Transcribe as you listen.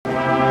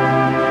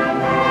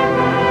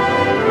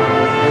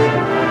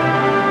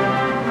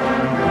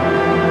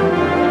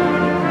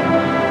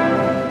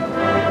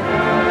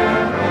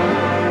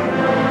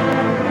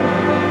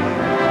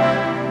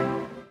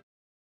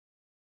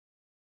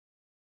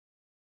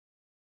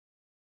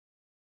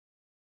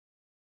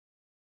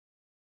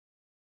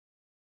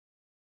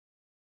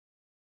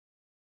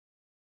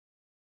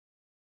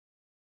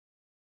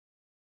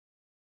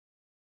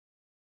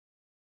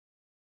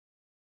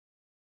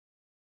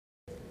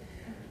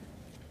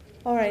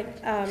All right,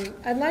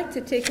 I'd like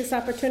to take this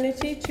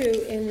opportunity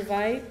to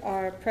invite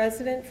our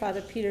president, Father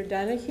Peter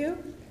Donahue,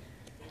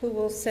 who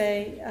will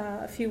say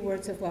a few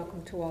words of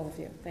welcome to all of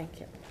you. Thank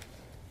you.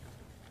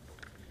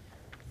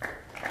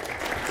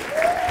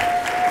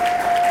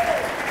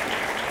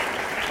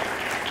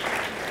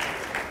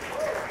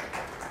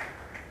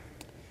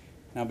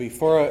 Now,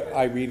 before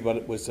I read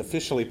what was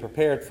officially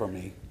prepared for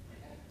me,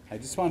 I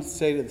just want to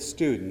say to the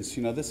students,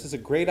 this is a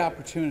great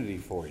opportunity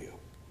for you.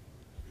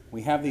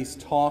 We have these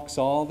talks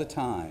all the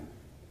time,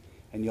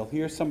 and you'll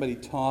hear somebody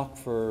talk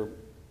for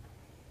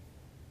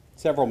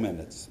several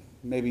minutes,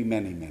 maybe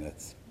many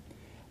minutes.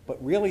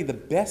 But really the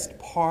best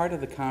part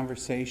of the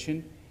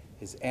conversation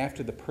is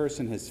after the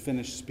person has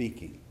finished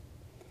speaking,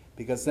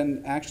 because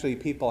then actually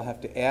people have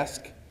to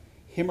ask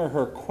him or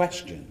her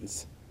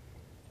questions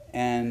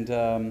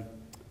and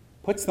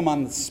puts them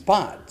on the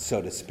spot,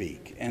 so to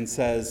speak, and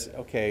says,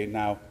 okay,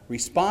 now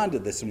respond to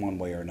this in one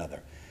way or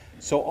another.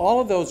 So all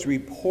of those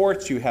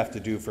reports you have to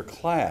do for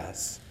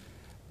class,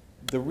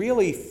 the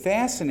really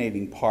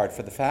fascinating part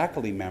for the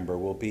faculty member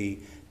will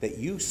be that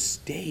you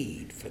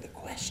stayed for the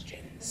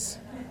questions.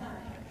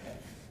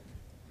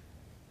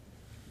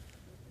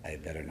 I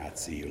better not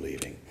see you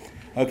leaving.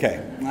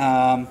 Okay.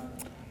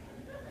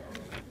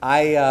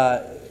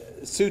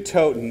 Sue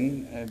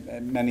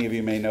Toten, many of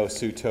you may know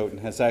Sue Toten,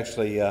 has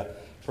actually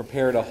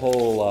prepared a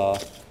whole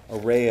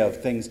array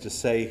of things to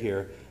say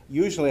here.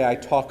 Usually I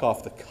talk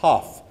off the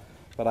cuff,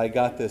 but I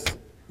got this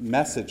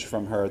message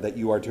from her that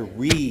you are to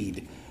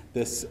read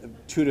this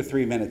 2 to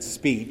 3 minute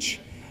speech.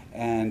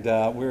 And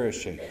where is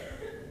she?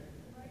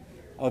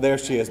 Oh, there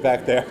she is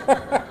back there.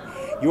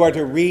 You are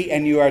to read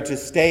and you are to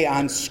stay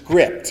on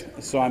script.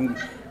 So I'm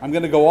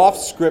going to go off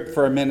script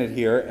for a minute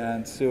here,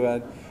 and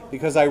Sue,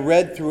 because I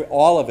read through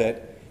all of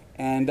it,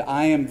 and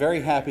I am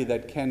very happy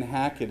that Ken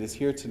Hackett is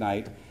here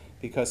tonight,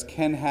 because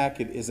Ken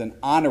Hackett is an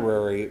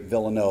honorary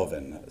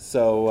Villanovan.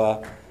 So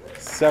a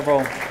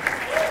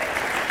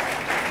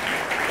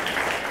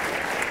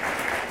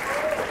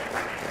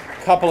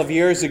couple of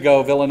years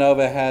ago,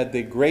 Villanova had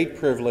the great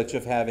privilege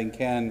of having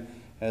Ken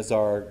as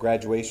our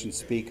graduation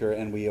speaker,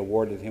 and we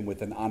awarded him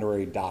with an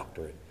honorary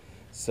doctorate.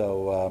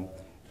 So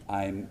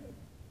I'm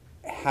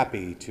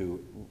happy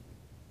to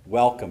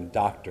welcome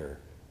Dr.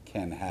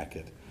 Ken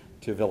Hackett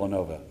to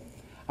Villanova.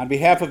 On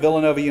behalf of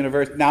Villanova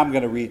University, now I'm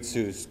going to read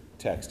Sue's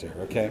text here,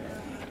 okay?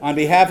 On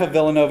behalf of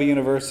Villanova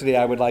University,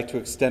 I would like to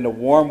extend a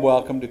warm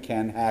welcome to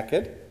Ken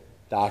Hackett,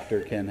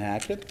 Dr. Ken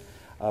Hackett,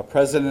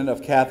 President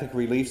of Catholic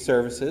Relief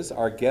Services,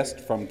 our guest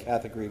from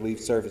Catholic Relief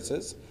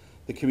Services,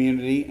 the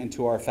community, and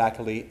to our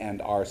faculty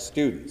and our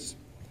students.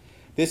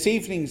 This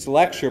evening's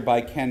lecture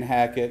by Ken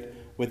Hackett,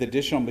 with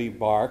additional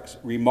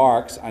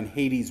remarks on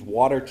Haiti's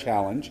water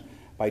challenge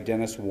by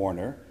Dennis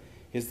Warner,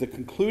 is the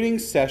concluding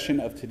session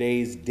of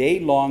today's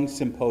day-long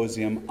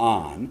symposium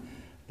on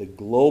the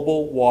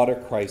global water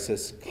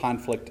crisis,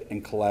 conflict,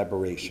 and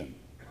collaboration.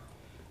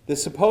 The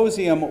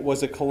symposium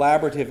was a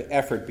collaborative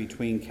effort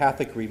between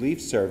Catholic Relief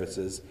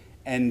Services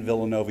and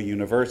Villanova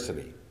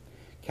University.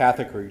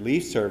 Catholic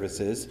Relief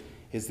Services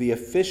is the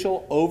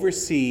official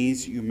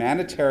overseas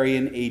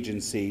humanitarian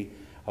agency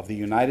of the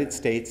United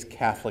States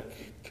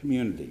Catholic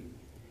community.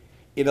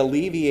 It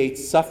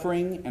alleviates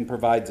suffering and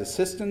provides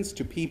assistance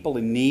to people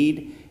in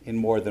need in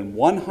more than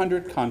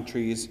 100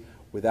 countries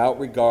without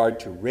regard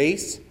to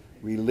race,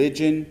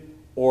 religion,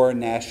 or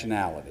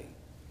nationality.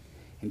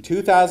 In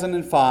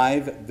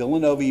 2005,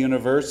 Villanova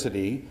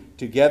University,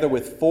 together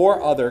with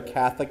 4 other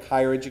Catholic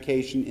higher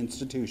education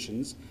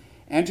institutions,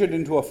 entered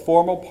into a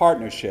formal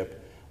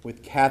partnership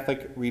with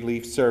Catholic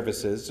Relief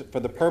Services for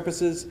the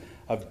purposes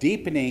of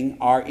deepening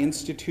our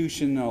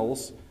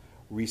institutionals'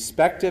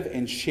 respective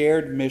and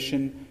shared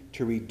mission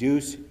to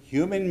reduce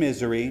human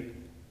misery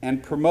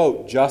and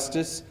promote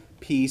justice,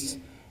 peace,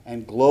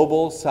 and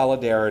global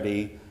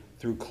solidarity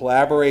through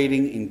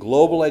collaborating in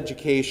global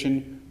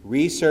education,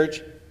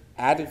 research,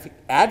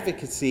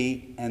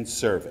 advocacy, and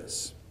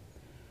service.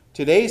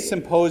 Today's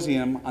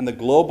symposium on the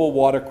global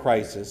water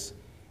crisis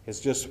is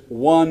just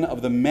one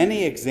of the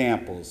many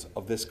examples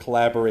of this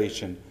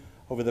collaboration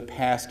over the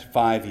past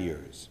 5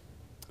 years.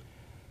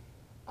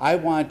 I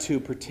want to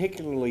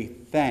particularly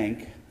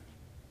thank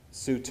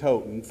Sue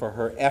Toten for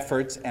her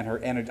efforts and her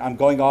energy. I'm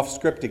going off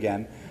script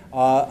again.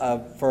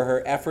 For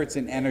her efforts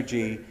and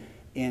energy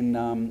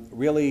in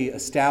really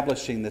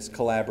establishing this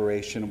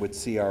collaboration with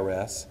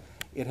CRS.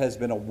 It has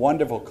been a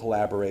wonderful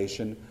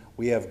collaboration.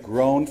 We have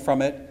grown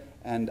from it,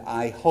 and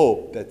I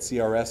hope that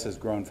CRS has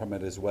grown from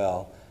it as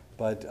well.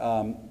 But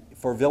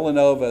for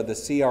Villanova, the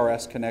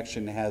CRS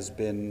connection has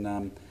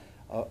been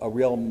a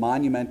real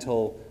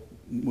monumental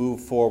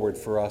move forward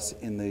for us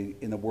in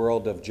the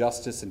world of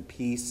justice and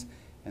peace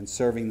and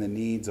serving the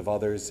needs of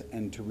others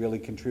and to really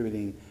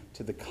contributing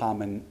to the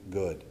common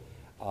good.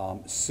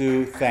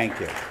 Sue, thank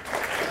you.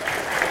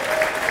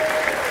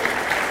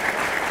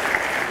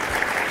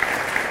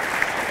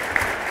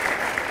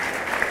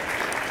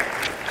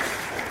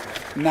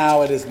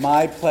 Now it is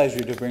my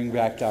pleasure to bring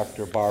back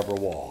Dr. Barbara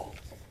Wall.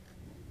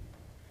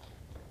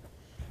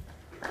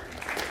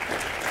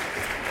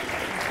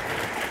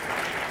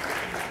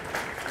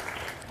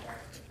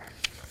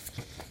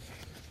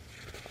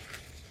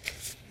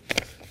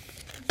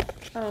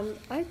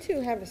 I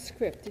too have a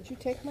script. Did you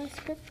take my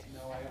script?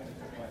 No, I only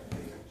took my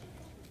page.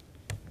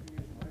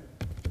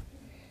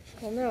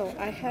 Well, no,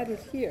 I had it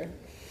here.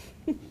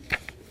 First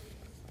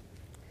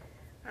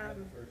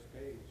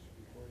page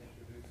before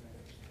introducing.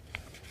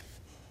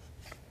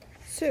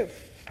 Sue.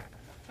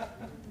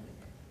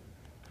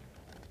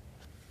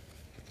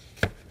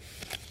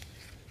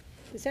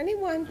 Does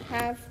anyone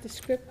have the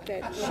script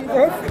that she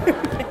wrote for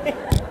me?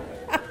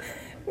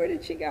 Where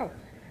did she go?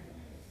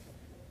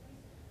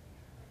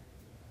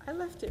 I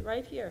left it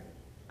right here.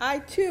 I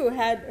too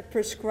had a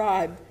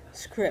prescribed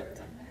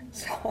script,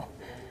 so.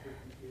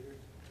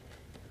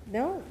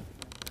 No,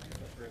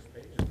 The first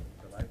page,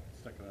 but I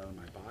stuck it out of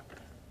my pocket.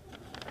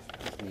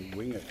 And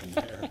wing it from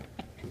there.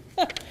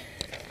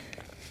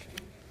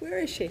 where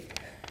is she?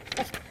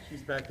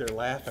 She's back there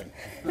laughing.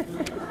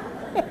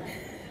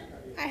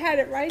 I had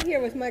it right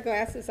here with my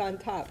glasses on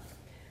top.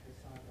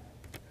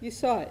 You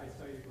saw it? I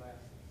saw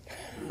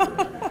your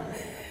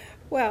glasses.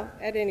 Well,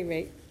 at any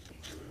rate.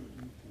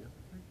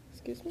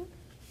 Excuse me?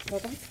 Well,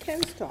 that's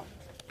Ken's talk.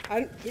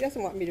 He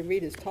doesn't want me to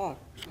read his talk.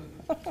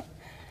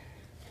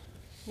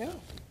 No.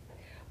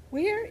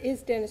 Where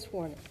is Dennis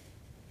Warner?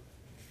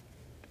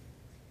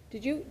 Do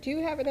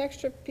you have an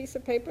extra piece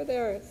of paper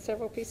there, or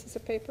several pieces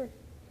of paper?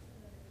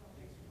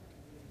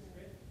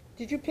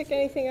 Did you pick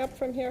anything up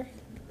from here?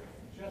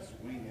 Just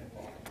wing it.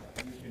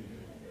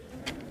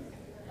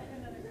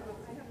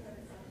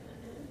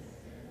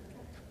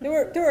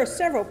 There are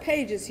several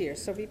pages here,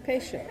 so be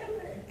patient.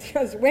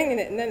 There's winging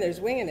it, and then there's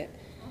winging it.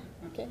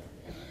 Okay?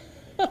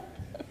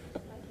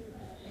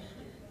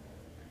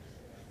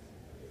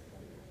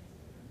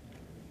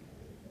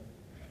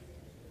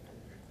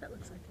 That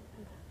looks like it.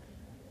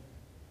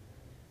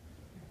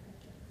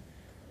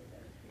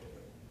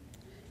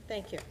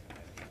 Thank you.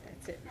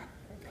 That's it.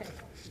 Okay.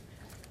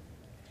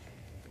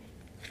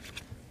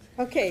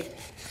 Okay,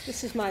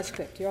 this is my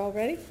script. You all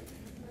ready?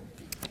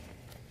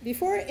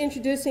 Before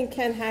introducing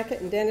Ken Hackett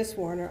and Dennis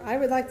Warner, I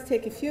would like to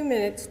take a few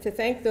minutes to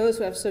thank those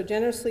who have so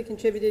generously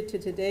contributed to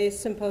today's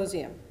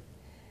symposium.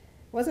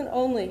 It wasn't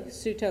only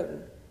Sue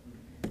Toten,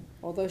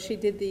 although she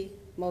did the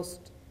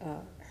most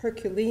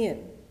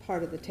Herculean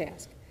part of the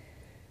task,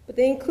 but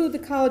they include the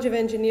College of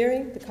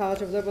Engineering, the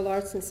College of Liberal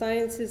Arts and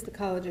Sciences, the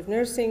College of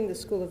Nursing, the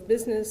School of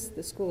Business,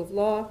 the School of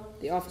Law,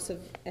 the Office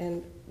of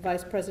and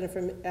Vice President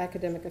for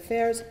Academic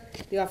Affairs,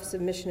 the Office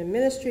of Mission and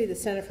Ministry, the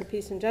Center for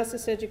Peace and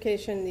Justice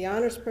Education, the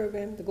Honors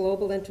Program, the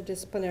Global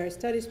Interdisciplinary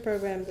Studies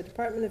Program, the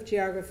Department of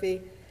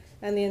Geography,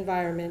 and the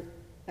Environment,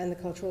 and the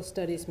Cultural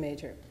Studies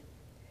major.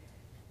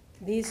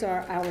 These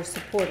are our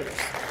supporters.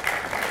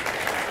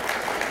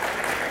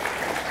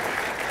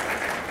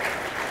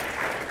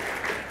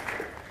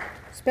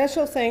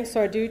 Special thanks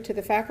are due to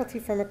the faculty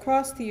from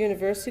across the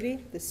university,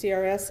 the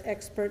CRS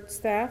expert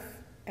staff,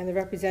 and the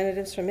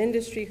representatives from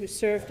industry who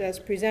served as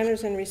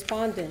presenters and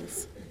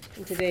respondents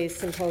in today's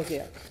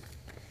symposium.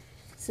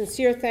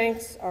 Sincere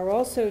thanks are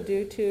also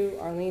due to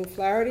Arlene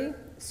Flaherty,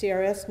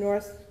 CRS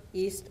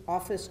Northeast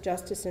Office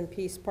Justice and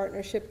Peace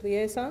Partnership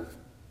Liaison.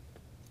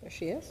 There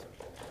she is.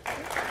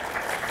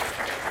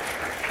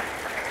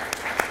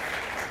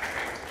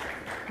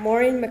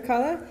 Maureen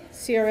McCullough,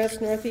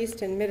 CRS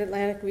Northeast and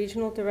Mid-Atlantic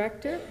Regional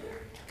Director.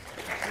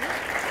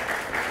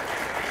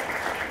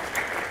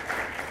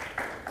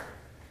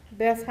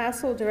 Beth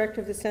Hassel,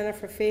 Director of the Center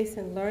for Faith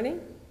and Learning.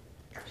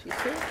 She's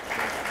here.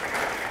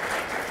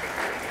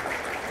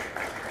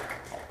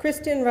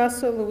 Kristen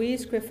Russell,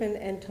 Louise Griffin,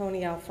 and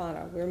Tony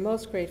Alfano. We're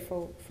most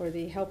grateful for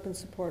the help and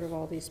support of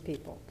all these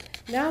people.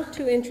 Now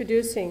to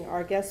introducing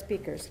our guest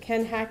speakers.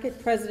 Ken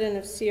Hackett, President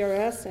of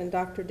CRS, and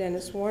Dr.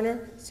 Dennis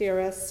Warner,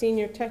 CRS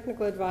Senior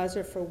Technical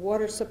Advisor for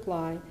Water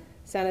Supply,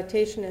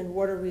 Sanitation, and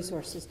Water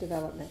Resources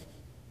Development.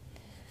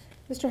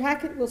 Mr.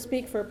 Hackett will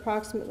speak for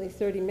approximately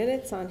 30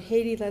 minutes on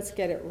Haiti, Let's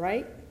Get It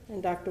Right,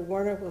 and Dr.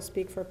 Warner will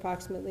speak for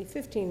approximately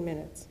 15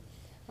 minutes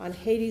on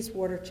Haiti's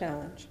Water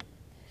Challenge.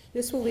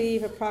 This will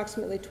leave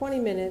approximately 20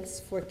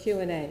 minutes for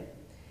Q&A,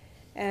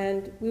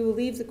 and we will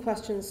leave the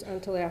questions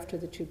until after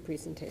the two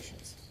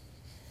presentations.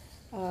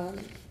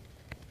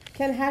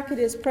 Ken Hackett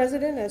is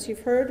president, as you've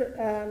heard,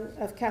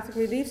 of Catholic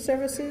Relief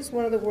Services,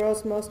 one of the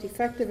world's most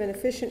effective and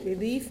efficient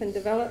relief and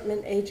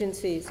development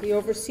agencies. He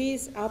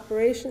oversees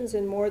operations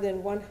in more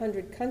than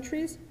 100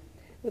 countries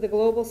with a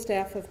global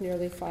staff of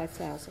nearly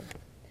 5,000.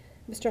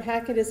 Mr.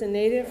 Hackett is a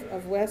native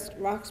of West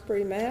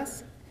Roxbury,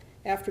 Mass.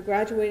 After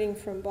graduating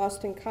from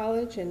Boston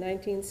College in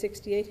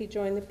 1968, he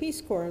joined the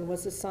Peace Corps and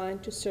was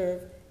assigned to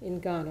serve in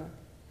Ghana.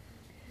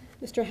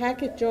 Mr.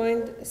 Hackett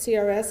joined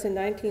CRS in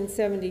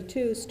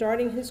 1972,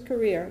 starting his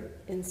career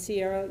in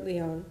Sierra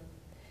Leone.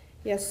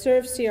 He has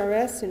served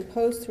CRS in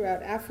posts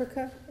throughout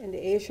Africa and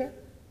Asia,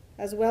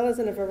 as well as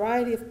in a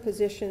variety of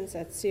positions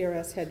at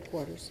CRS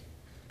headquarters.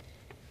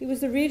 He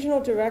was the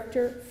regional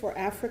director for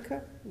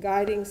Africa,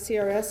 guiding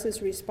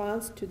CRS's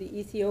response to the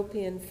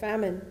Ethiopian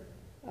famine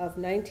of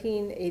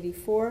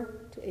 1984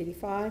 to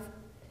 85.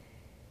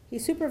 He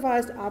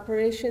supervised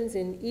operations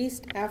in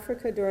East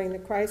Africa during the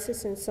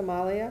crisis in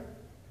Somalia,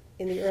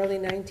 in the early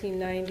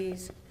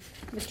 1990s,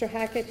 Mr.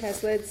 Hackett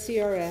has led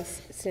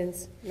CRS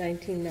since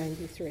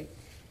 1993.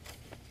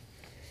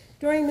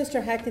 During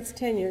Mr. Hackett's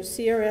tenure,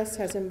 CRS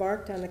has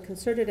embarked on a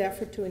concerted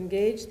effort to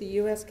engage the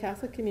U.S.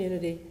 Catholic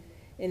community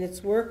in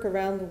its work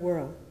around the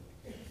world.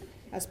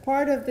 As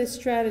part of this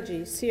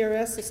strategy,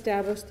 CRS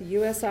established the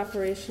U.S.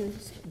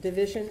 Operations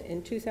Division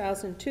in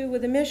 2002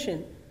 with a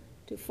mission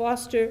to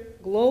foster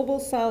global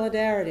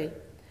solidarity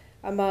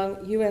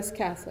among U.S.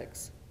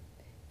 Catholics.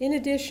 In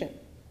addition,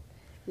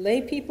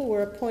 lay people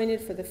were appointed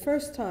for the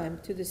first time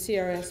to the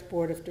CRS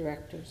Board of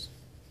Directors.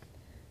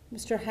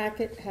 Mr.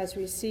 Hackett has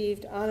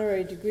received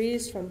honorary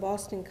degrees from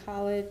Boston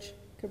College,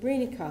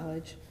 Cabrini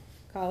College,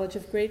 College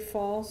of Great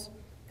Falls,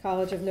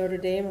 College of Notre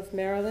Dame of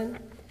Maryland,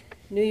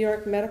 New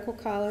York Medical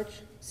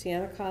College,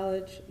 Siena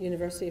College,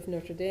 University of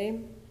Notre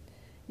Dame,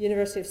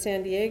 University of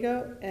San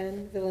Diego,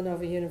 and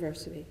Villanova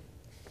University.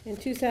 In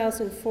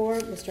 2004,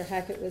 Mr.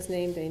 Hackett was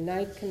named a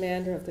Knight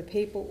Commander of the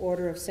Papal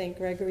Order of St.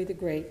 Gregory the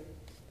Great,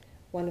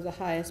 one of the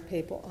highest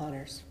papal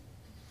honors.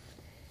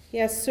 He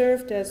has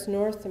served as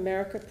North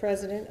America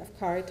President of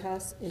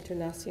Caritas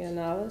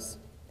Internationalis,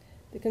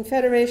 the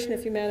Confederation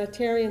of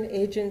Humanitarian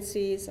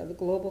Agencies of the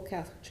Global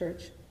Catholic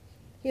Church.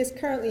 He is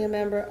currently a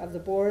member of the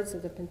boards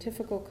of the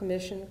Pontifical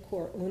Commission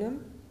Cor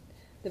Unum,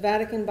 the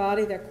Vatican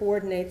body that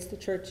coordinates the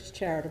Church's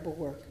charitable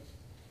work.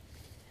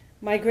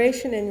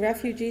 Migration and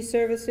Refugee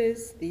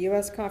Services, the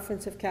U.S.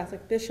 Conference of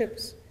Catholic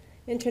Bishops,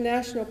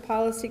 International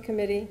Policy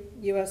Committee,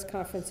 U.S.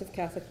 Conference of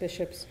Catholic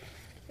Bishops,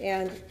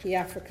 and the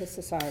Africa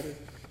Society.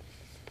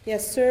 He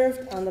has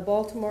served on the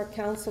Baltimore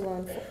Council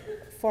on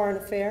Foreign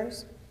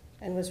Affairs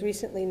and was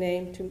recently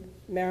named to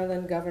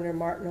Maryland Governor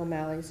Martin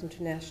O'Malley's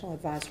International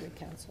Advisory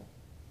Council.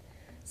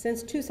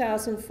 Since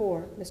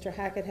 2004, Mr.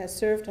 Hackett has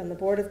served on the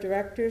board of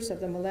directors of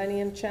the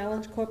Millennium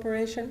Challenge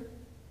Corporation,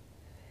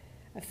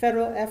 a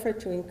federal effort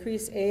to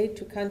increase aid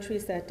to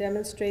countries that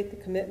demonstrate the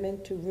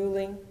commitment to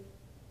ruling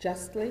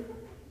justly,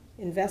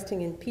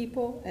 investing in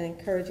people, and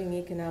encouraging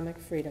economic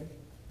freedom.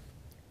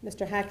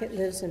 Mr. Hackett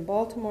lives in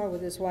Baltimore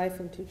with his wife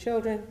and 2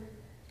 children.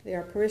 They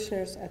are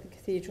parishioners at the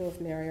Cathedral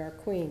of Mary Our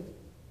Queen.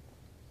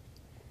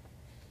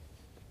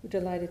 We're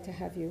delighted to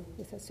have you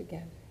with us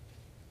again.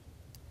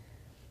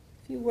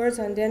 A few words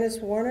on Dennis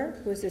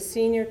Warner, who is the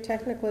Senior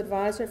Technical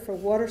Advisor for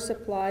Water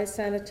Supply,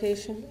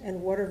 Sanitation,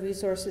 and Water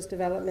Resources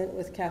Development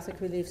with Catholic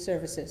Relief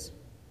Services.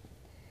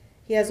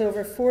 He has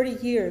over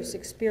 40 years'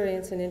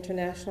 experience in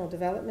international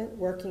development,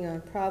 working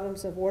on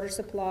problems of water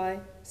supply,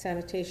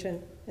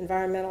 sanitation,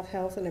 environmental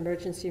health, and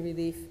emergency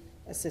relief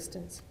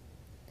assistance.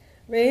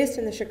 Raised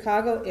in the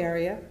Chicago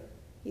area,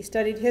 he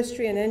studied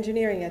history and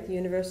engineering at the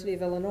University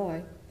of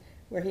Illinois,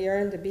 where he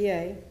earned a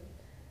BA,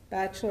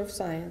 Bachelor of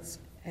Science,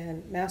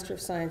 and Master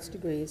of Science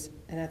degrees,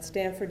 and at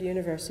Stanford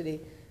University,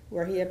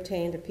 where he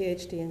obtained a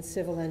PhD in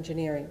civil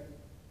engineering.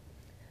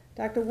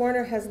 Dr.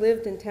 Warner has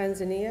lived in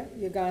Tanzania,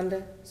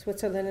 Uganda,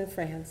 Switzerland, and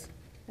France,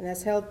 and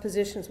has held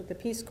positions with the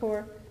Peace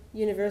Corps,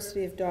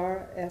 University of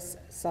Dar es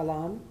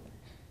Salaam,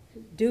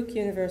 Duke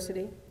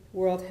University,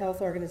 World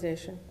Health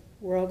Organization,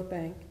 World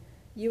Bank,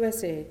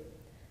 USAID,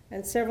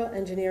 and several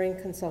engineering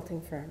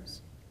consulting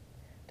firms.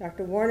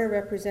 Dr. Warner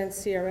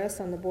represents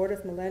CRS on the board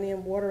of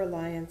Millennium Water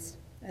Alliance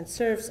and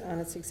serves on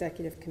its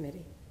executive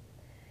committee.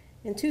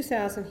 In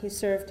 2000, he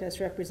served as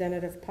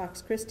representative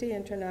Pax Christi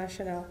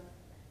International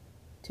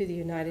to the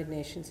United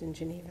Nations in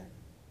Geneva.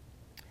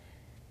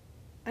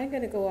 I'm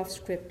going to go off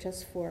script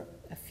just for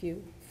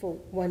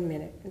 1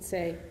 minute and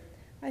say,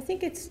 I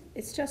think it's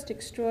just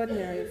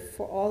extraordinary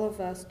for all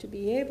of us to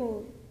be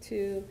able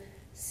to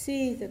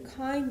see the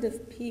kind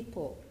of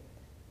people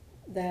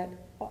that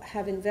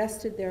have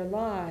invested their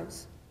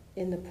lives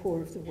in the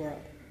poor of the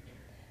world.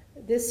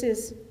 This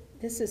is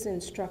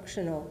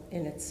instructional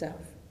in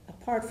itself.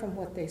 Apart from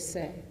what they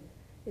say,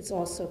 it's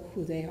also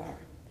who they are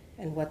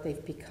and what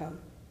they've become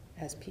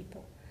as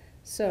people.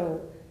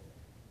 So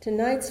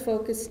tonight's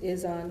focus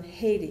is on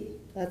Haiti.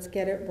 Let's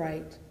get it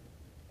right,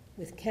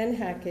 with Ken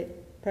Hackett,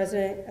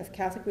 President of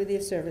Catholic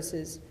Relief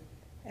Services,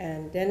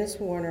 and Dennis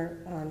Warner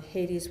on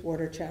Haiti's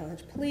Water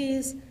Challenge.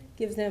 Please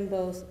give them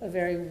both a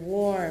very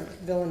warm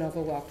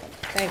Villanova welcome.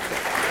 Thank you.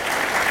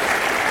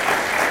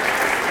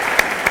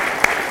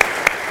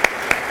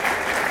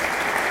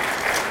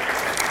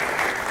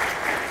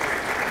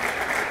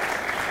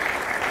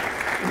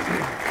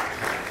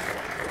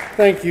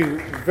 Thank you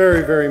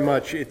very, very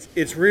much.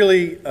 It's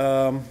really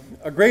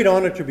a great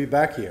honor to be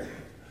back here.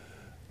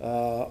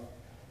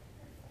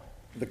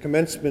 The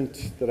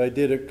commencement that I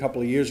did a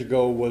couple of years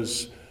ago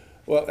was,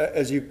 well,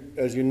 as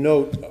you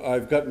note,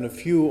 I've gotten a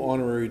few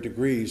honorary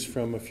degrees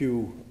from a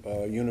few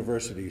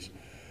universities.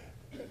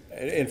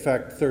 In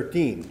fact,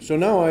 13. So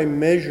now I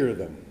measure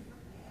them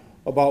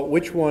about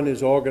which one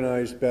is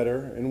organized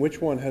better and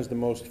which one has the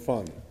most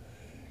fun.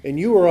 And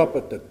you were up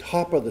at the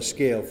top of the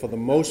scale for the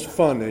most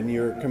fun in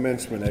your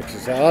commencement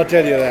exercise. I'll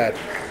tell you that.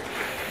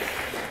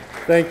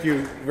 Thank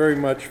you very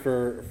much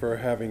for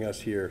having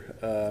us here.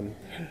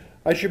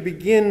 I should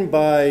begin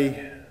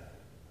by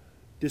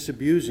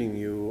disabusing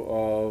you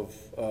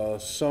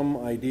of some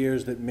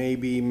ideas that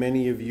maybe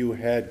many of you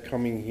had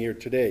coming here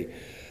today.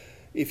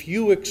 If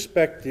you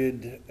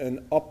expected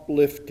an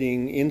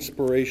uplifting,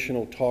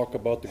 inspirational talk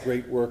about the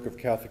great work of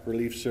Catholic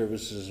Relief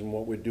Services and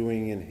what we're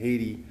doing in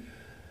Haiti,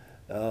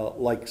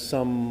 like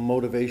some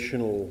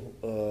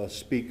motivational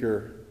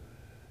speaker,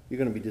 you're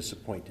going to be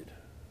disappointed.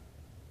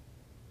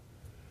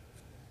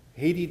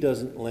 Haiti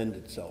doesn't lend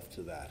itself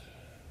to that.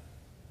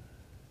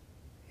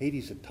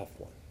 Haiti's a tough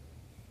one.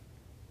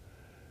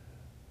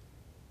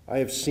 I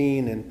have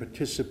seen and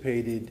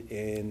participated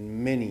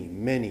in many,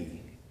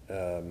 many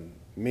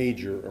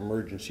major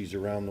emergencies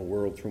around the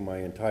world through my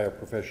entire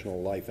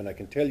professional life, and I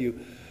can tell you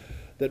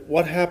that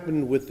what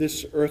happened with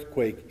this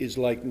earthquake is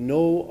like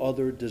no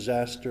other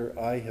disaster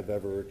I have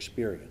ever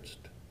experienced.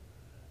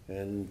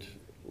 And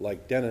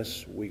like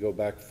Dennis, we go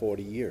back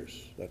 40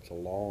 years. That's a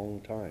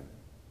long time.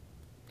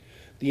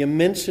 The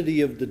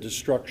immensity of the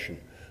destruction,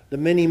 the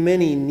many,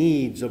 many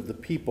needs of the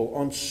people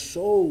on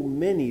so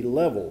many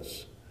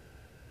levels,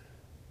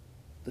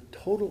 the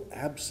total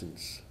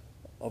absence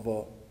of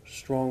a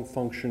strong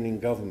functioning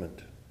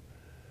government,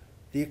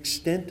 the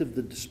extent of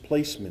the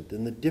displacement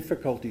and the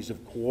difficulties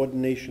of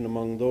coordination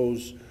among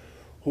those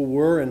who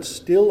were and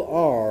still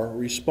are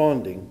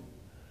responding,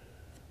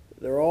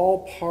 they're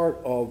all part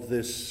of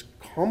this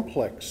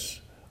complex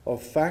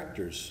of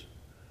factors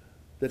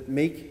that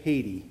make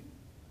Haiti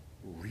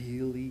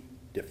really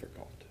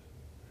difficult.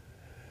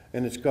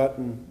 And it's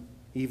gotten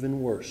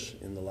even worse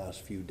in the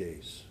last few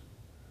days.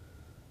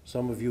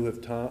 Some of you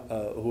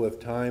who have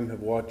time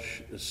have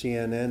watched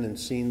CNN and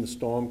seen the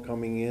storm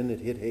coming in. It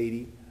hit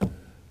Haiti.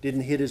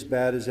 Didn't hit as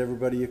bad as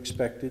everybody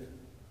expected,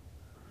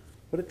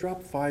 but it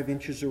dropped 5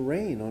 inches of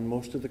rain on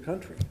most of the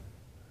country.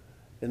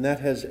 And that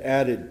has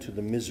added to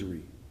the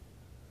misery.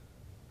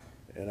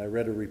 And I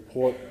read a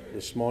report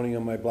this morning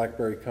on my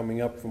BlackBerry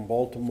coming up from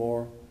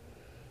Baltimore.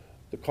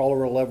 The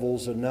cholera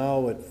levels are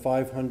now at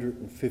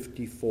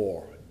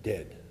 554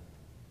 dead.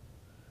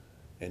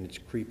 And it's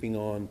creeping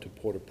on to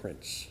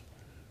Port-au-Prince.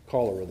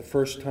 Cholera, the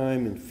first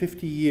time in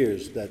 50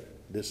 years that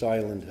this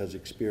island has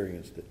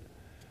experienced it.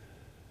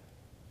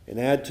 And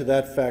add to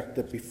that fact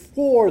that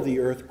before the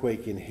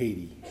earthquake in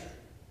Haiti,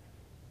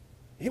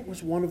 it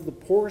was one of the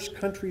poorest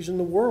countries in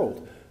the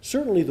world,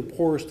 certainly the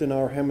poorest in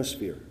our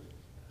hemisphere.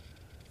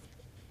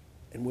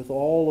 And with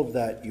all of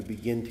that, you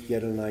begin to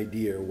get an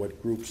idea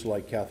what groups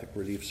like Catholic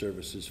Relief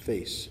Services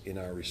face in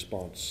our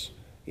response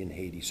in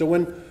Haiti. So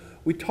when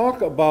we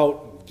talk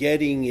about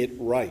getting it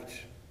right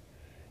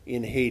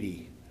in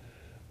Haiti,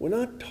 we're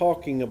not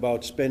talking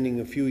about spending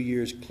a few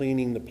years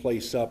cleaning the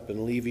place up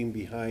and leaving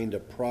behind a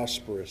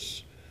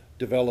prosperous,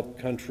 developed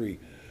country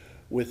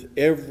with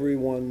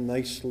everyone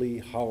nicely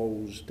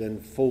housed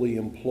and fully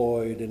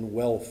employed and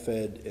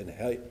well-fed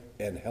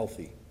and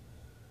healthy.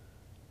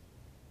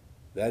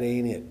 That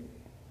ain't it.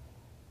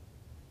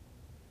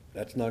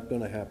 That's not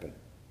going to happen.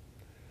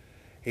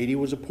 Haiti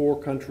was a poor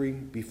country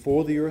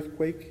before the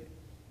earthquake.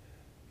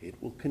 It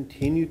will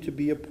continue to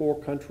be a poor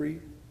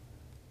country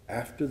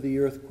after the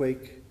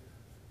earthquake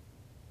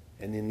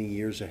and in the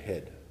years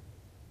ahead.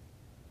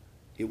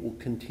 It will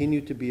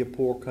continue to be a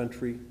poor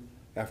country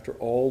after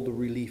all the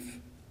relief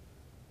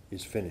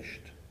is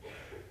finished.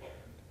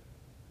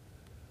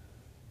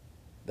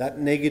 That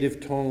negative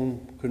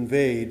tone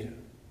conveyed,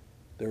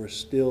 there are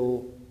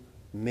still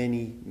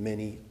many,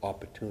 many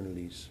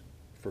opportunities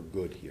for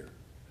good here.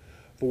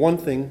 For one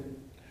thing,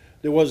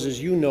 there was,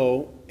 as you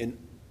know, an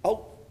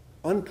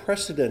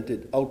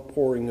unprecedented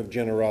outpouring of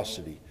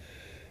generosity.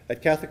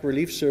 At Catholic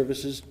Relief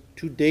Services,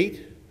 to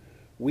date,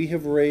 we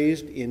have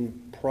raised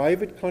in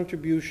private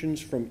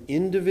contributions from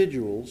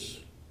individuals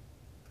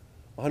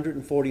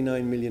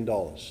 $149 million.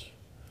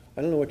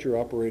 I don't know what your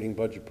operating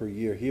budget per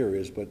year here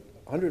is, but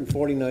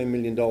 $149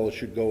 million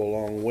should go a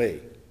long way.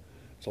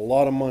 It's a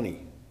lot of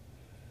money.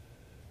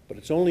 But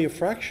it's only a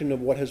fraction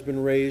of what has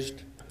been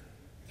raised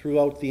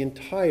throughout the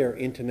entire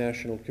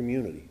international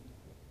community.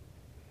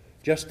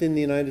 Just in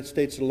the United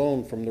States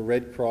alone, from the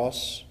Red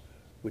Cross,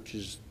 which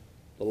is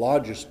the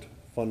largest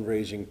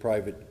fundraising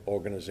private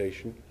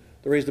organization,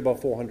 they raised about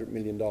 $400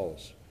 million.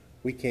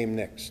 We came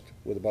next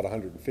with about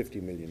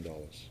 $150 million.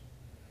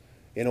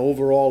 And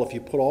overall, if you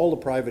put all the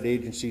private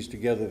agencies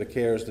together, the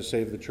CARES, the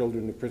Save the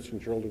Children, the Christian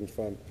Children's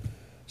Fund,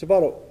 it's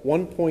about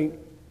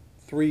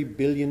 $1.3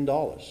 billion.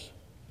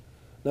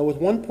 Now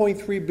with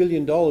 $1.3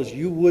 billion,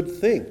 you would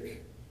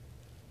think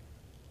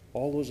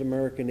all those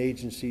American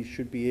agencies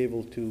should be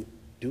able to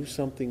do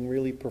something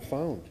really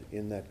profound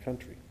in that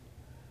country.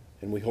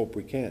 And we hope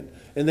we can.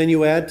 And then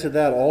you add to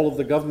that all of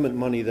the government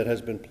money that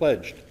has been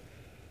pledged,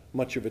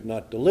 much of it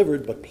not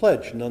delivered, but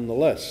pledged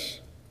nonetheless.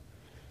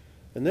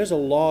 And there's a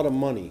lot of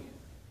money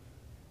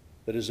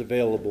that is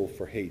available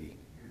for Haiti.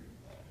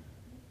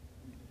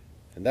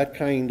 And that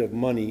kind of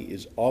money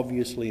is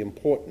obviously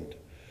important.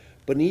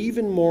 But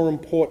even more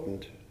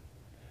important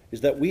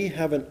is that we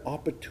have an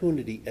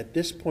opportunity at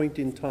this point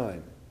in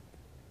time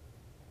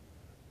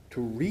to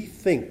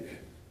rethink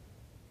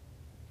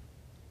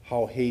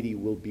how Haiti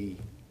will be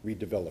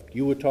redeveloped.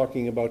 You were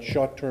talking about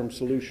short-term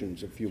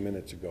solutions a few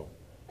minutes ago.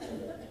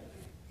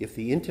 If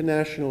the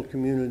international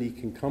community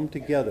can come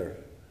together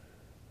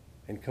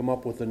and come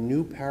up with a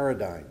new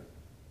paradigm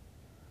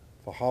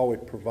for how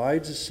it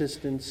provides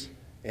assistance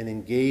and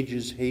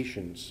engages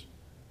Haitians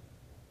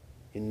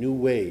in new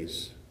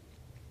ways,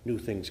 new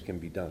things can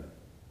be done.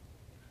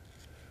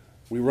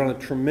 We run a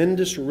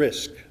tremendous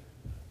risk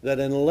that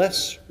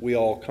unless we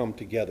all come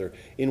together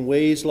in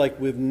ways like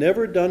we've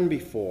never done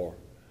before,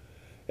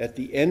 at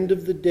the end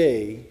of the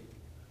day,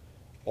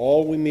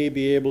 all we may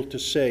be able to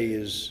say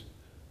is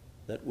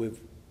that we've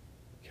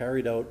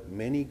carried out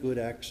many good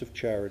acts of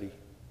charity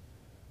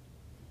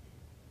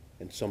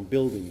and some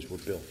buildings were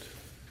built.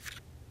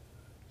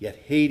 Yet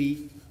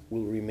Haiti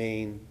will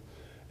remain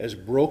as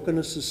broken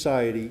a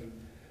society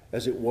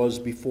as it was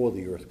before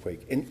the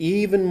earthquake, and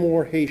even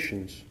more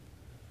Haitians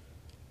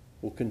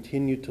will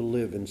continue to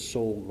live in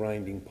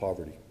soul-grinding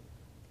poverty.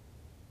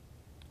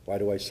 Why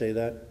do I say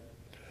that?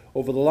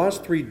 Over the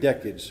last 3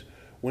 decades,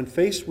 when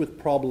faced with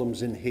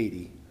problems in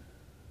Haiti,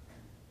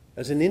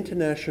 as an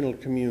international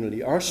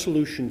community, our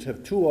solutions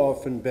have too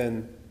often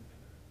been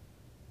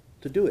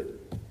to do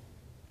it,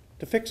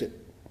 to fix it,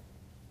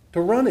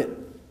 to run it.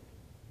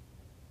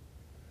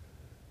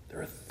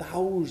 There are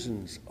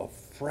thousands of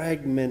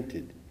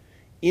fragmented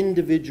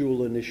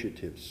individual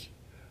initiatives,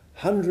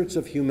 hundreds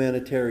of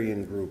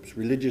humanitarian groups,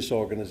 religious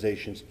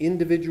organizations,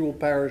 individual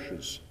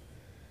parishes,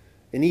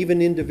 and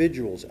even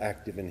individuals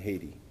active in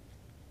Haiti.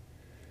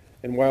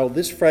 And while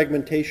this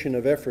fragmentation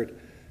of effort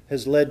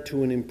has led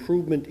to an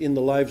improvement in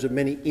the lives of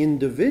many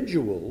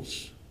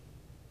individuals,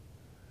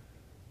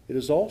 it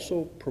has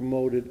also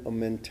promoted a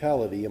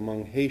mentality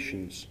among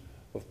Haitians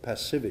of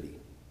passivity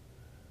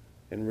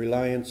and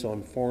reliance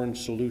on foreign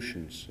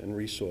solutions and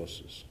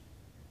resources.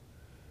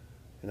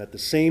 And at the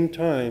same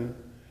time,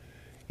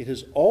 it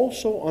has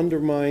also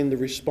undermined the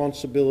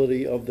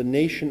responsibility of the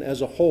nation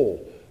as a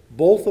whole,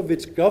 both of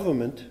its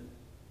government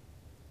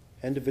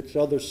and of its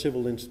other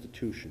civil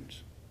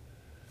institutions.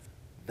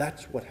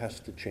 That's what has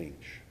to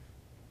change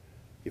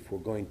if we're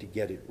going to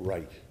get it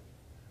right.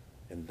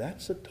 And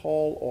that's a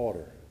tall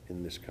order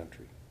in this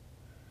country.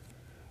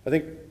 I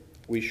think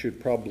we should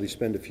probably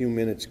spend a few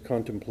minutes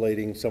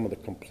contemplating some of the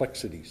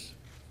complexities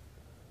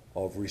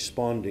of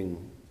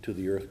responding to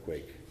the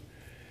earthquake.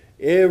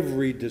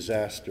 Every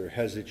disaster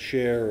has its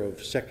share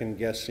of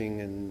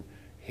second-guessing, and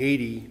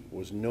Haiti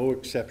was no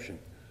exception.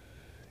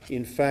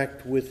 In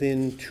fact,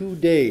 within 2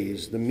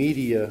 days, the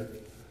media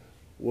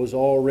was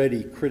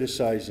already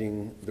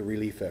criticizing the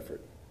relief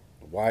effort.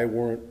 Why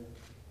weren't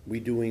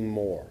we doing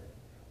more?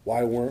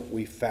 Why weren't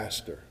we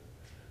faster?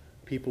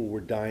 People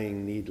were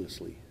dying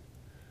needlessly.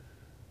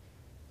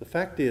 The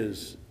fact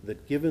is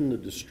that given the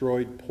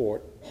destroyed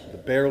port, the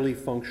barely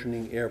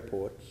functioning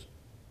airports,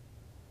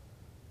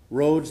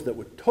 roads that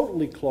were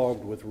totally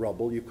clogged with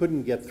rubble, you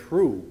couldn't get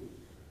through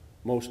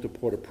most of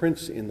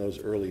Port-au-Prince in those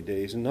early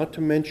days, and not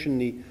to mention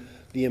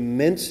the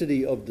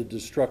immensity of the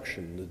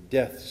destruction, the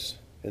deaths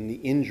and the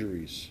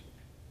injuries,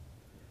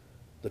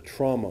 the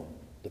trauma,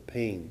 the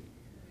pain.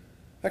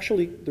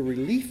 Actually, the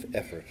relief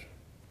effort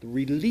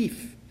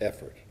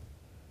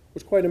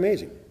was quite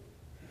amazing.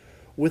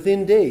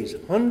 Within days,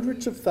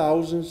 hundreds of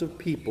thousands of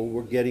people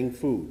were getting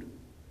food.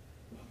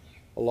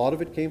 A lot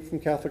of it came from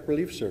Catholic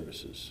Relief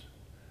Services,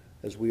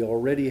 as we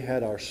already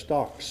had our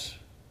stocks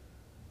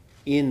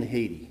in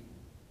Haiti,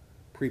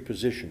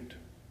 pre-positioned.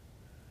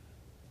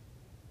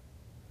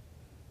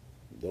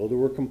 Though there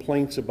were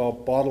complaints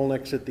about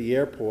bottlenecks at the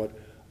airport,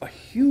 a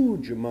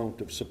huge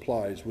amount of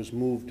supplies was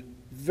moved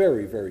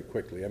very, very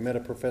quickly. I met a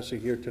professor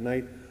here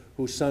tonight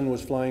whose son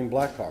was flying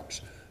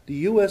Blackhawks. The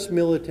U.S.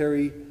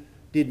 military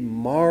did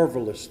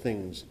marvelous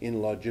things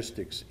in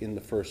logistics in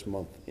the first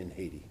month in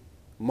Haiti.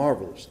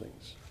 Marvelous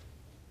things.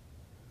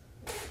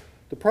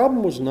 The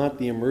problem was not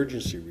the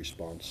emergency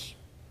response.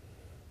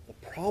 The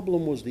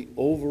problem was the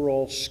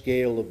overall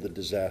scale of the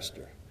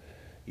disaster.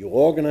 You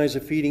organize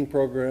a feeding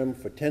program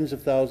for tens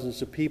of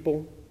thousands of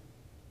people,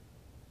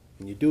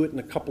 and you do it in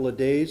a couple of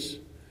days,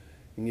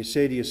 and you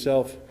say to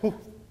yourself, whew,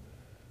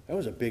 that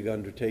was a big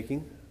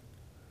undertaking.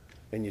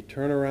 And you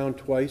turn around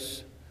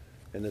twice,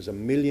 and there's 1.5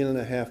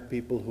 million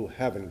people who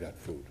haven't got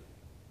food.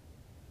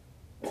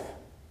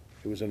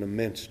 It was an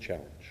immense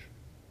challenge.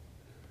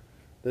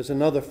 There's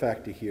another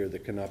factor here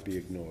that cannot be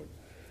ignored.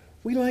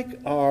 We like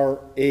our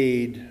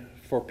aid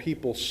for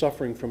people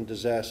suffering from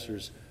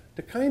disasters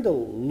to kind of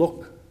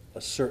look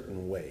a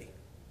certain way.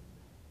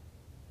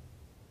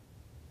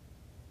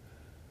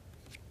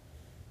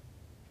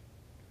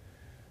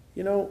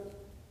 You know,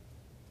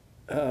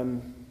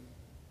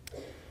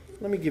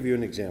 let me give you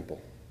an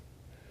example.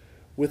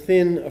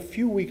 Within a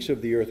few weeks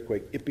of the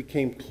earthquake, it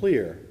became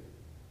clear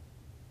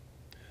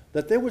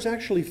that there was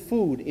actually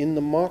food in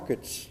the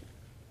markets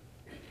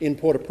in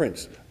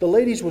Port-au-Prince. The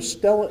ladies were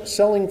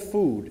selling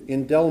food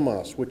in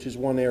Delmas, which is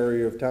one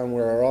area of town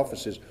where our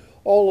office is,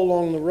 all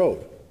along the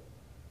road.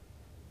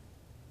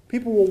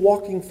 People were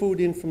walking food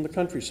in from the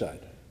countryside.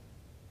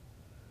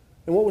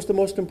 And what was the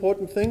most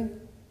important thing?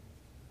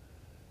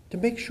 To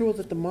make sure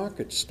that the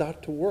markets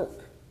start to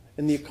work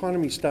and the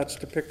economy starts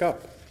to pick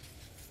up.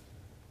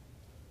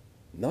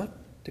 Not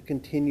to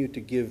continue to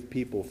give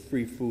people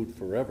free food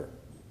forever.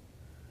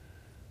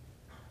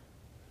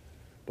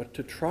 But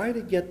to try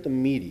to get the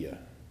media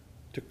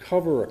to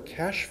cover a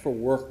cash for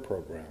work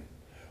program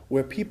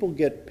where people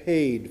get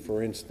paid,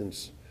 for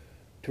instance,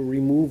 to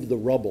remove the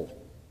rubble,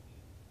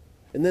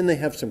 and then they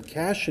have some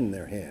cash in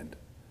their hand,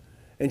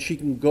 and she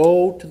can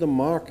go to the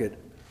market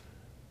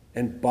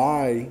and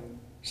buy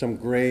some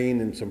grain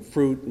and some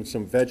fruit and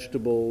some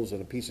vegetables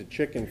and a piece of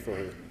chicken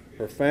for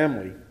her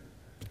family.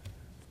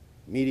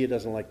 Media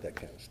doesn't like that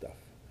kind of stuff.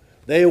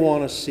 They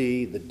want to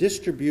see the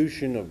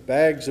distribution of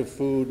bags of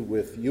food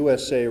with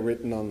USA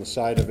written on the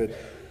side of it,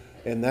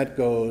 and that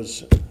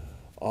goes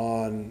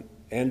on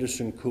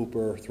Anderson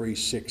Cooper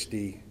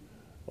 360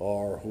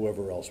 or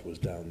whoever else was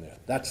down there.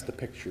 That's the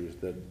pictures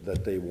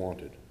that they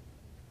wanted.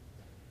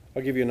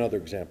 I'll give you another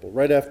example.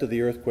 Right after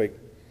the earthquake,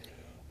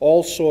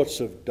 all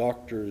sorts of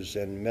doctors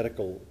and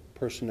medical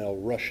personnel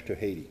rushed to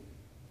Haiti.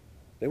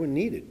 They were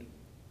needed.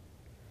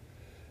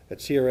 At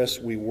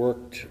CRS, we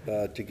worked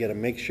to get a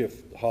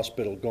makeshift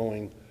hospital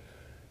going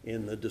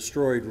in the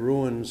destroyed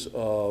ruins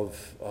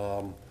of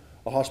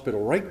a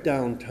hospital right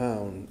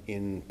downtown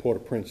in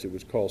Port-au-Prince. It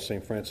was called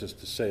St. Francis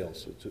de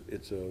Sales.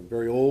 It's a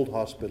very old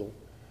hospital.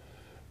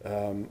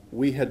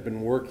 We had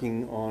been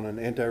working on an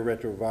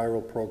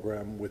antiretroviral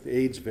program with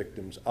AIDS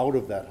victims out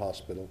of that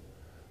hospital.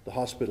 The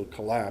hospital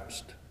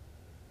collapsed.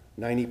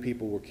 90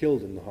 people were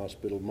killed in the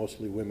hospital,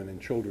 mostly women and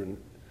children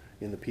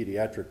in the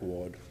pediatric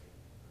ward.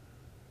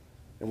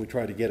 And we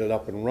tried to get it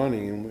up and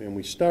running, and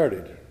we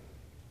started.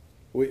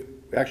 We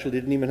actually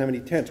didn't even have any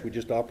tents. We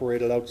just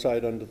operated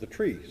outside under the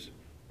trees.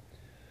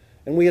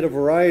 And we had a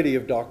variety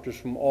of doctors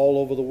from all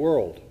over the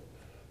world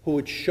who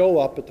would show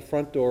up at the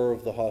front door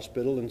of the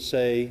hospital and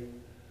say,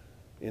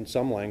 in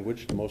some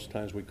language, most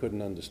times we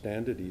couldn't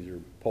understand it, either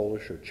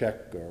Polish or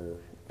Czech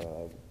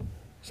or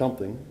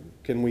something,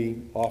 can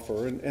we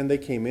offer? And they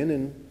came in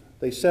and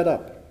they set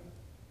up.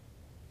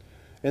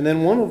 And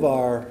then one of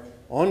our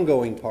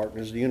ongoing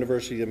partners, the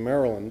University of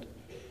Maryland,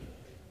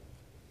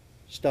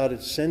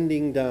 started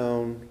sending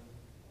down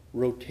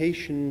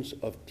rotations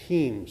of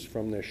teams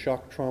from their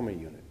shock trauma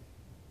unit.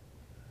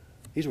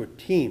 These were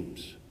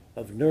teams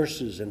of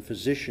nurses and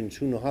physicians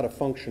who know how to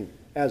function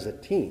as a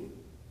team.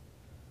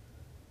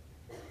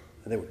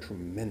 And they were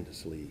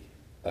tremendously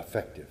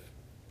effective.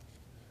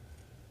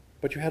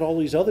 But you had all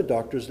these other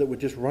doctors that were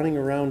just running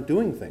around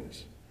doing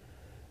things.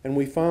 And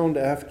we found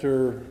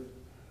after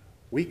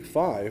week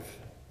 5,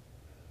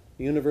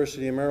 the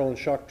University of Maryland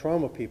shock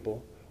trauma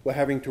people were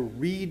having to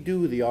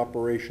redo the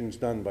operations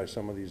done by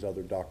some of these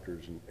other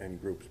doctors and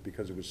groups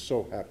because it was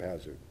so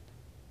haphazard.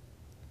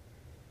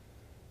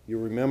 You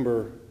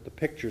remember the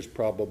pictures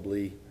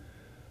probably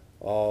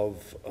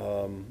of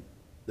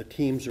the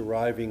teams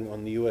arriving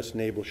on the U.S.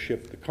 naval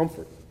ship, the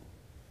Comfort.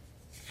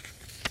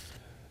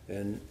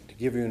 And to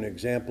give you an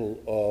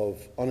example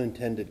of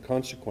unintended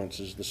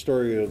consequences, the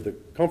story of the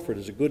Comfort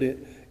is a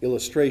good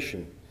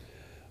illustration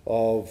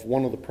of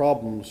one of the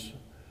problems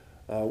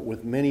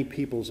with many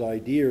people's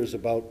ideas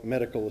about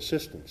medical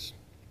assistance.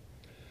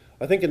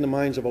 I think in the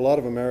minds of a lot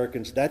of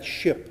Americans, that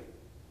ship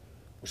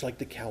was like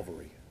the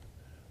cavalry,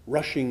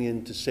 rushing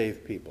in to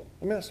save people.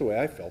 I mean, that's the way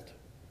I felt.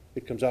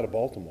 It comes out of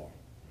Baltimore.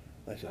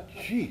 I said,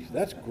 geez,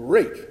 that's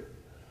great.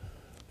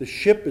 The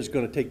ship is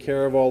going to take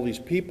care of all these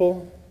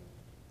people,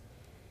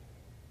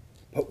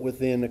 but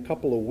within a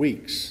couple of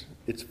weeks,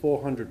 its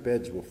 400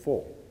 beds were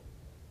full.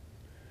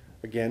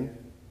 Again,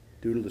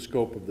 due to the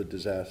scope of the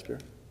disaster.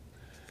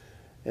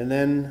 And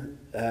then,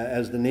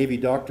 as the Navy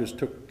doctors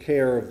took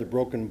care of the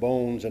broken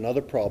bones and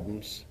other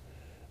problems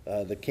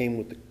that came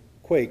with the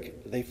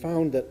quake, they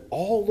found that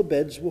all the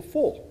beds were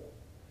full.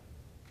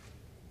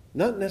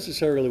 Not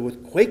necessarily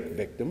with quake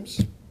victims,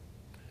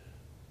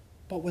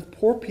 but with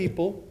poor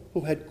people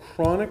who had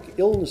chronic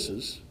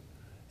illnesses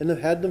and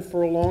have had them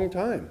for a long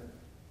time.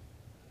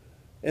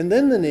 And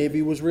then the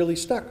Navy was really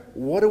stuck.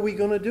 What are we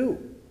going to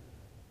do?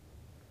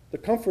 The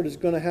Comfort is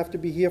going to have to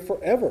be here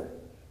forever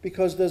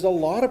because there's a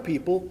lot of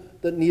people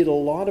that need a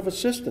lot of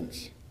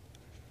assistance.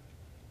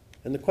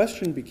 And the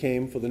question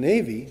became for the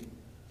Navy,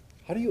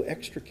 how do you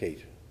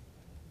extricate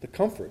the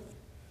Comfort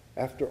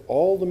after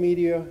all the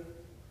media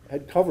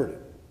had covered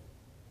it?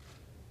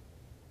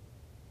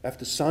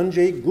 After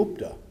Sanjay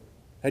Gupta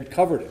had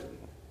covered it?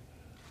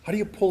 How do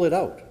you pull it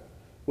out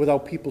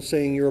without people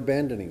saying you're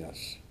abandoning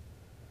us?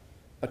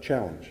 A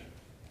challenge.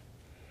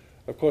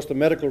 Of course, the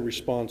medical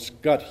response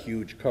got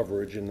huge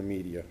coverage in the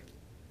media.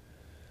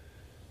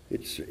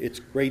 It's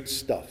great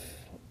stuff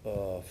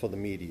for the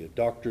media.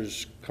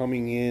 Doctors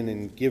coming in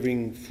and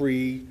giving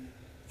free,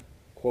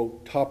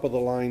 quote,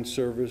 top-of-the-line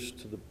service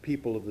to the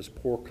people of this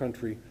poor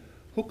country.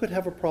 Who could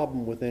have a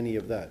problem with any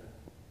of that?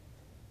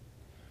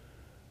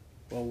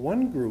 Well,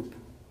 one group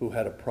who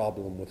had a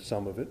problem with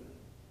some of it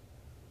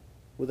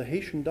were the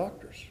Haitian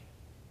doctors.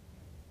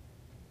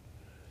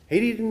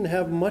 Haiti didn't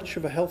have much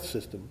of a health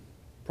system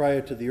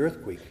prior to the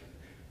earthquake,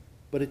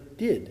 but it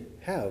did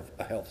have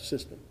a health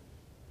system.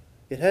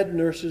 It had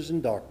nurses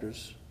and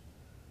doctors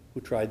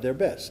who tried their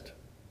best,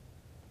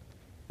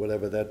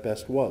 whatever that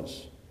best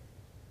was.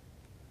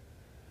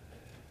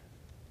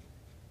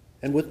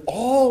 And with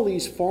all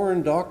these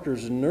foreign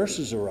doctors and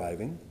nurses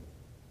arriving,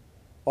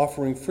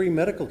 offering free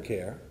medical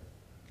care,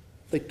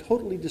 they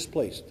totally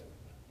displaced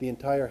the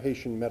entire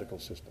Haitian medical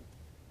system.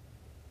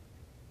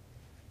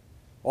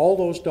 All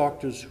those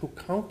doctors who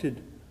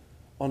counted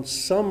on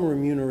some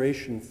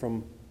remuneration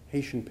from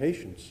Haitian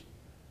patients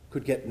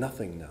could get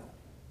nothing now.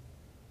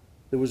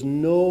 There was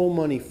no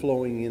money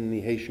flowing in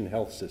the Haitian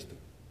health system.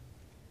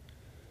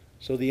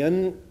 So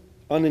the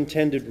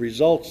unintended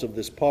results of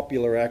this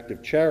popular act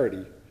of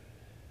charity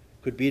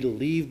could be to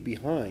leave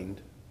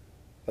behind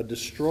a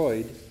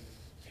destroyed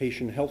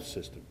Haitian health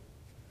system.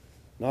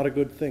 Not a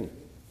good thing.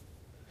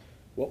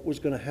 What was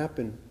going to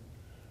happen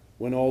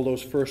when all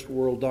those first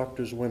world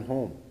doctors went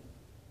home?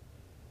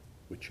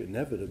 Which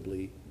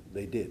inevitably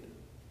they did.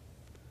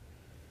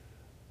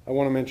 I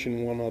want to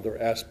mention one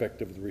other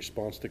aspect of the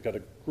response that got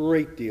a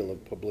great deal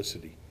of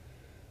publicity: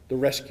 the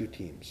rescue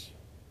teams.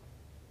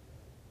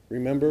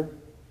 Remember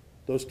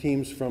those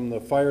teams from the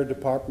fire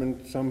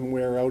department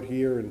somewhere out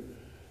here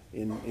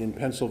in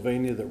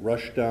Pennsylvania that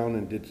rushed down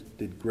and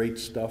did great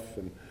stuff?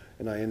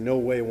 And I in no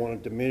way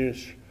want to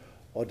diminish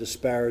or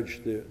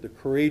disparage the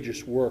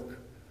courageous work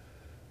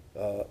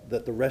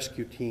that the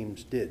rescue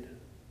teams did.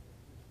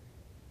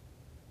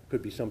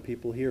 Could be some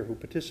people here who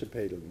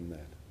participated in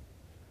that.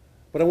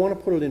 But I want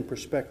to put it in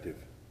perspective.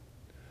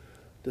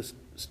 The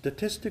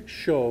statistics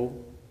show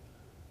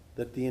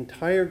that the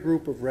entire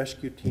group of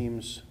rescue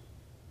teams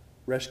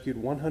rescued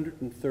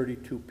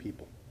 132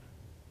 people.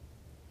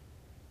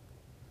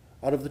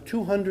 Out of the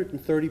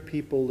 230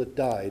 people that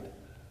died,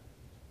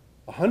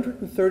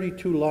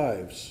 132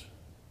 lives,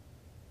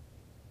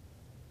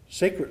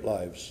 sacred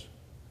lives,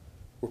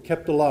 were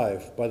kept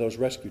alive by those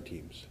rescue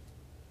teams.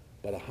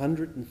 But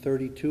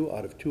 132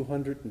 out of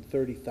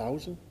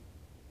 230,000?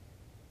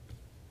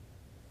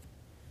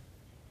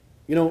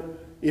 You know,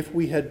 if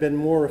we had been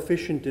more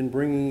efficient in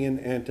bringing in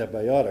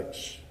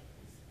antibiotics,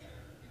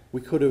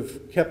 we could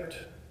have kept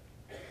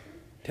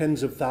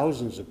tens of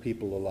thousands of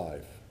people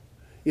alive.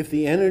 If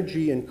the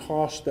energy and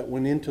cost that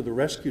went into the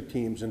rescue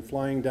teams and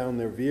flying down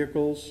their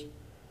vehicles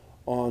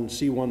on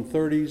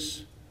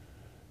C-130s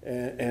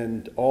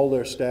and all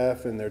their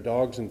staff and their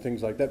dogs and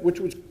things like that,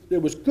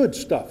 it was good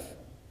stuff.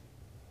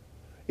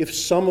 If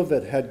some of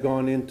it had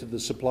gone into the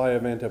supply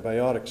of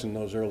antibiotics in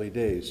those early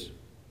days,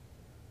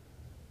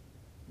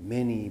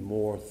 many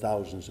more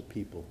thousands of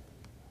people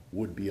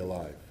would be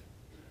alive.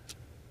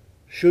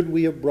 Should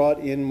we have brought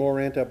in more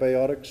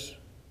antibiotics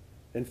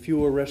and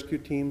fewer rescue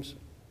teams?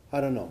 I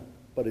don't know,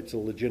 but it's a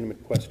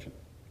legitimate question.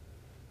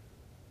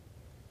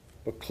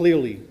 But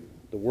clearly,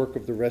 the work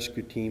of the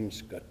rescue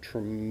teams got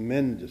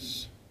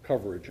tremendous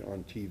coverage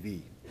on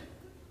TV,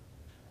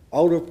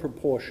 out of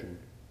proportion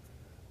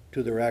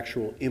to their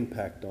actual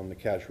impact on the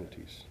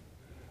casualties.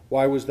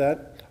 Why was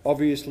that?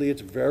 Obviously,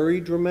 it's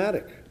very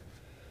dramatic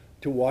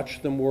to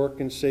watch them work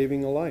in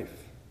saving a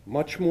life.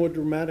 Much more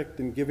dramatic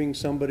than giving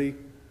somebody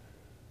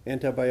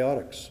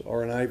antibiotics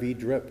or an IV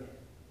drip.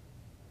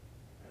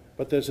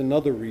 But there's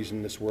another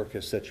reason this work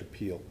has such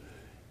appeal.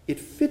 It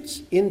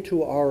fits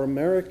into our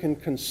American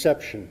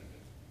conception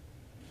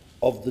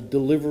of the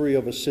delivery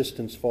of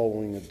assistance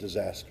following a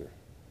disaster.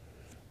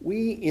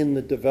 We in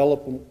the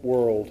developed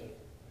world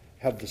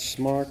have the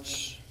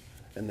smarts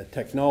and the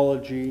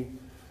technology,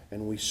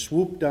 and we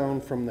swoop down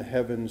from the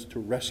heavens to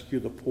rescue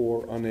the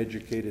poor,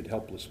 uneducated,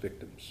 helpless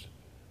victims.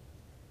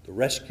 The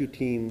rescue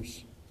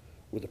teams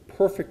were the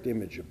perfect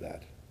image of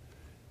that.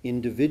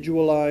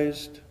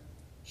 Individualized,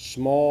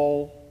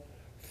 small,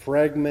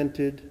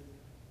 fragmented,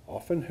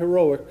 often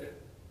heroic,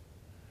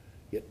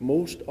 yet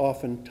most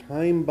often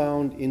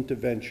time-bound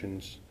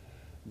interventions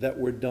that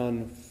were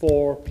done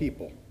for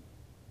people,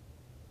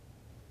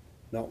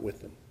 not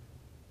with them.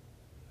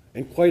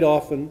 And quite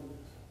often,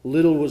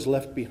 little was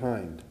left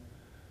behind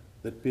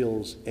that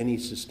builds any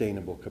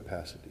sustainable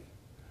capacity.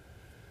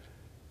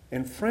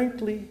 And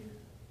frankly,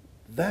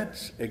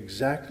 that's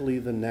exactly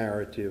the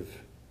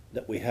narrative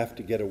that we have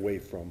to get away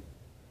from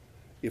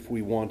if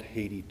we want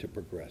Haiti to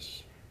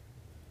progress.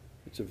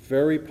 It's a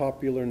very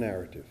popular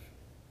narrative.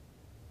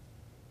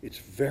 It's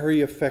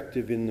very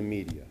effective in the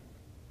media.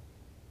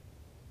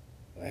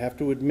 I have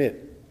to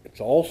admit,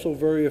 it's also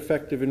very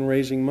effective in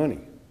raising money.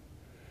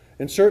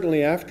 And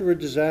certainly after a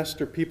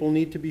disaster, people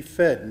need to be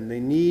fed, and they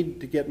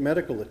need to get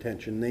medical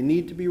attention. They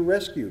need to be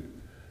rescued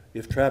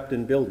if trapped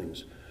in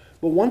buildings.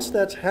 But once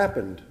that's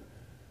happened,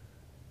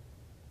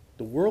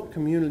 the world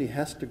community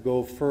has to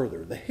go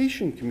further. The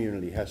Haitian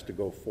community has to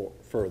go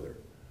further.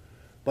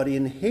 But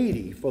in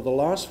Haiti, for the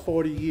last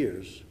 40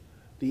 years,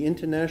 the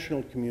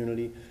international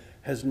community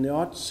has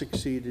not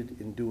succeeded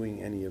in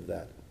doing any of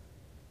that.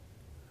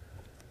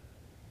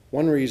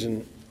 One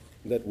reason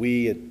that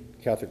we at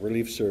Catholic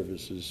Relief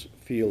Services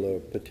feel a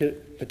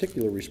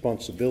particular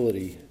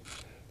responsibility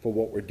for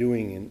what we're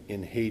doing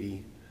in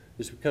Haiti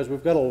is because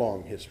we've got a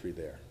long history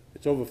there.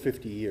 It's over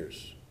 50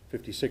 years,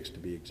 56 to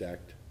be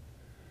exact.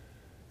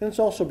 And it's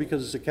also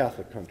because it's a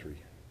Catholic country,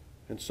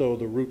 and so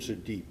the roots are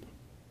deep.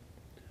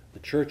 The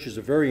church is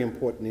a very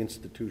important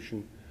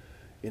institution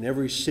in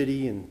every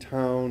city and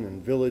town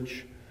and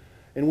village,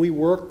 And we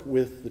work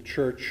with the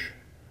church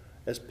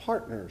as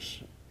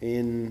partners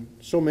in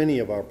so many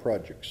of our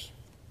projects.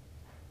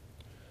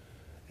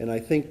 And I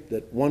think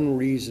that one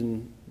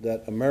reason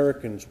that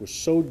Americans were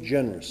so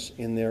generous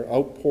in their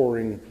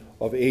outpouring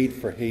of aid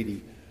for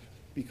Haiti,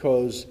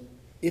 because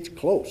it's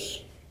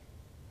close.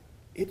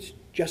 It's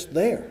just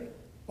there,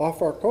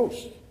 off our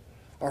coast.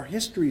 Our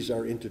histories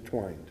are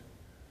intertwined.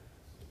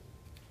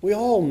 We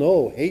all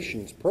know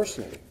Haitians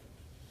personally.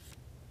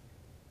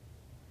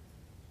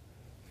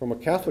 From a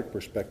Catholic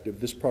perspective,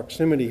 this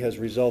proximity has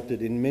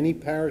resulted in many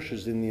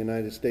parishes in the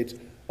United States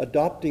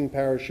adopting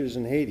parishes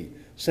in Haiti,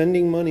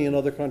 sending money and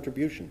other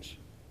contributions.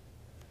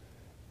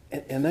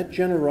 And that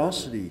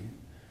generosity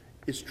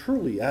is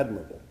truly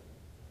admirable.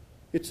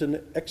 It's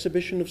an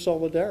exhibition of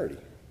solidarity,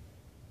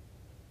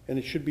 and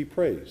it should be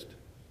praised.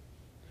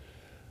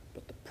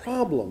 But the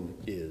problem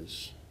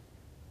is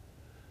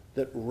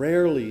that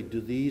rarely do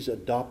these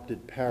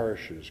adopted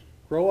parishes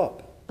grow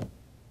up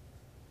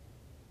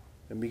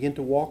and begin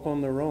to walk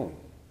on their own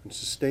and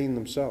sustain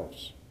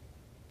themselves.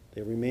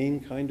 They remain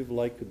kind of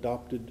like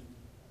adopted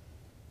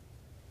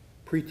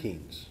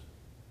preteens.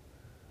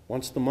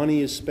 Once the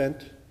money is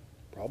spent,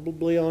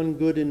 probably on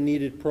good and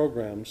needed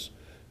programs,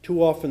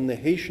 too often the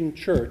Haitian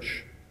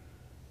church,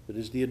 that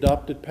is the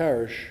adopted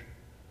parish,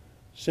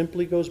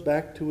 simply goes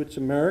back to its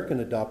American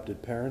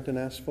adopted parent and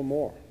asks for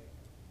more.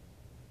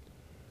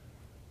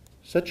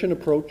 Such an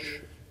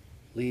approach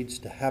leads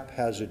to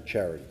haphazard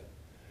charity.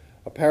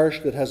 A parish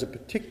that has a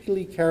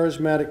particularly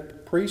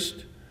charismatic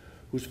priest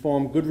who's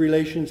formed good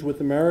relations with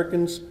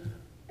Americans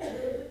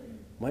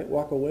might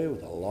walk away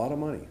with a lot of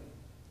money.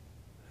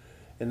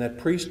 And that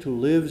priest who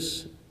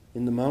lives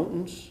in the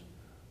mountains,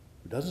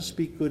 who doesn't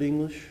speak good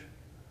English,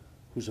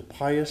 who's a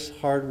pious,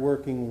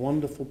 hardworking,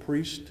 wonderful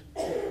priest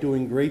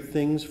doing great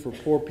things for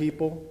poor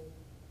people,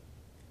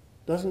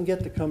 doesn't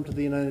get to come to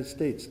the United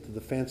States, to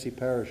the fancy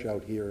parish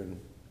out here and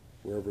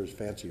wherever is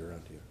fancy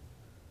around here.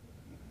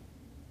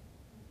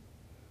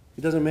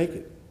 He doesn't make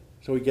it,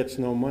 so he gets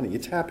no money.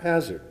 It's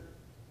haphazard.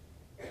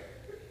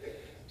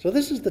 So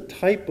this is the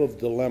type of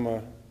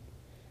dilemma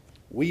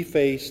we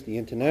face, the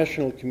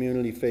international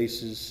community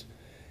faces.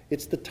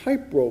 It's the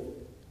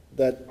tightrope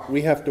that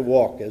we have to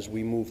walk as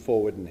we move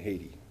forward in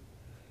Haiti.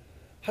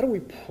 How do we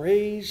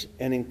praise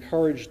and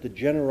encourage the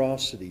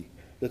generosity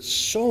that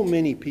so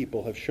many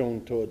people have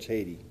shown towards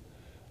Haiti,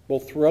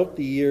 both throughout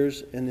the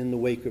years and in the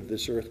wake of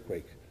this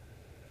earthquake,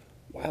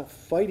 while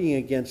fighting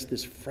against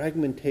this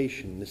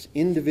fragmentation, this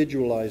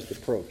individualized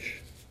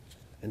approach,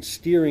 and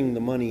steering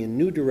the money in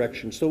new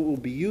directions so it will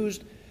be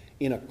used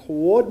in a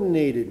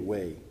coordinated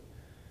way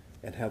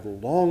and have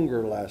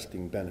longer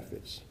lasting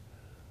benefits?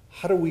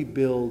 How do we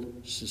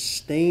build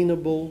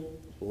sustainable,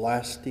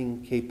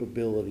 lasting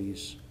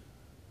capabilities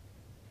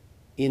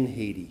in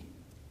Haiti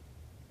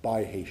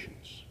by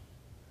Haitians?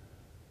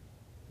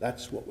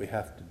 That's what we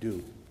have to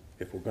do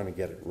if we're going to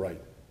get it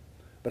right.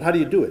 But how do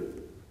you do it?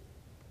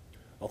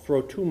 I'll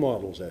throw two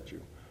models at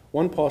you.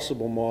 One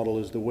possible model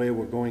is the way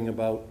we're going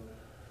about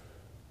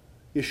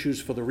issues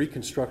for the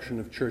reconstruction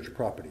of church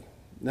property.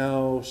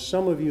 Now,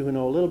 some of you who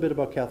know a little bit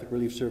about Catholic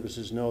Relief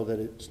Services know that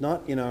it's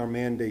not in our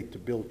mandate to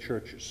build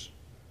churches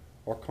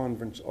or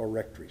convents or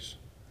rectories.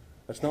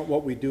 That's not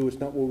what we do. It's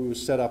not what we were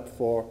set up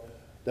for.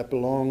 That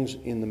belongs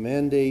in the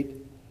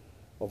mandate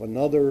of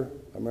another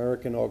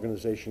American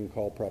organization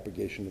called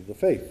Propagation of the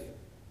Faith.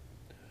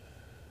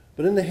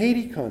 But in the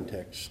Haiti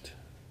context,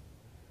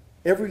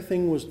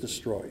 everything was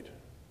destroyed,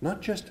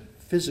 not just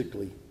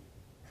physically.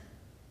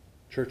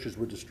 Churches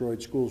were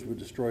destroyed, schools were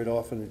destroyed,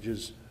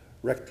 orphanages,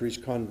 rectories,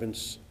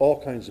 convents,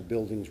 all kinds of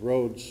buildings,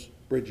 roads,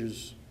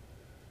 bridges.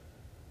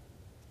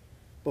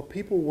 But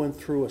people went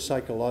through a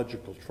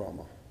psychological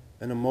trauma,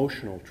 an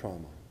emotional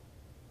trauma.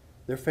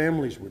 Their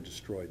families were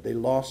destroyed. They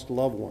lost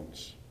loved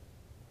ones.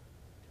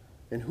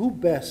 And who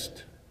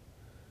best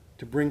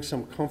to bring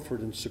some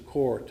comfort and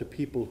succor to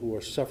people who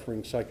are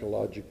suffering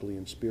psychologically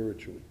and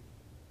spiritually?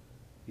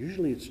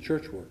 Usually it's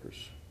church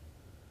workers.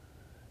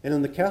 And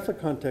in the Catholic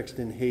context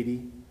in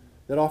Haiti,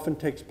 that often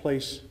takes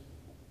place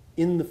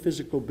in the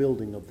physical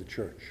building of the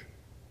church.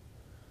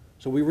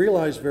 So we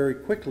realized very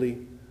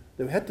quickly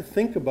that we had to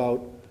think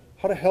about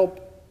how to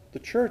help the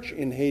church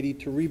in Haiti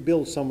to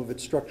rebuild some of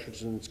its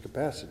structures and its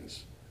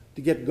capacities,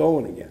 to get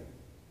going again.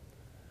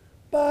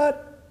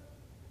 But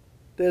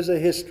there's a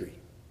history.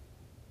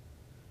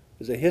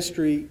 There's a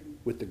history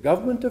with the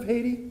government of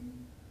Haiti,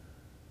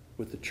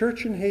 with the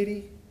church in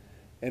Haiti,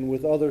 and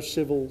with other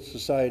civil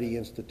society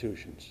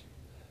institutions.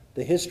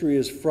 The history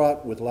is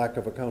fraught with lack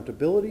of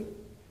accountability,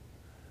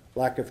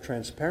 lack of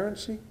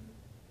transparency.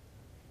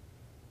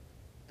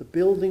 The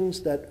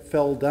buildings that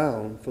fell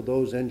down, for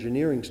those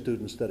engineering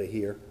students that are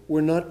here,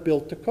 were not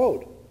built to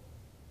code.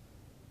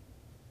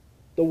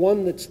 The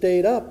one that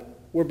stayed up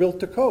were built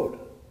to code.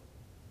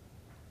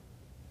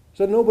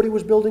 So nobody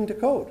was building to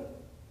code.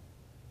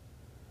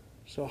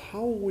 So how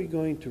are we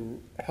going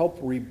to help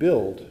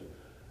rebuild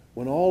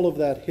when all of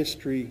that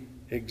history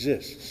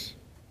exists?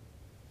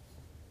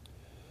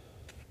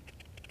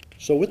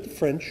 So with the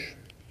French,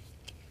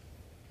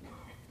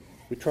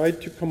 we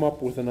tried to come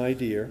up with an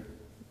idea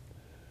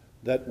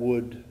that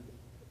would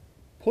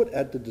put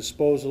at the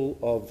disposal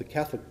of the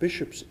Catholic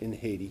bishops in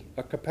Haiti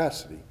a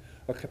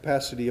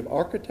capacity of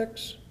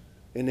architects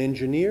and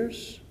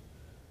engineers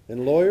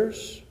and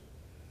lawyers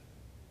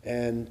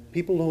and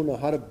people who know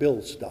how to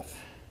build stuff.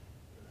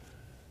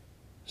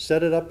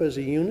 Set it up as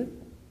a unit,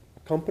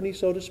 a company,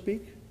 so to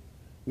speak,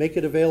 make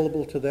it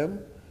available to them,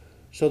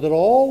 so that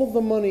all of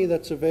the money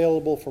that's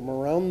available from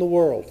around the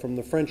world, from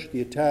the French,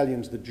 the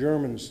Italians, the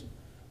Germans,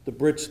 the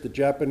Brits, the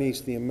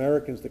Japanese, the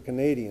Americans, the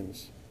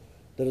Canadians,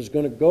 that is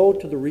going to go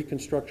to the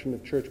reconstruction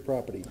of church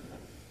property,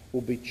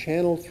 will be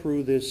channeled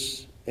through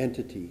this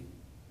entity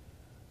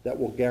that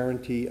will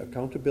guarantee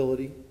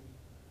accountability,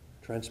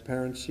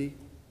 transparency,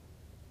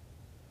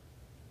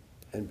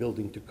 and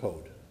building to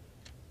code.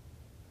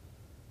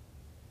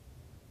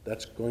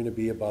 That's going to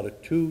be about a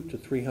 $200 to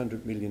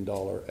 $300 million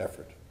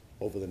effort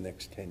over the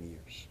next 10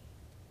 years.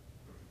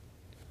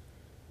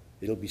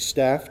 It'll be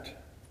staffed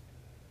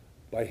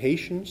by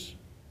Haitians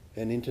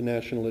and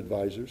international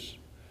advisors,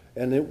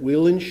 and it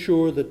will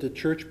ensure that the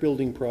church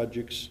building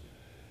projects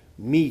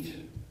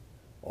meet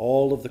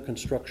all of the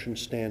construction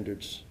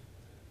standards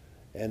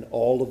and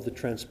all of the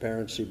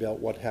transparency about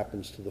what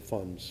happens to the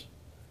funds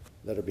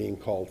that are being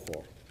called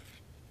for.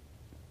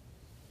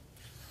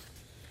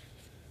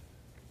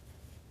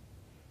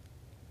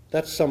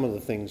 That's some of the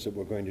things that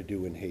we're going to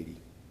do in Haiti.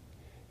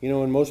 You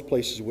know, in most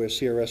places where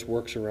CRS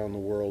works around the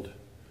world,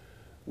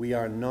 we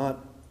are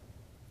not,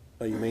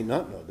 you may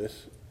not know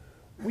this,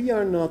 we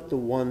are not the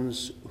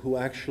ones who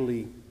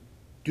actually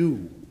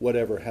do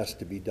whatever has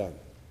to be done.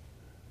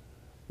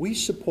 We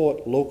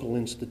support local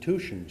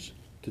institutions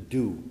to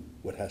do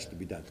what has to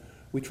be done.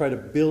 We try to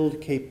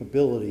build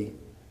capability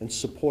and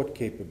support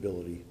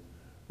capability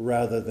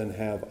rather than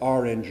have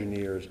our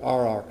engineers,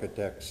 our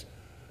architects,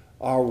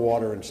 our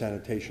water and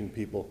sanitation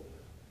people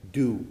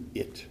do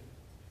it.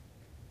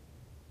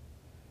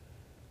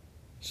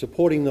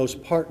 Supporting those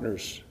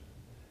partners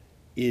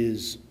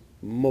is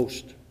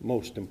most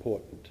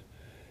important.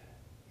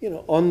 You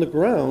know, on the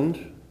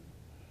ground,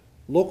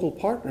 local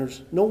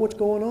partners know what's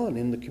going on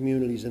in the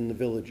communities and the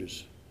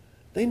villages.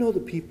 They know the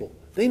people.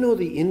 They know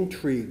the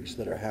intrigues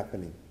that are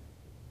happening.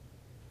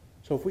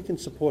 So if we can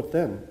support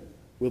them,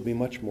 we'll be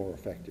much more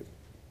effective.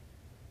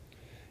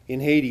 In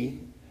Haiti,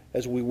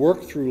 as we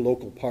worked through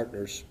local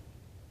partners,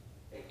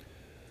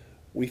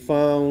 we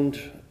found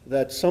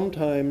that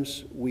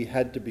sometimes we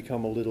had to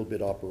become a little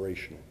bit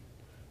operational.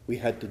 We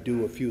had to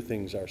do a few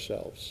things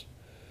ourselves.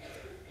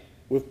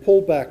 We've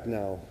pulled back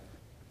now,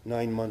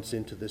 9 months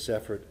into this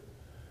effort,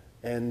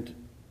 and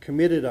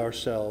committed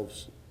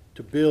ourselves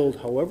to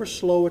build, however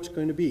slow it's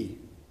going to be,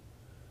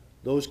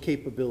 those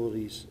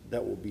capabilities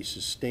that will be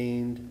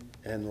sustained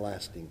and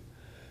lasting.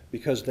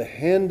 Because the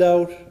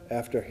handout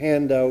after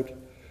handout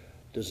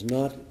does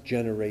not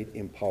generate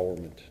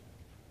empowerment,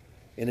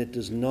 and it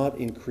does not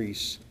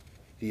increase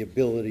the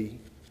ability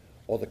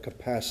or the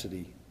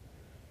capacity,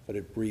 but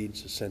it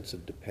breeds a sense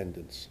of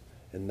dependence,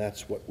 and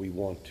that's what we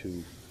want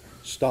to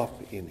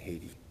stop in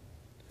Haiti.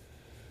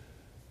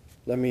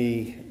 Let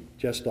me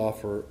just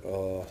offer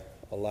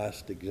a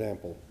last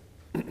example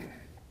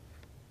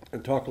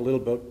and talk a little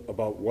bit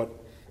about what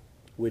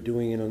we're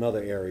doing in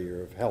another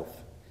area of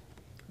health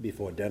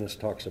before Dennis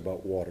talks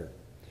about water.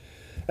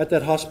 At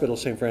that hospital,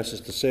 St.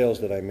 Francis de Sales,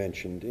 that I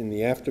mentioned, in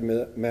the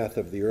aftermath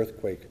of the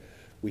earthquake,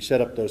 we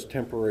set up those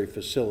temporary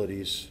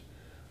facilities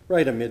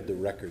right amid the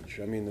wreckage.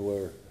 I mean,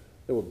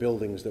 there were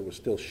buildings that were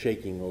still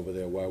shaking over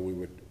there while we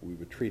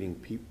were treating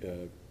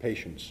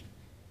patients.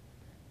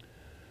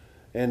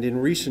 And in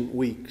recent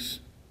weeks,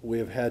 we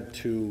have had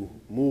to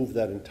move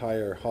that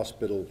entire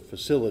hospital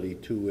facility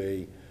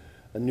to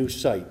a new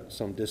site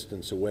some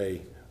distance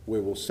away,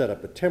 where we'll set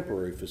up a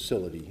temporary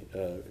facility,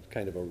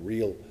 kind of a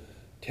real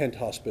tent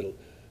hospital.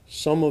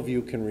 Some of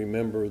you can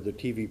remember the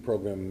TV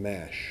program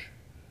MASH,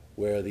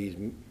 where these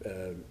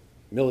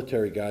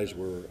military guys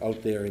were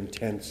out there in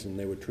tents and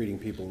they were treating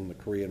people in the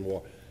Korean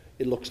War.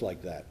 It looks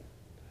like that.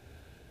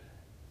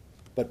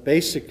 But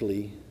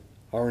basically,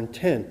 our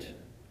intent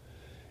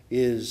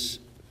is,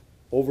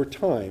 over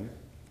time,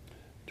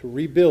 to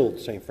rebuild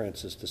St.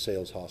 Francis de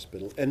Sales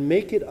Hospital and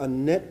make it a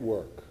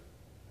network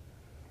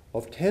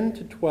of 10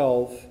 to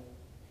 12,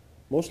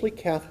 mostly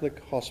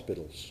Catholic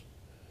hospitals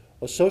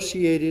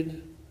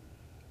associated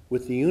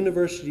with the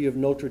University of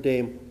Notre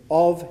Dame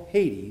of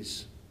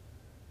Haiti's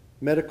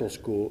medical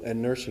school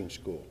and nursing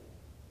school.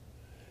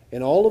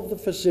 And all of the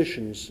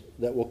physicians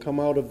that will come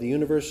out of the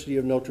University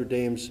of Notre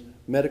Dame's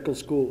medical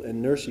school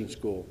and nursing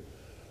school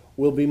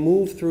will be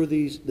moved through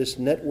this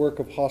network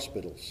of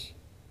hospitals,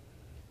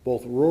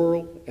 both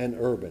rural and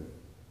urban.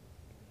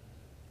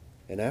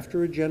 And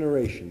after a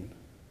generation,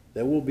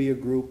 there will be a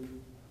group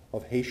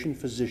of Haitian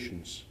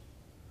physicians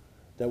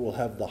that will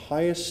have the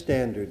highest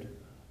standard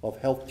of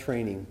health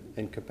training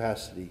and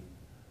capacity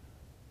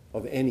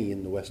of any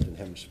in the Western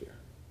Hemisphere.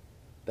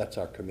 That's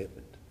our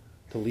commitment,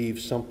 to leave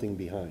something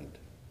behind.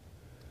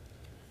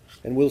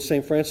 And will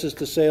St. Francis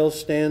de Sales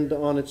stand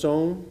on its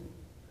own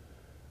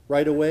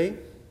right away?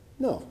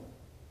 No.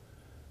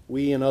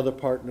 We and other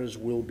partners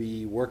will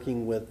be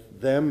working with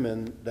them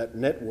and that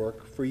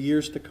network for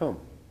years to come.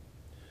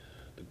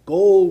 The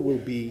goal will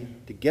be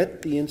to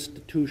get the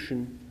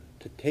institution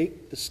to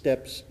take the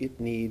steps it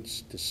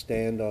needs to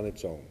stand on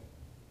its own.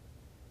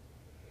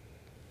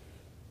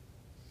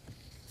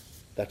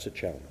 That's a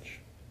challenge.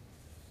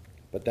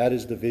 But that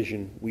is the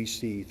vision we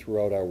see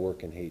throughout our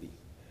work in Haiti.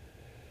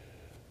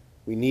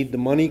 We need the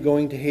money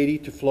going to Haiti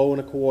to flow in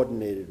a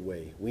coordinated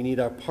way. We need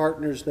our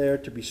partners there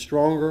to be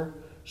stronger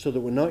so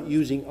that we're not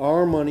using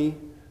our money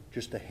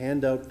just to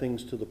hand out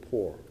things to the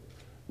poor,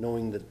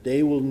 knowing that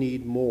they will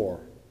need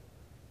more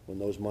when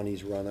those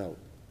monies run out.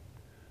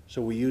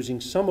 So we're using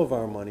some of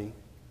our money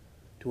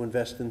to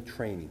invest in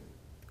training,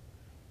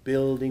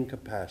 building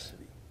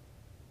capacity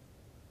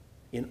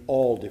in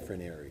all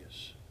different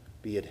areas,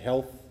 be it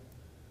health,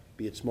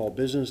 be it small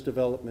business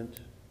development,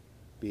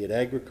 be it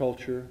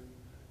agriculture,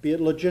 be it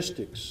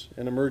logistics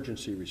and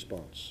emergency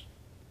response.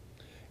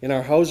 In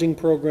our housing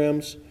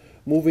programs,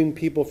 moving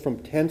people from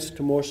tents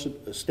to more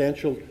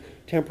substantial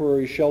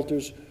temporary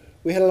shelters,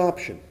 we had an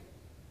option.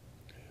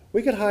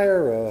 We could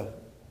hire a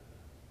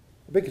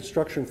big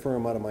construction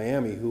firm out of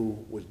Miami who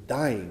was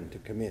dying to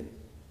come in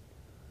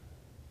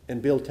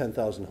and build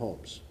 10,000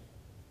 homes.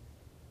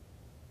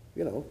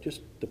 You know,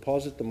 just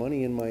deposit the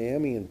money in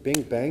Miami and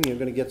bing, bang, you're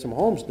going to get some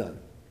homes done.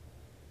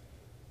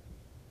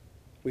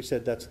 We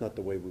said that's not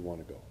the way we want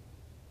to go.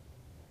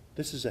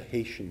 This is a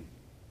Haitian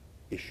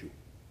issue.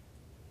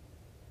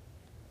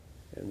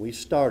 And we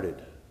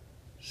started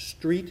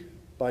street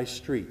by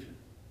street,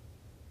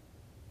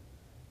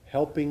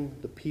 helping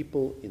the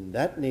people in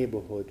that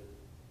neighborhood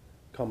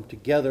come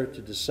together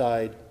to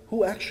decide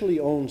who actually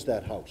owns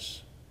that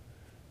house.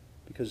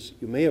 Because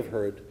you may have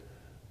heard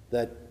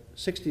that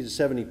 60 to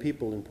 70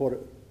 people in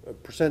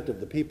percent of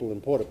the people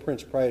in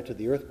Port-au-Prince prior to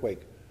the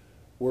earthquake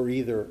were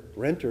either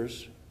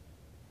renters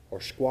or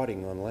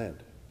squatting on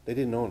land. They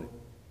didn't own it.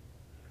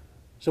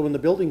 So when the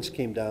buildings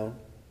came down,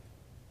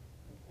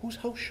 whose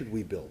house should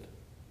we build?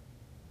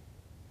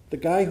 The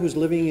guy who's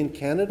living in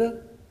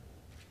Canada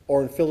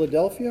or in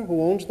Philadelphia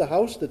who owns the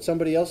house that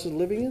somebody else is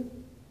living in?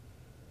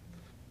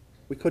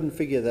 We couldn't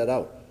figure that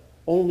out.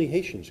 Only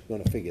Haitians are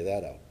going to figure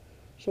that out.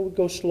 So we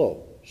go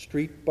slow,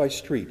 street by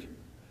street,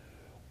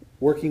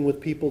 working with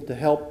people to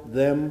help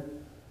them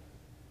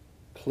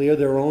clear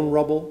their own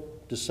rubble,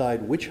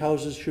 decide which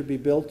houses should be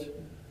built.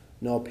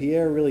 No,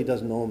 Pierre really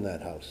doesn't own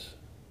that house.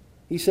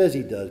 He says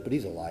he does, but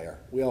he's a liar.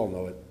 We all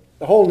know it.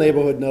 The whole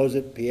neighborhood knows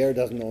it. Pierre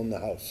doesn't own the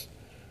house.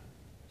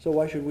 So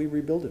why should we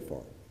rebuild it for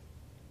him?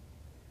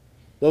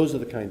 Those are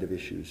the kind of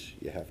issues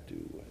you have to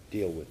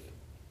deal with.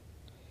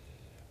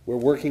 We're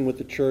working with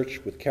the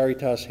church, with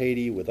Caritas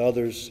Haiti, with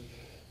others,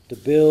 to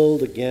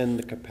build again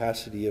the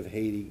capacity of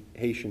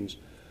Haitians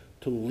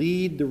to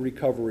lead the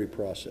recovery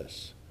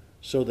process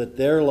so that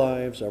their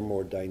lives are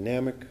more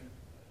dynamic,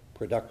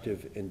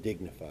 productive, and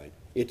dignified.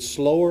 It's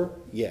slower,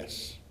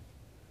 yes.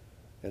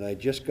 And I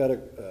just got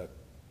a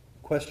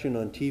question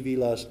on TV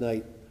last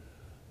night.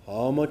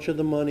 How much of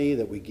the money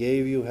that we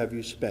gave you have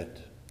you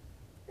spent?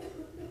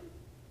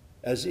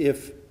 As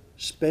if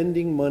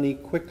spending money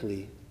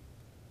quickly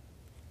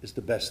is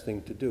the best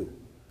thing to do.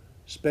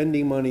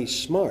 Spending money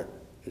smart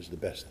is the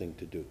best thing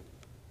to do.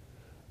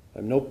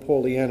 I'm no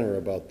Pollyanna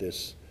about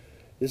this.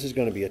 This is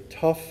going to be a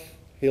tough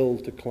hill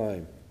to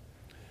climb.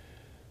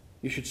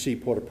 You should see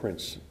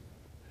Port-au-Prince.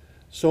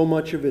 So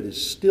much of it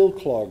is still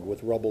clogged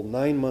with rubble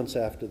 9 months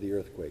after the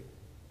earthquake.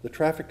 The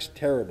traffic's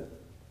terrible.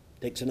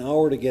 It takes an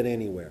hour to get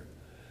anywhere.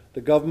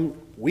 The government,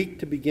 weak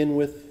to begin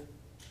with,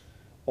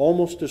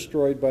 almost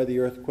destroyed by the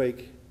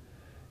earthquake,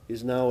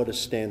 is now at a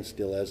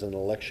standstill as an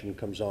election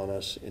comes on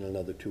us in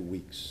another 2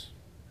 weeks.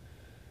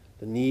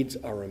 The needs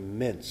are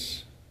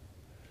immense.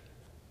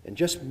 And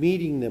just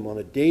meeting them on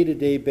a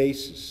day-to-day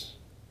basis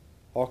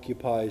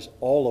occupies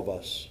all of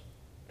us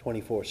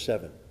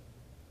 24/7.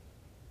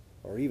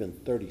 Or even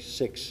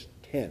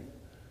 36/10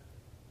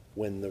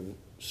 when the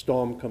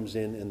storm comes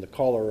in and the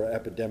cholera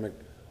epidemic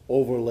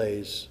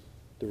overlays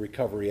the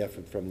recovery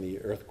effort from the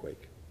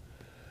earthquake.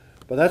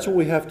 But that's what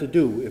we have to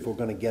do if we're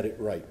going to get it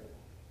right.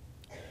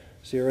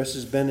 CRS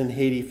has been in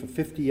Haiti for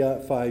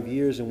 55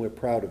 years, and we're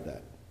proud of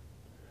that.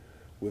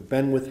 We've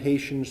been with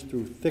Haitians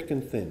through thick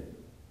and thin.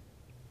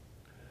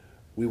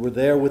 We were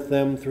there with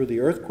them through the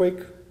earthquake,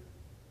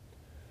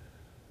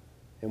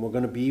 and we're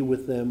going to be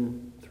with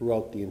them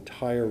throughout the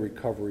entire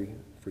recovery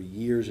for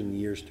years and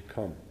years to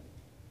come.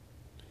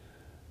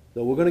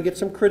 Though we're going to get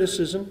some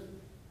criticism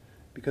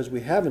because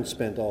we haven't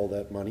spent all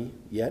that money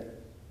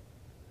yet,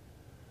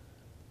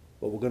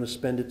 but we're going to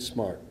spend it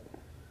smart.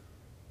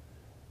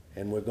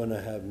 And we're going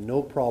to have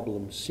no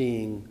problem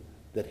seeing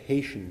that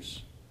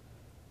Haitians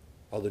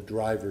are the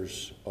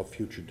drivers of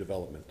future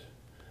development.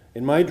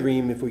 In my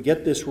dream, if we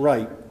get this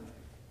right,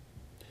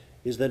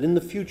 is that in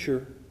the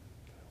future,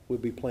 we'll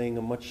be playing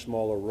a much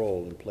smaller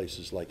role in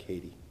places like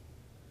Haiti.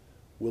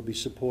 We'll be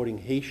supporting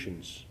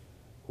Haitians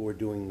who are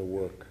doing the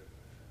work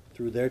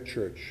through their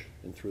church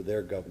and through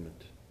their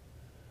government.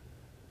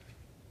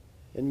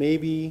 And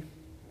maybe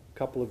a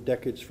couple of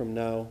decades from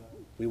now,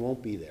 we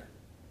won't be there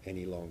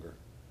any longer.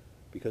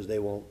 because they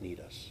won't need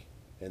us.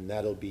 And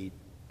that'll be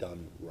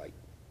done right.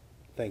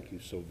 Thank you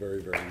so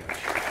very, very much.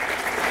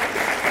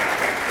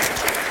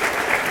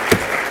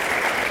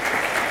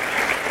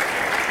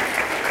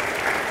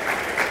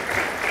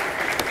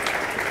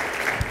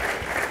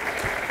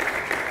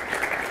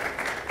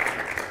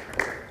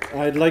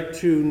 I'd like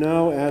to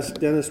now ask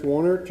Dennis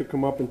Warner to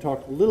come up and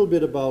talk a little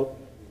bit about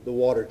the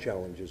water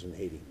challenges in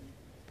Haiti.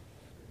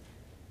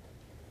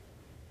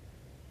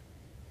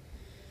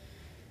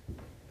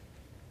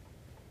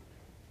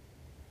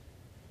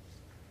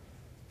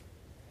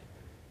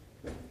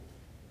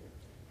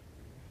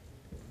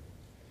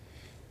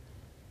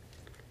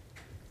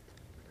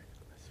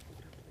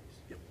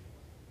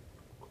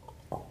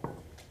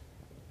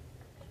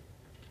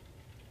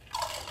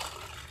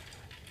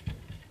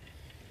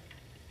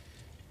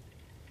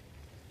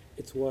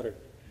 It's water.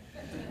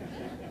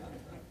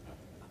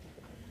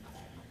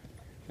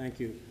 Thank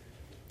you.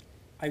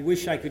 I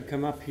wish I could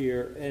come up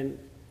here and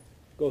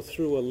go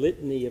through a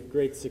litany of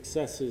great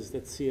successes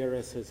that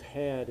CRS has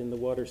had in the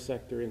water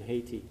sector in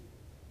Haiti.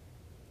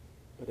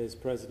 But as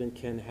President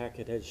Ken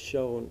Hackett has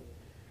shown,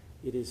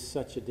 it is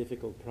such a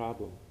difficult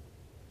problem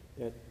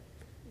that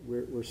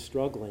we're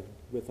struggling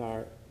with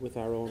our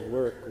own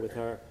work, with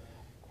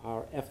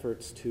our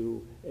efforts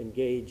to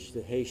engage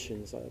the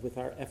Haitians, with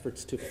our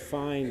efforts to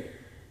find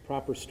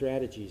proper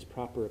strategies,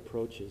 proper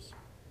approaches.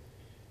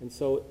 And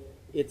so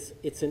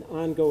it's an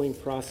ongoing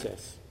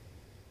process.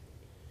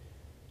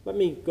 Let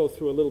me go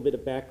through a little bit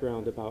of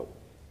background about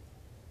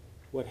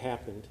what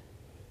happened.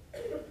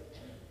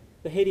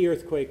 The Haiti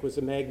earthquake was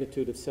a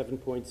magnitude of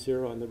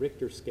 7.0 on the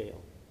Richter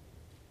scale.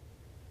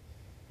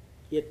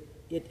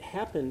 It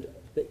happened,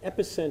 the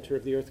epicenter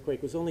of the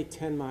earthquake was only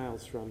 10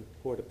 miles from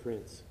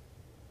Port-au-Prince.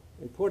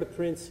 And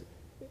Port-au-Prince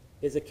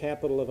is a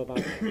capital of about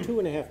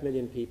 2.5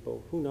 million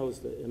people, who knows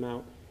the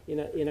amount,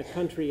 in a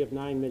country of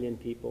 9 million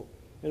people.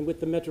 And with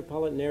the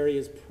metropolitan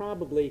areas,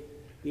 probably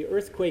the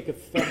earthquake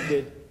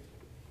affected,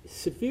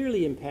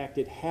 severely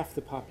impacted half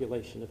the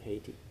population of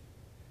Haiti.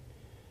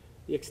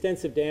 The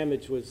extensive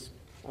damage was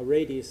a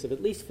radius of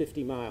at least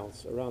 50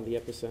 miles around the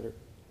epicenter.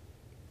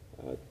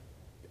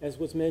 As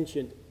was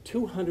mentioned,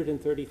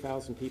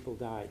 230,000 people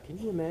died. Can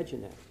you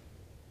imagine that?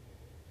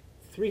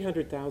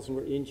 300,000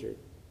 were injured.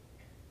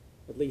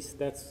 At least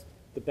that's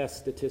the best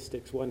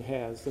statistics one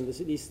has. And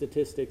these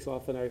statistics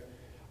often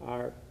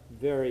are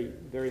very,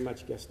 very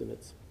much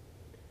guesstimates.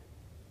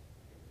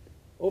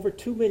 Over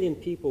 2 million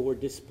people were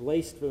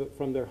displaced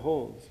from their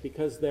homes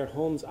because their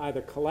homes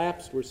either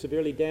collapsed, were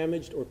severely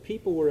damaged, or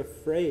people were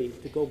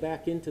afraid to go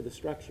back into the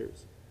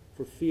structures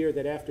for fear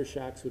that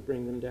aftershocks would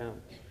bring them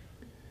down.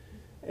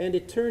 And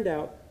it turned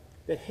out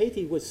that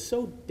Haiti was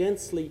so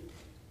densely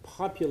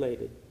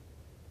populated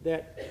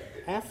that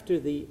after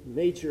the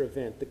major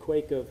event, the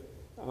quake of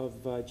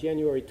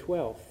January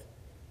 12th,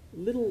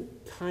 little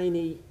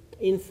tiny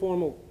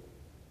informal,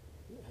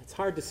 it's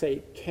hard to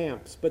say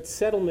camps, but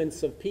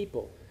settlements of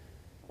people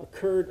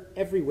occurred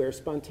everywhere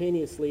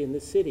spontaneously in the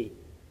city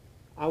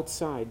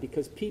outside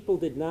because people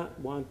did not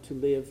want to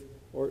live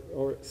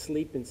or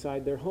sleep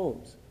inside their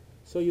homes.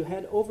 So you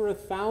had over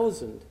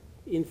 1,000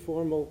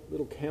 informal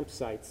little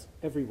campsites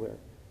everywhere.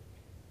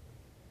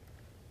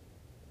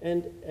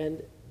 And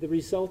the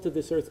result of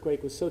this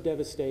earthquake was so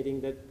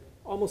devastating that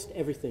almost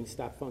everything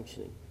stopped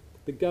functioning.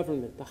 The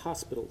government, the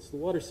hospitals, the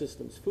water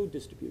systems, food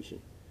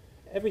distribution,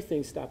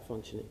 everything stopped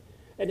functioning.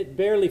 And it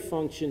barely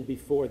functioned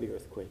before the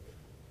earthquake.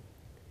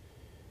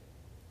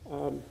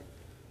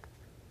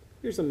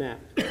 Here's a map.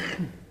 Oops.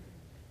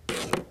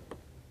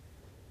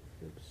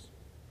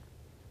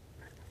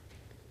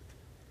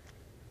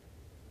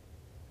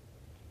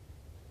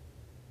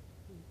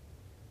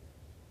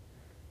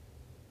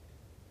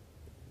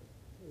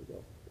 There we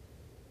go.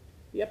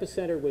 The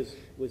epicenter was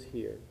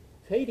here.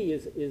 Haiti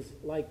is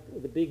like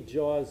the big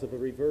jaws of a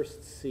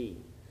reversed sea,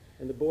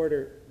 and the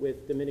border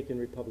with Dominican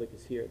Republic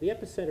is here. The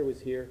epicenter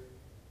was here.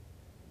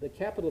 The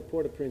capital of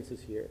Port-au-Prince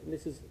is here, and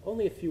this is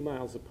only a few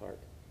miles apart.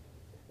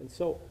 And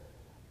so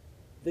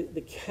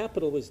the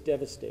capital was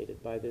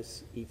devastated by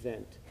this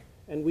event.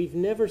 And we've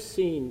never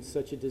seen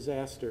such a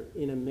disaster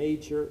in a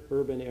major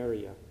urban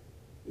area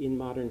in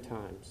modern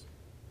times.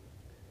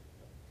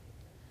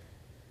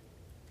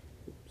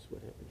 Oops,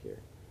 what happened here?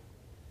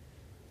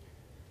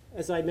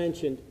 As I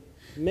mentioned,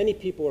 many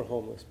people were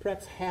homeless,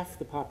 perhaps half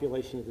the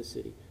population of the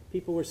city.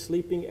 People were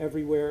sleeping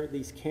everywhere.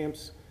 These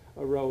camps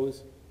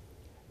arose.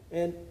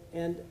 And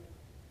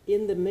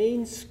in the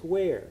main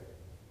square,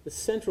 the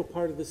central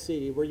part of the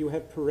city where you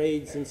have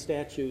parades and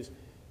statues,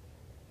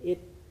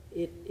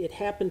 it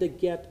happened to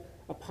get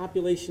a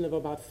population of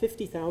about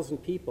 50,000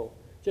 people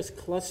just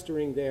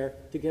clustering there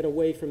to get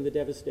away from the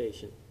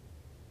devastation.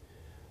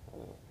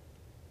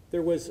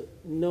 There was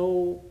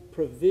no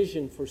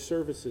provision for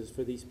services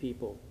for these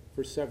people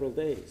for several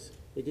days.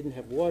 They didn't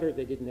have water,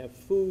 they didn't have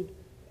food,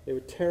 they were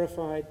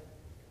terrified,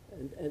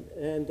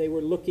 and they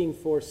were looking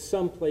for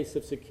some place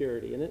of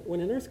security. And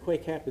when an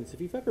earthquake happens, if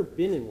you've ever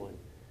been in one,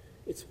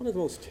 it's one of the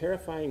most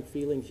terrifying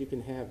feelings you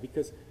can have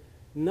because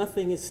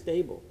nothing is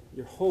stable.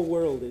 Your whole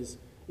world is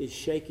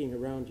shaking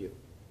around you.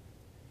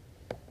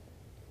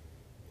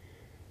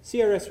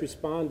 CRS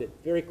responded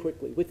very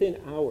quickly,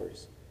 within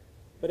hours.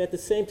 But at the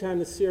same time,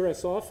 the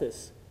CRS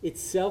office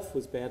itself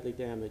was badly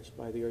damaged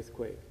by the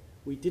earthquake.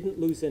 We didn't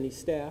lose any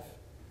staff,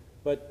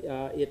 but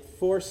it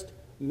forced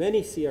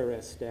many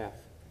CRS staff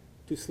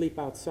to sleep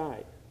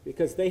outside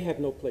because they had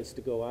no place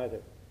to go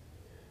either.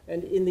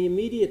 And in the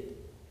immediate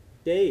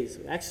days,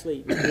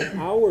 actually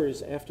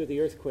hours after the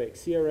earthquake,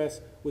 CRS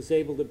was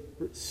able to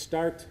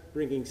start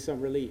bringing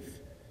some relief.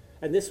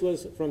 And this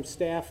was from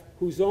staff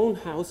whose own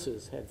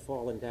houses had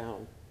fallen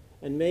down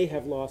and may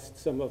have lost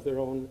some of their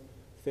own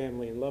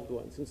family and loved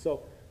ones. And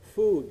so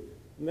food,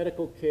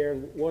 medical care,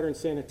 and water and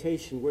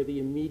sanitation were the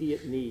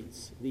immediate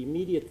needs, the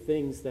immediate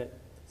things that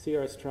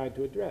CRS tried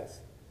to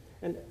address.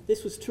 And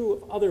this was true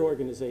of other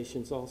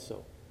organizations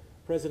also.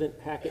 President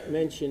Packett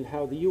mentioned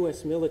how the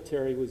U.S.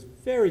 military was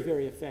very,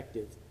 very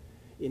effective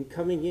in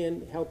coming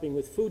in, helping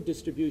with food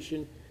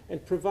distribution,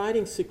 and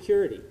providing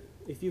security.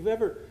 If you've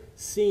ever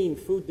seen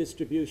food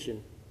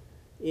distribution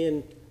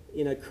in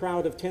a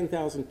crowd of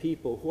 10,000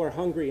 people who are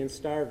hungry and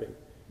starving,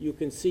 you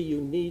can see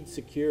you need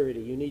security.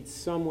 You need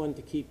someone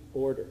to keep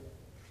order.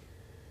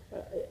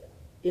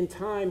 In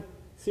time,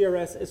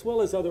 CRS, as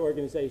well as other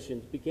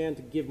organizations, began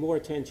to give more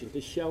attention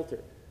to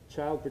shelter,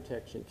 child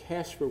protection,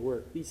 cash for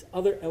work, these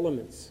other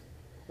elements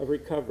of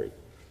recovery.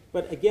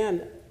 But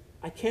again,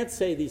 I can't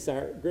say these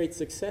are great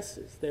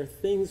successes. They're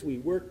things we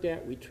worked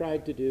at, we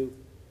tried to do,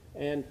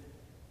 and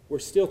we're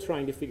still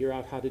trying to figure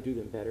out how to do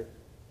them better.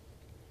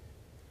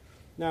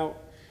 Now,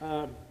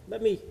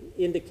 let me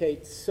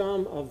indicate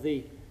some of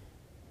the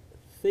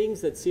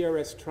things that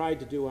CRS tried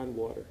to do on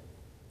water.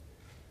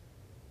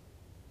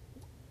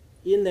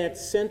 In that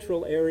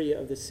central area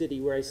of the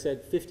city where I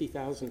said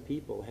 50,000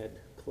 people had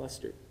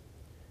clustered,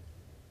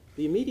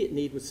 the immediate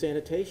need was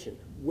sanitation.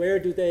 Where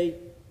do they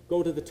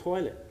go to the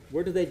toilet?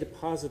 Where do they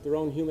deposit their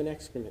own human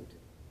excrement?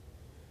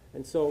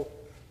 And so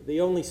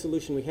the only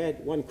solution we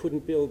had, one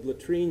couldn't build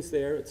latrines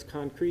there, it's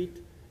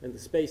concrete, and the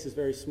space is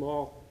very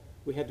small.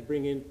 We had to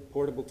bring in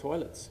portable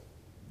toilets.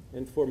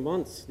 And for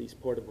months, these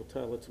portable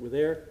toilets were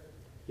there,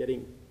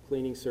 getting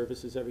cleaning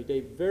services every day,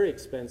 very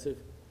expensive.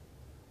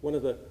 One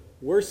of the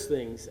worst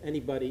things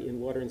anybody in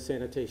water and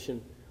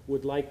sanitation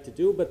would like to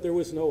do, but there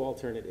was no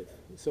alternative.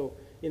 So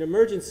in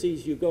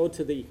emergencies, you go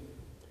to the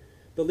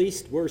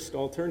least worst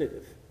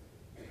alternative.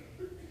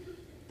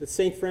 The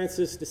St.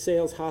 Francis de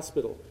Sales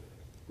Hospital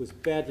was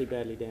badly,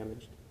 badly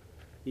damaged.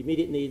 The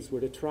immediate needs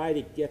were to try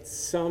to get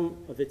some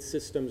of its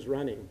systems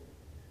running,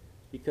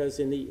 because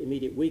in the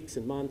immediate weeks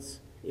and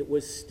months, it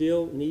was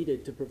still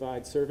needed to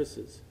provide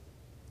services.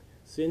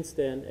 Since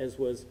then, as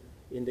was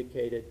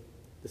indicated,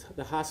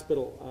 the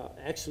hospital,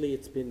 actually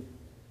it's been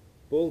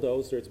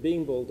bulldozed, or it's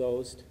being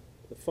bulldozed.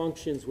 The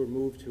functions were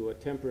moved to a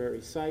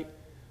temporary site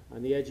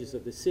on the edges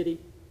of the city,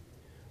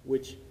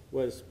 which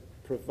was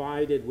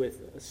provided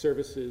with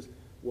services,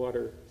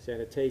 water,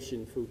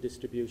 sanitation, food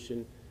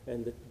distribution,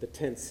 and the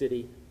tent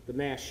city, the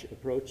MASH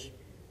approach.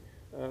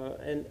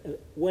 And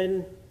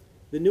when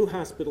the new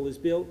hospital is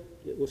built,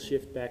 it will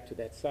shift back to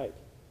that site.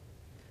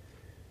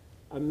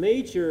 A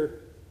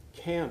major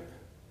camp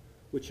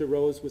which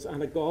arose was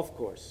on a golf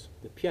course,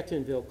 the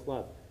Pétionville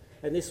Club.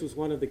 And this was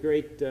one of the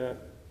great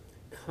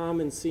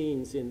common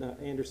scenes in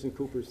Anderson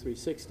Cooper's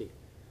 360.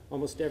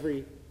 Almost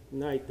every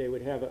night they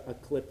would have a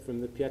clip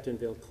from the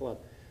Pétionville Club.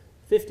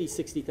 50,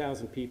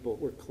 60,000 people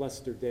were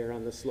clustered there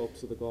on the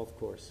slopes of the golf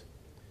course.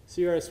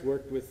 CRS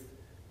worked with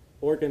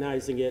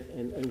organizing it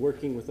and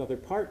working with other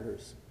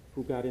partners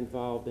who got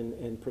involved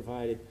and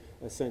provided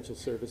essential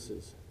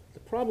services. The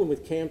problem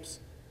with camps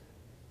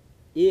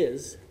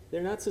is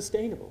they're not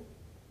sustainable.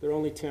 They're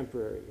only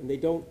temporary, and they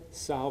don't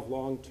solve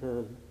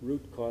long-term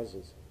root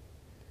causes.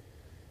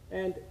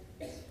 And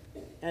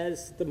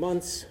as the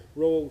months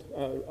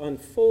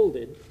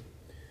unfolded,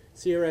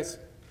 CRS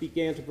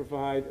began to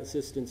provide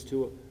assistance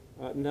to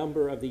a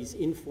number of these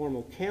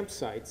informal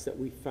campsites that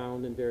we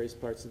found in various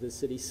parts of the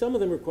city. Some of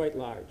them were quite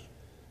large.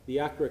 The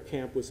Accra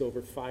camp was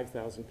over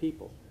 5,000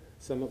 people.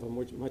 Some of them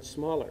were much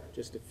smaller,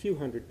 just a few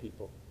hundred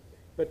people.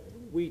 But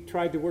we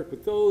tried to work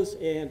with those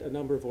and a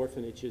number of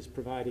orphanages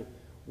providing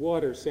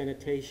water,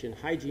 sanitation,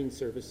 hygiene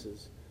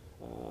services,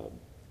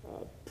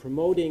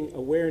 promoting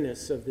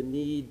awareness of the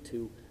need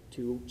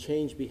to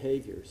change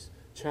behaviors,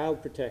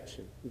 child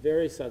protection, and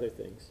various other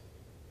things.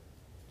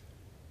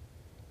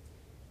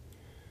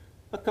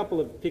 A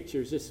couple of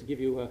pictures just to give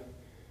you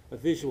a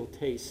visual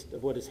taste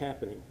of what is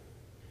happening.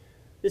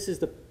 This is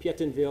the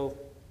Pétionville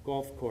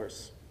Golf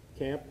Course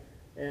camp,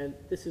 and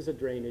this is a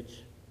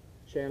drainage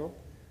channel.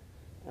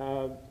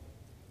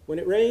 When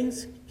it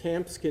rains,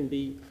 camps can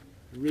be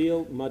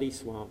real muddy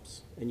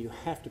swamps, and you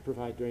have to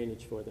provide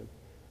drainage for them.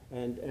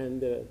 And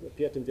the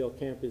Pétionville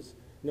camp is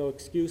no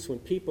excuse. When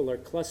people are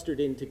clustered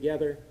in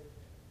together,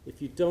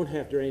 if you don't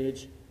have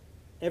drainage,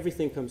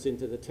 everything comes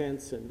into the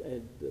tents,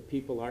 and the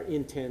people are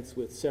in tents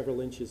with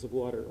several inches of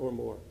water or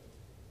more.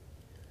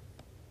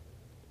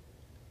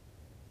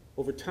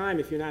 Over time,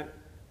 if you're not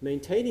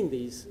maintaining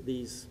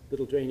these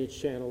little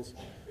drainage channels,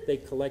 they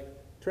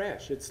collect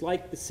trash. It's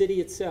like the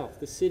city itself.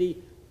 The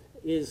city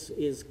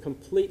is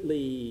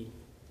completely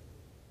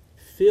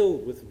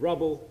filled with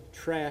rubble,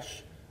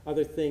 trash,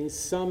 other things,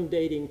 some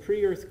dating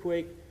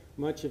pre-earthquake,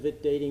 much of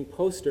it dating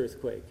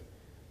post-earthquake.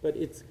 But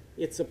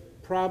it's a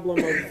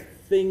problem of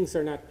things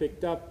are not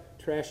picked up,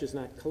 trash is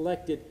not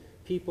collected,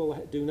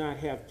 people do not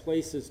have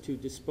places to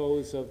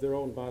dispose of their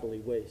own bodily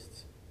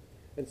wastes.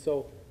 And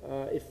so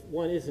if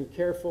one isn't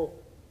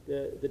careful,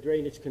 the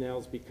drainage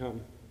canals become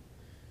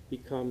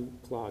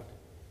clogged.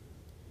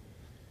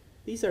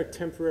 These are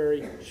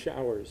temporary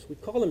showers. We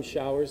call them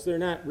showers. They're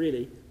not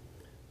really.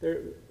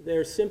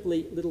 They're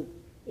simply little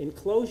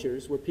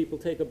enclosures where people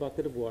take a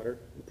bucket of water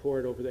and pour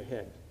it over their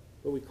head.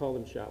 But we call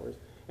them showers.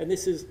 And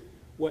this is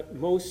what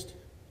most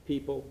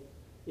people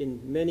in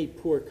many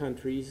poor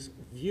countries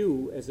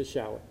view as a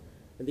shower.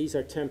 And these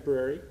are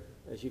temporary,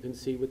 as you can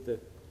see with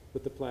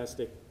the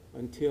plastic,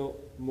 until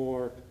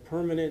more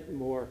permanent,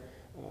 more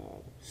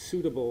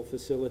suitable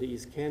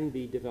facilities can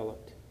be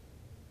developed.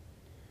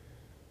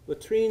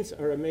 Latrines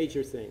are a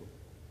major thing.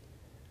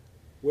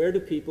 Where do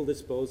people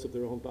dispose of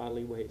their own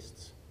bodily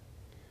wastes?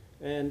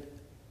 And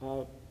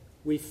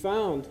we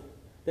found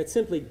that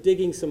simply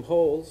digging some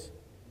holes,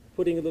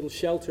 putting a little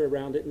shelter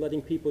around it, and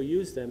letting people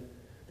use them,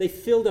 they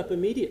filled up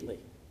immediately.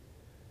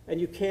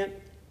 And you can't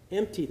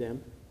empty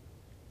them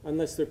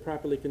unless they're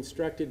properly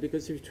constructed,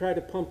 because if you try to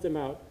pump them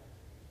out,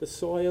 the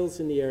soils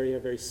in the area are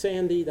very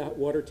sandy, the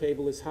water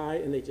table is high,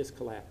 and they just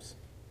collapse.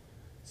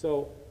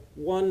 So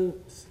one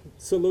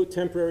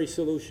temporary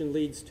solution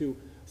leads to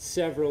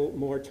several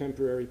more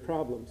temporary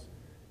problems.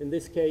 In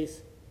this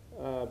case,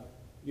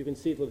 you can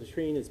see the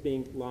latrine is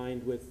being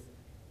lined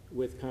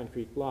with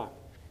concrete block.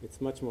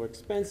 It's much more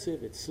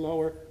expensive, it's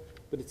slower,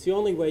 but it's the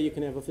only way you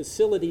can have a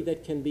facility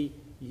that can be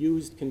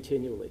used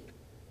continually.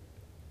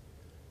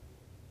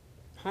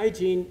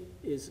 Hygiene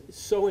is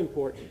so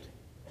important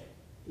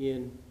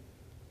in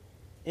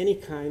any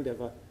kind of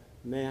a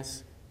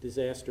mass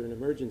disaster and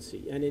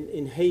emergency. And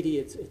in Haiti,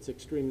 it's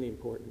extremely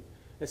important,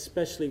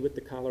 especially with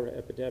the cholera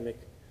epidemic,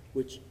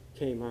 which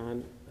came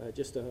on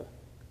just a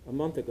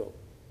month ago.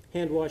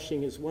 Hand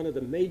washing is one of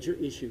the major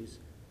issues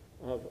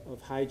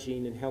of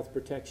hygiene and health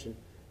protection.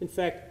 In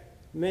fact,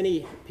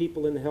 many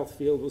people in the health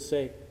field will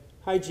say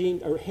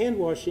hygiene or hand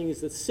washing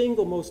is the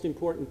single most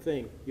important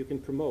thing you can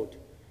promote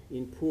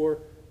in poor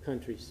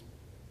countries.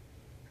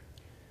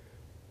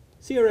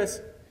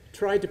 CRS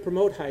tried to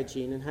promote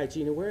hygiene and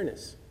hygiene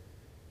awareness.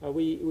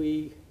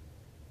 We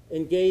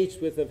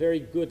engaged with a very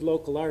good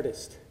local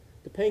artist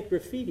to paint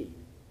graffiti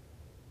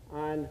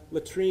on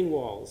latrine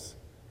walls,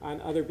 on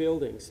other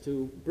buildings,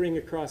 to bring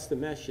across the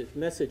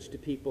message to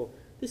people,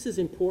 this is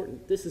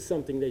important, this is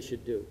something they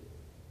should do.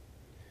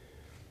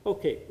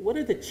 Okay, what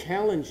are the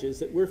challenges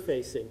that we're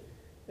facing?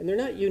 And they're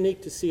not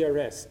unique to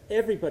CRS.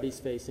 Everybody's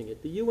facing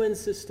it. The UN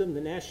system,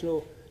 the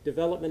national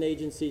development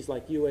agencies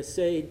like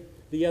USAID,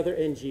 the other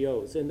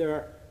NGOs, and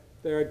there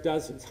are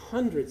dozens,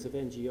 hundreds of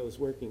NGOs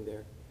working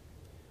there.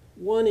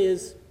 One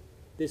is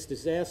this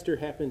disaster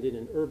happened in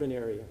an urban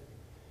area,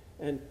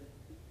 and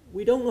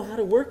we don't know how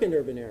to work in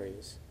urban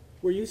areas.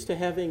 We're used to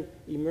having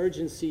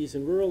emergencies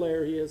in rural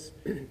areas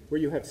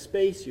where you have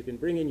space, you can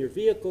bring in your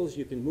vehicles,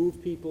 you can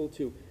move people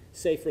to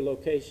safer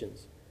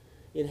locations.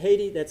 In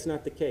Haiti, that's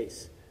not the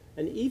case.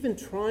 And even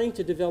trying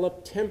to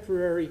develop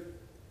temporary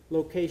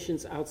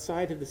locations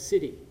outside of the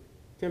city,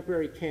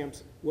 temporary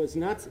camps, was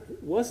not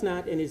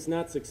and is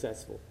not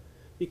successful,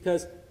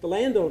 because the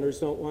landowners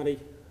don't want to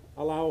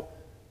allow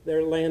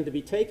their land to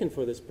be taken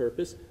for this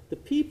purpose. The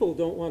people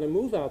don't want to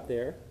move out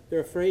there.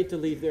 They're afraid to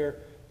leave their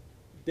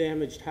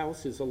damaged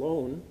houses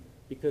alone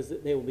because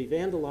they will be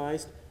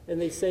vandalized, and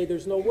they say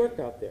there's no work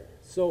out there.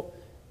 So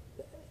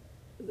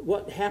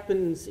what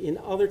happens in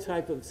other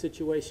type of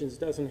situations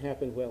doesn't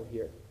happen well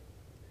here.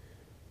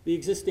 The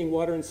existing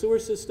water and sewer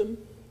system,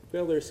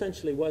 well, there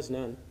essentially was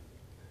none.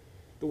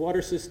 The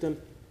water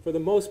system, for the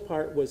most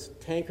part, was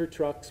tanker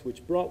trucks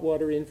which brought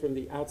water in from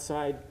the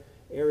outside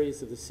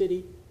areas of the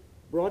city,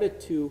 brought it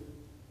to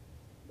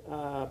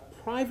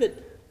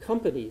private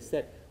companies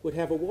that would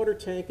have a water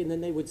tank, and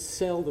then they would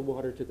sell the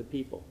water to the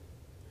people.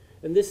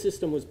 And this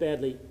system was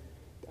badly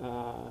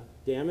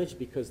damaged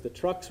because the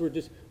trucks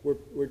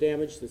were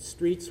damaged, the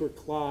streets were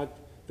clogged,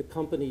 the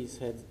companies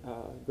had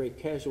great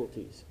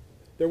casualties.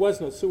 There was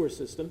no sewer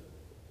system.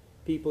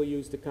 People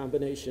used a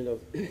combination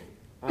of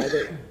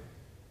either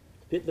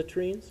pit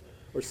latrines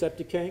or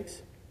septic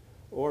tanks,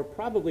 or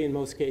probably in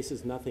most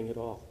cases nothing at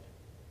all.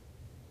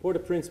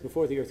 Port-au-Prince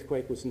before the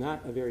earthquake was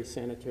not a very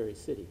sanitary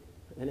city,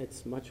 and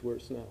it's much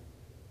worse now.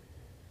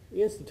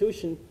 The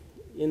institution,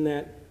 in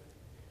that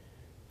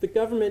the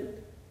government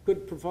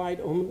could provide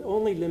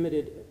only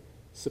limited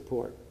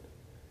support.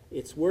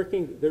 It's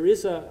working, there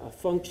is a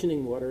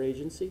functioning water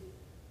agency,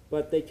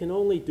 but they can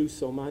only do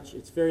so much.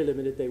 It's very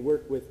limited. They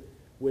work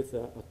with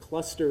a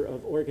cluster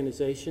of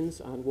organizations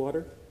on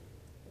water,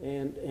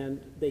 and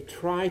they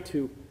try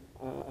to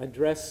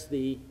address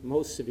the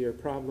most severe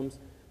problems,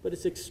 but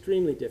it's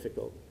extremely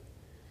difficult.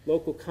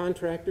 Local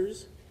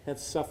contractors have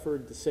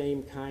suffered the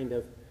same kind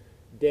of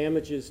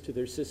damages to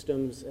their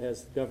systems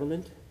as the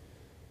government.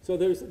 So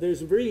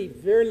there's really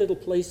very little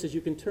places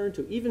you can turn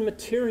to. Even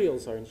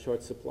materials are in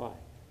short supply.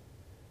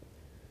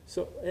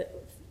 So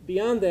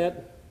beyond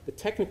that, the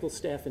technical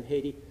staff in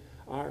Haiti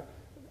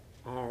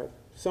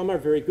some are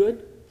very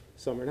good,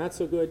 some are not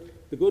so good.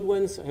 The good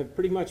ones have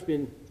pretty much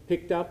been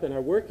picked up and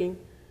are working.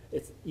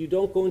 You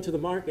don't go into the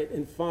market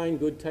and find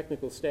good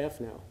technical staff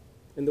now.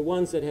 And the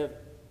ones that have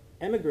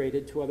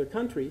emigrated to other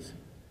countries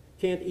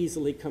can't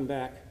easily come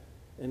back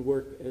and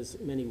work as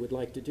many would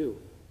like to do.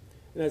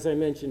 And as I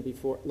mentioned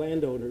before,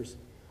 landowners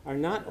are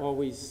not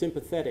always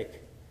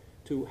sympathetic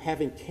to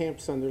having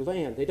camps on their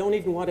land. They don't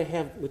even want to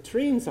have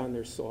latrines on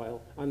their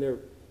soil, on their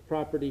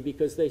property,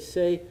 because they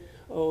say,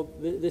 oh,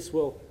 this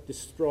will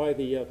destroy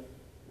the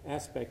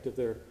aspect of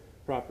their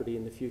property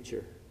in the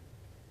future.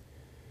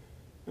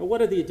 Now,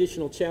 what are the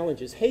additional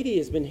challenges? Haiti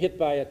has been hit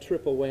by a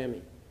triple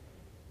whammy.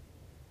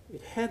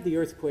 It had the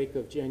earthquake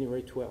of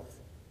January 12th.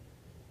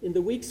 In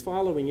the weeks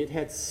following, it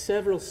had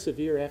several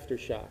severe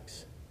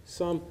aftershocks.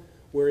 Some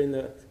were in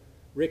the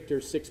Richter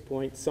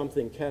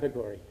 6-point-something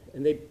category,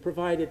 and they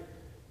provided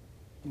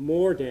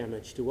more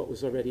damage to what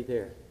was already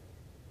there.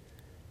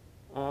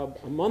 A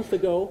month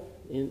ago,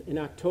 in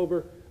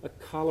October, a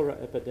cholera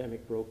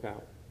epidemic broke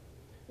out.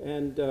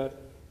 And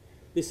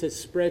this has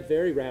spread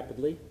very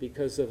rapidly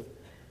because of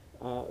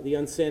the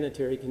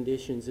unsanitary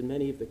conditions in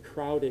many of the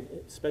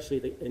crowded, especially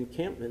the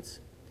encampments.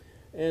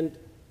 And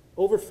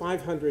over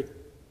 500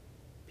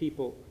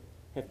 people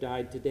have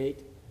died to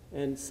date,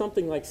 and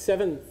something like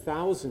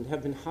 7,000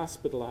 have been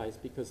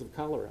hospitalized because of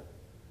cholera.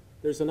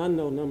 There's an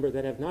unknown number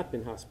that have not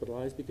been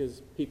hospitalized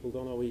because people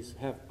don't always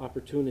have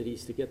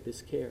opportunities to get this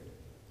care.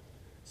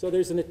 So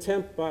there's an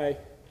attempt by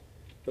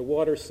the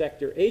water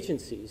sector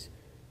agencies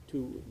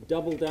to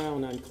double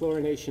down on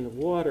chlorination of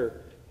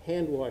water,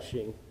 hand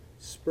washing,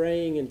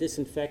 spraying and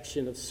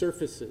disinfection of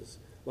surfaces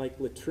like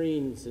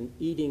latrines and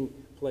eating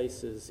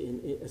places,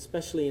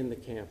 especially in the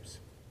camps.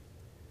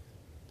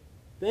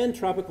 Then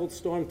Tropical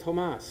Storm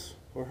Tomas,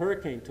 or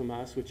Hurricane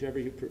Tomas, whichever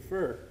you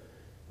prefer,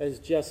 has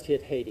just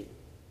hit Haiti.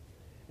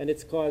 And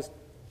it's caused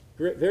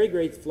very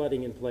great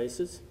flooding in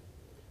places.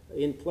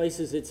 In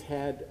places it's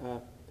had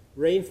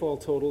rainfall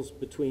totals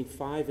between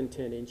 5 and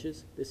 10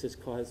 inches. This has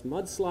caused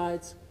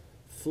mudslides,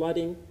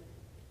 flooding.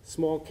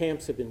 Small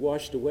camps have been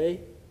washed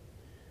away.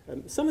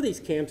 Some of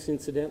these camps,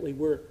 incidentally,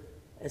 were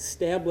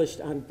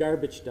established on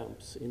garbage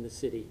dumps in the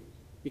city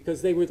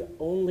because they were the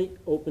only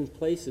open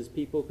places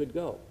people could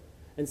go.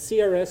 And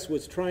CRS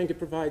was trying to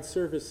provide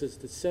services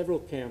to several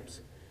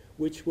camps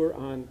which were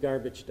on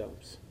garbage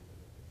dumps.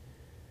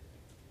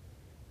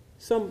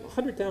 Some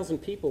 100,000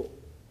 people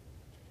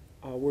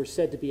were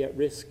said to be at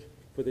risk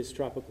for this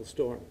tropical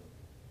storm.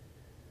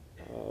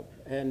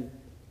 And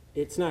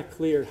it's not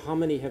clear how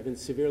many have been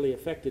severely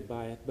affected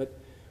by it,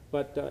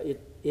 but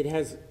it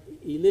has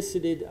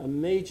elicited a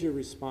major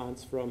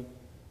response from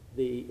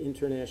the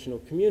international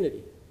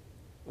community.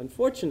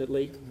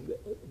 Unfortunately,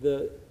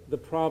 the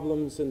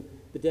problems and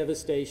the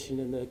devastation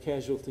and the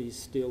casualties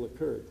still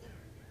occurred.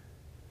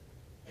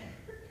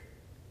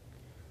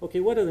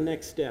 Okay, what are the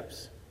next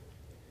steps?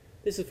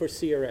 This is for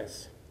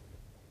CRS.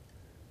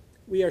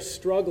 We are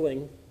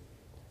struggling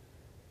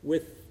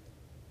with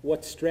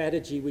what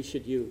strategy we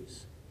should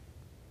use.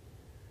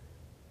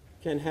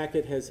 Ken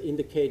Hackett has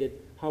indicated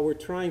how we're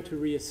trying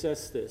to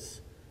reassess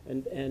this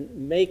and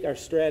make our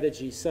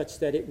strategy such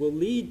that it will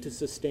lead to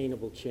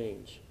sustainable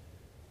change.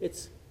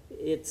 It's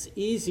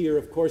easier,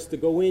 of course, to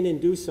go in and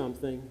do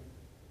something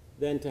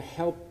than to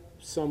help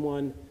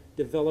someone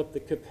develop the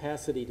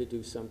capacity to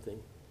do something.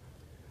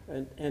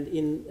 And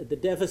in the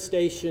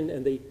devastation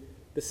and the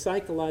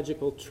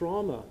psychological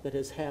trauma that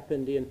has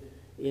happened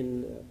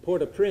in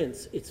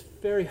Port-au-Prince, it's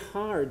very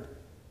hard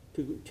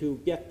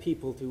to get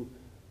people to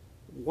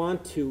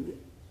want to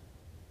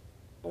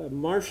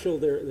marshal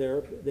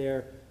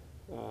their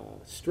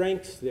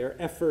strengths, their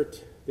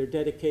effort, their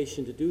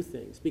dedication to do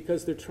things,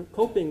 because they're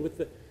coping with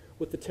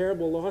the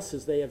terrible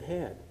losses they have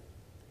had.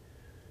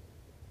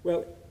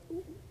 Well,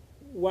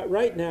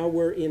 right now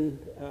we're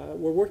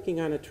working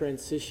on a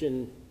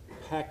transition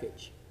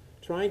package,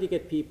 trying to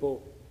get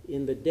people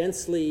in the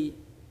densely,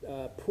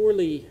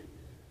 poorly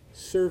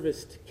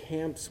serviced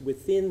camps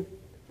within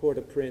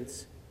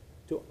Port-au-Prince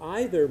to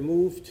either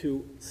move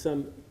to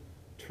some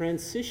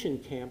transition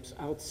camps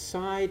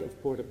outside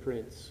of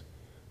Port-au-Prince,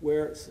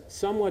 where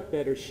somewhat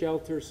better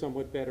shelter,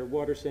 somewhat better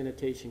water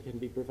sanitation can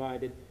be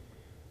provided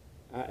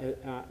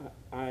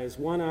as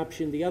one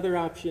option. The other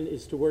option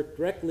is to work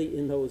directly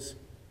in those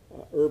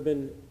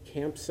urban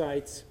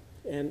campsites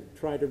and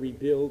try to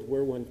rebuild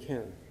where one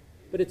can.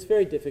 But it's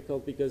very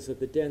difficult because of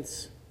the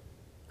dense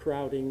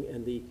crowding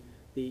and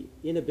the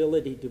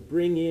inability to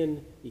bring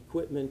in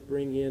equipment,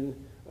 bring in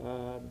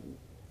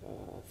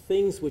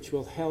things which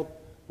will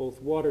help both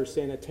water,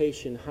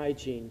 sanitation,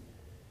 hygiene,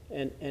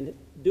 and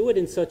do it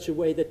in such a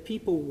way that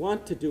people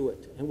want to do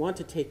it and want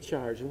to take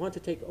charge and want to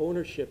take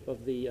ownership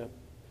of the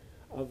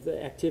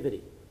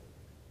activity.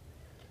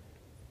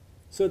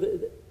 So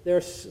there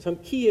are some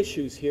key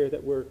issues here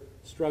that we're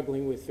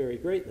struggling with very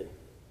greatly.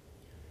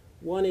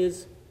 One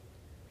is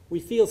we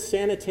feel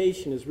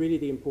sanitation is really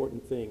the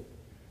important thing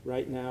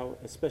right now,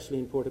 especially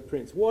in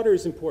Port-au-Prince. Water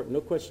is important,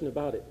 no question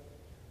about it.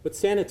 But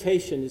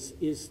sanitation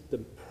is the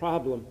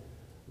problem.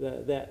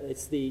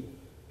 It's the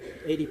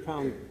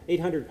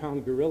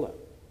 800-pound gorilla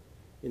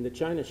in the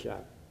China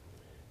shop.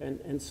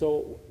 And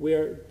so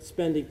we're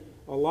spending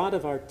a lot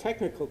of our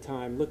technical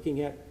time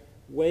looking at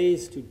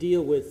ways to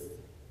deal with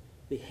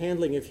the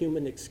handling of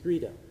human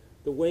excreta,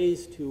 the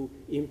ways to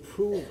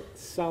improve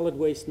solid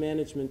waste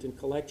management and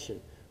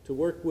collection, to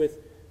work with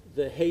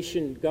the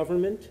Haitian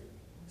government,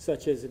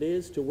 such as it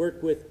is, to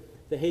work with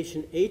the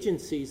Haitian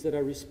agencies that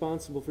are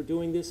responsible for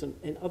doing this,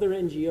 and other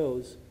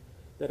NGOs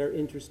that are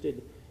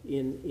interested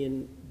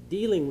in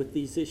dealing with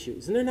these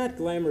issues. And they're not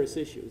glamorous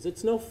issues.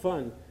 It's no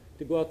fun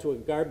to go out to a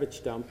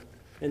garbage dump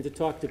and to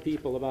talk to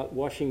people about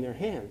washing their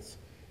hands.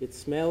 It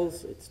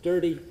smells, it's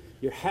dirty,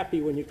 you're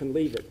happy when you can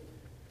leave it,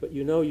 but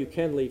you know you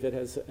can leave it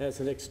as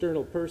an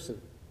external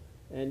person.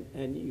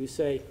 And you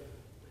say,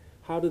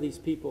 how do these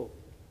people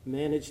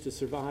manage to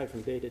survive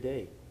from day to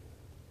day?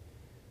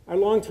 Our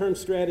long-term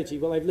strategy,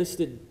 well, I've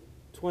listed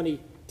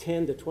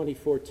 2010 to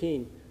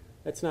 2014.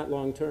 That's not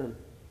long-term.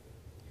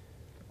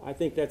 I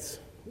think that's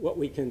what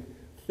we can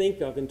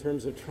think of in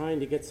terms of trying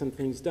to get some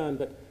things done,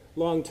 but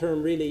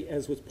long-term really,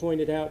 as was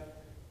pointed out,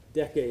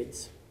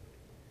 decades.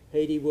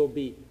 Haiti will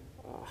be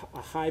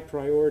a high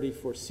priority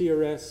for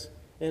CRS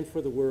and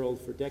for the world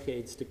for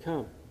decades to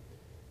come.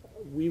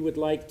 We would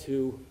like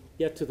to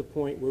get to the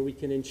point where we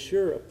can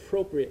ensure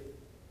appropriate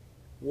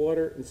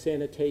water and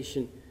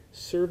sanitation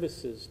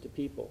services to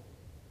people.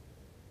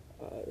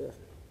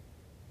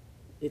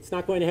 It's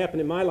not going to happen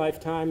in my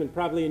lifetime and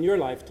probably in your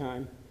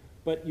lifetime,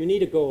 but you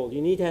need a goal.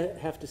 You need to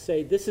have to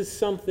say, this is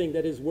something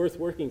that is worth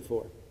working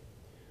for.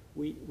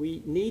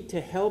 We need to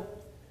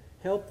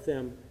help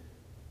them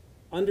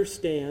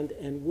understand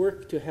and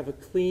work to have a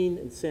clean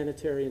and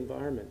sanitary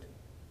environment.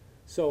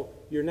 So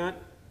you're not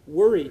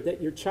worried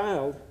that your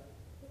child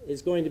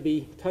is going to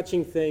be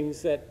touching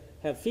things that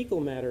have fecal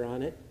matter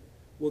on it,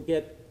 will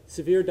get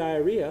severe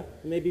diarrhea,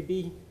 maybe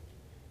be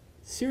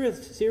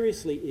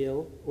seriously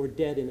ill or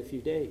dead in a few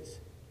days.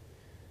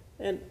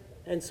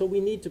 And so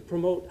we need to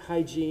promote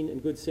hygiene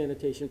and good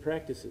sanitation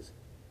practices.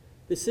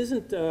 This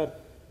isn't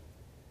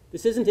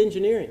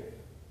engineering.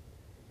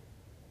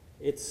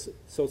 It's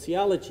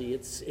sociology,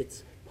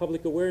 it's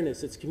public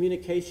awareness, it's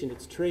communication,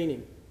 it's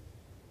training.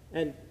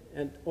 And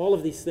all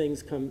of these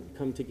things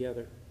come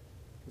together.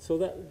 So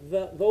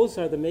those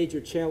are the major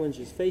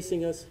challenges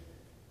facing us,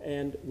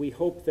 and we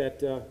hope that,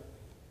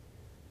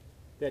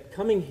 that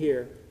coming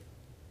here,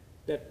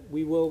 that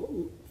we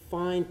will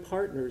find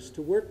partners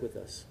to work with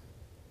us.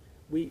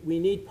 We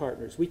need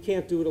partners. We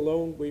can't do it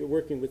alone. We're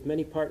working with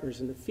many partners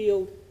in the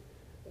field.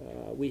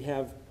 We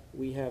have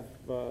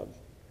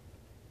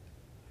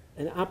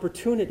an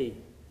opportunity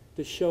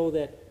to show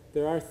that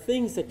there are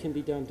things that can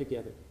be done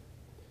together.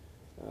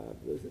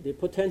 The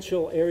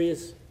potential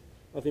areas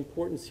of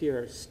importance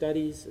here are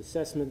studies,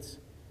 assessments,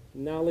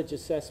 knowledge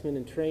assessment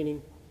and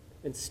training,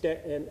 and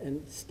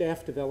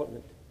staff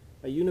development.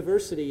 A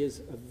university is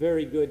a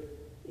very good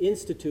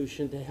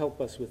institution to help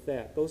us with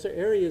that. Those are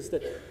areas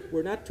that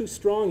we're not too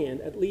strong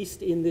in, at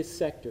least in this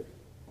sector.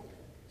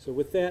 So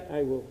with that,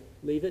 I will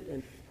leave it,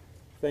 and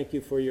thank you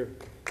for your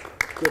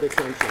good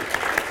attention.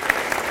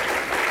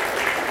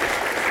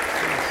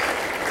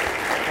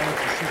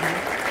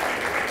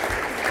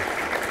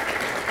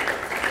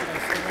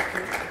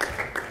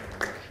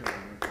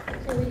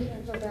 So we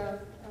have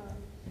about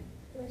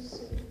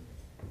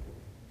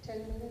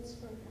 10 minutes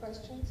for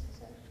questions. Is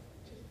that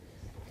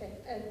okay?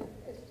 And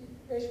if you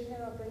raise your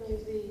hand, I'll bring you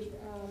the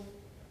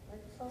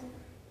microphone.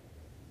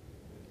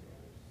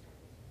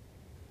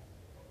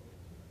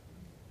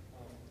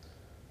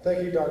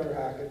 Thank you, Dr.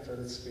 Hackett, for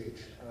this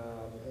speech.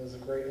 It was a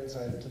great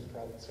insight into the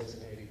problems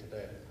facing Haiti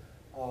today.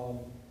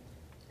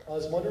 I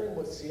was wondering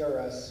what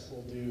CRS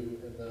will do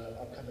in the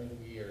upcoming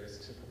years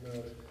to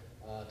promote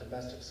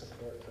domestic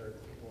support for the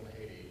people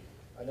in Haiti.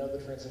 I know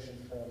the transition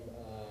from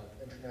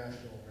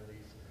international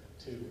relief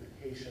to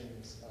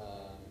Haitians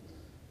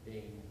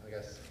being, I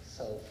guess,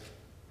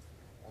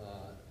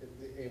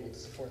 able to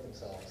support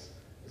themselves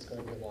is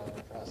going to be a long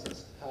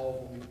process. How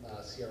will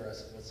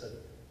CRS elicit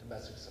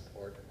domestic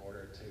support in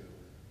order to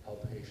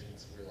help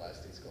Haitians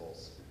realize these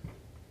goals?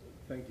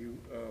 Thank you.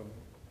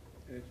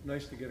 And it's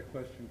nice to get a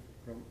question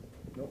from,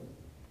 nope.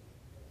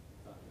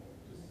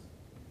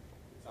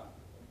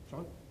 It's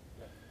on?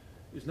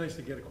 It's nice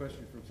to get a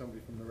question from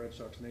somebody from the Red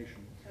Sox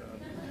Nation.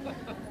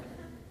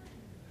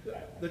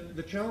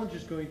 The challenge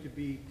is going to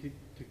be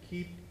to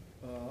keep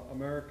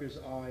America's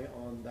eye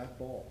on that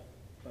ball.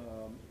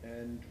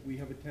 And we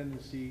have a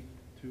tendency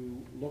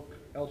to look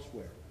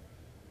elsewhere.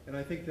 And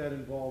I think that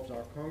involves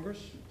our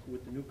Congress,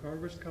 with the new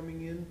Congress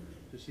coming in,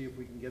 to see if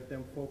we can get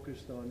them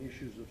focused on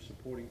issues of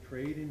supporting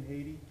trade in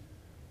Haiti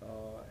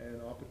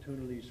and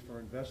opportunities for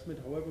investment,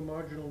 however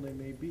marginal they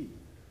may be,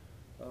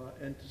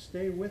 and to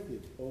stay with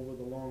it over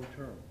the long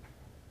term.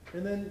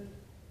 And then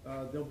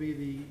there'll be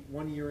the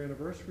 1-year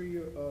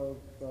anniversary of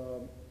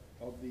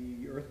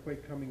the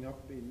earthquake coming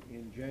up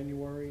in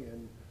January,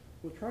 and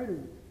we'll try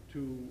to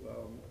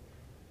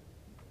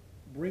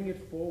bring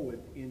it forward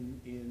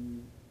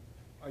in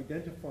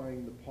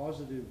identifying the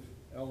positive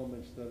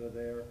elements that are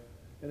there,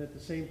 and at the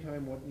same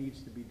time what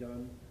needs to be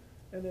done,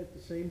 and at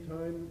the same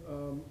time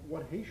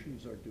what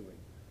Haitians are doing.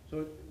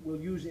 So we'll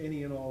use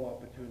any and all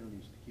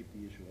opportunities to keep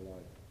the issue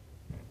alive.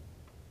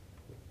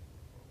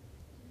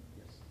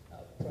 Yes.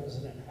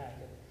 President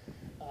Hackett,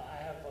 I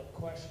have a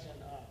question.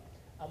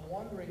 I'm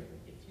wondering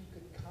if you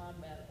could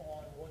comment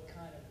on what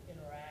kind of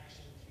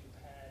interactions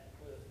you've had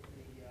with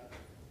the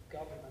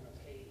government of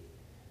Haiti.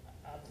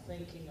 I'm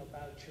thinking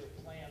about your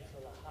plan for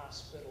the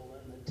hospital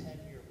and the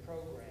 10-year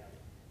program,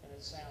 and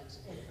it sounds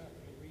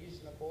infinitely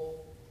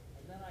reasonable.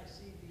 And then I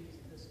see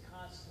this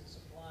constant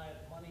supply of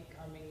money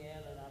coming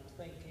in, and I'm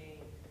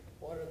thinking,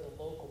 what are the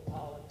local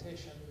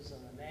politicians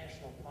and the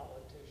national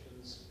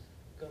politicians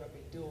going to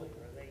be doing?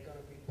 Are they going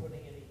to be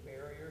putting any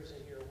barriers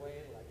in your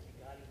way, like you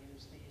got to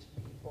use these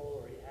people,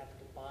 or you have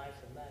to buy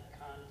from that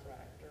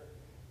contractor?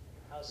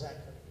 How's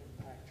that going to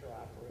impact your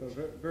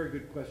operation? Very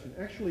good question.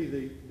 Actually,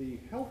 the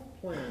health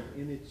plan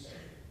in its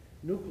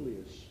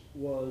nucleus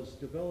was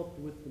developed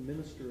with the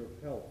Minister of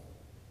Health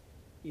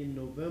in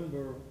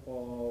November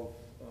of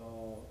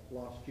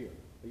last year,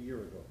 a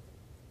year ago,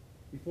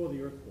 before the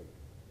earthquake,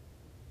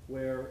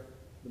 where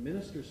the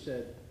minister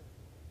said,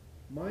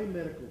 my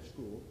medical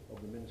school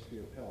of the Ministry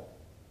of Health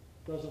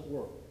doesn't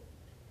work.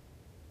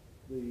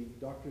 The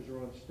doctors are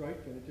on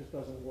strike and it just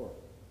doesn't work.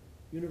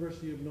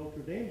 University of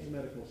Notre Dame's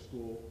medical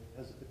school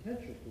has the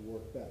potential to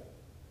work better.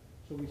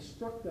 So we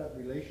struck that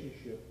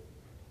relationship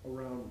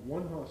around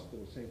one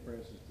hospital, St.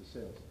 Francis de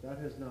Sales. That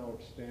has now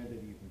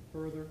expanded even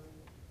further.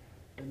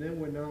 And then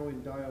we're now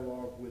in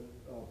dialogue with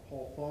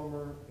Paul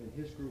Farmer and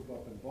his group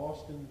up in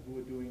Boston, who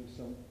are doing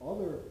some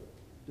other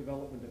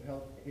development of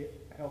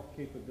health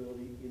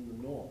capability in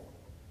the north.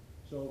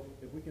 So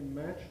if we can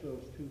match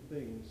those two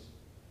things,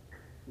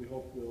 we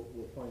hope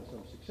we'll find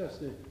some success.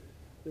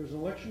 There's an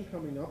election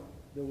coming up.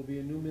 There will be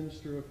a new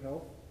Minister of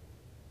Health.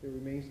 It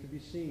remains to be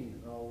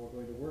seen how we're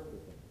going to work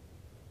with them.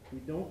 We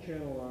don't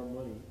channel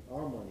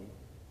our money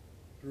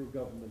through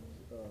government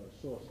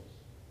sources.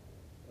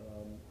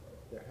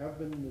 There have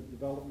been the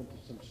development of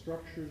some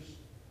structures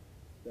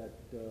that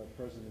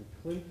President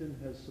Clinton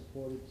has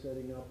supported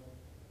setting up.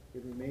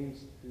 It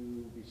remains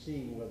to be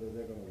seen whether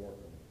they're going to work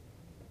on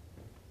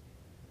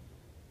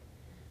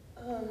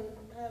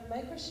it.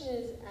 My question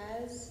is,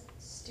 as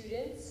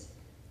students,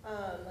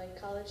 like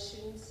college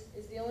students,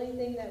 is the only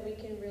thing that we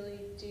can really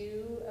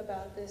do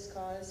about this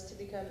cause to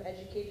become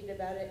educated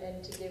about it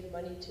and to give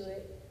money to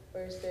it?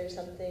 Or is there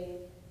something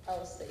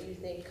else that you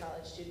think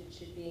college students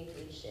should be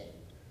engaged in?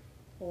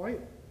 Oh,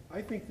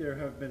 I think there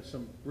have been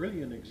some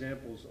brilliant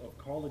examples of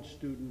college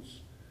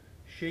students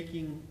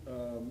shaking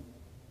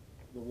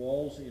the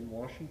walls in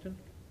Washington,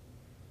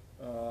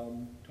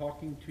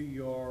 talking to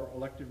your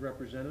elected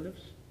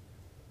representatives,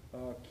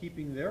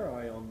 keeping their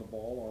eye on the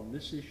ball on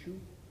this issue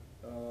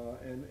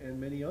and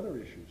many other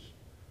issues.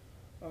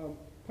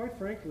 Quite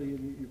frankly,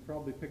 and you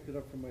probably picked it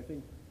up from my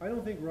thing, I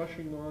don't think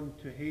rushing on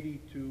to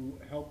Haiti to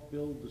help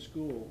build the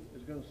school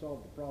is going to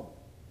solve the problem.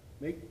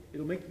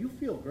 It'll make you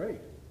feel great.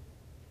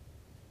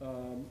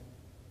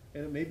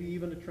 And it may be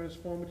even a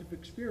transformative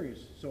experience,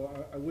 so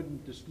I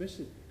wouldn't dismiss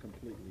it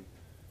completely.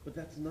 But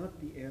that's not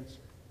the answer.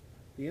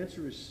 The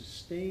answer is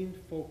sustained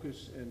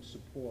focus and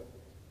support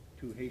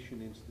to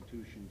Haitian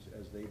institutions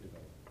as they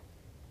develop.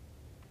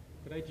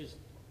 Could I just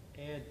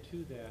add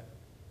to that?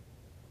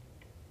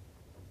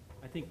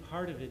 I think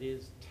part of it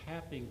is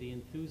tapping the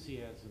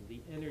enthusiasm, the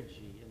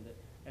energy,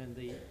 and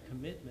the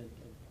commitment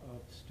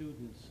of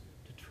students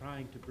to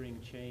trying to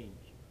bring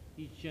change.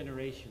 Each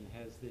generation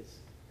has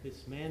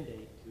this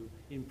mandate to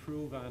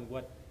improve on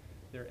what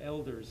their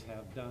elders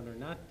have done or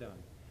not done.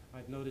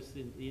 I've noticed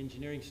the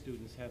engineering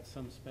students have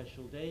some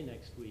special day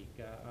next week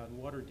on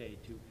Water Day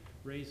to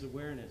raise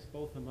awareness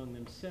both among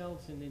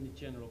themselves and in the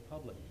general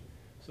public.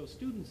 So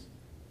students,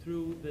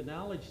 through the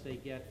knowledge they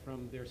get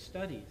from their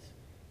studies,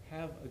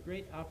 have a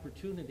great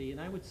opportunity, and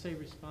I would say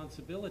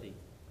responsibility,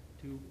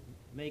 to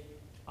make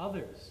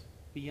others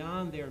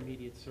beyond their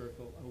immediate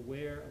circle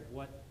aware of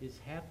what is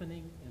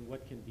happening and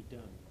what can be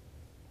done.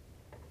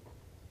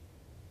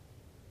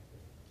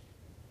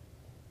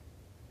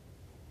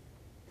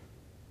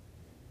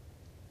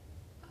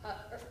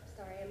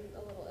 Sorry, I'm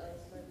a little ill,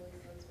 so my voice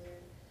sounds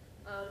weird.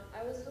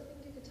 I was hoping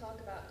you could talk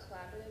about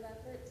collaborative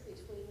efforts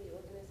between the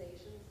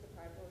organizations, the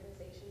private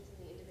organizations, and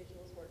the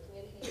individuals working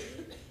in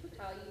Haiti.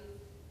 How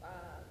you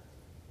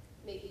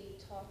maybe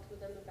talked with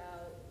them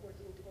about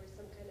working towards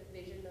some kind of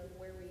vision of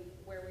where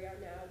we are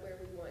now, where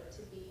we want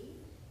to be,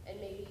 and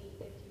maybe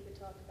if you could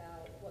talk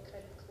about what kind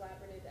of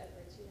collaborative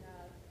efforts you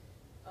have,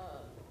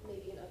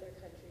 maybe in other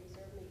countries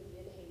or maybe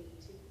in Haiti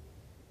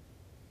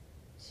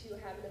to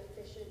have an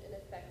efficient and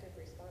effective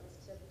response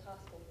to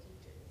possible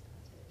future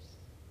disasters.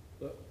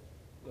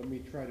 Let me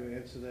try to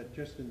answer that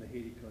just in the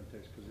Haiti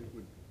context, because it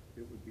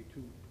would be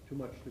too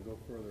much to go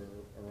further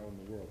around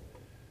the world.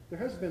 There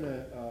has been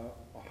a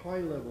high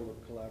level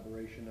of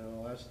collaboration, and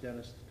I'll ask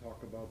Dennis to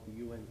talk about the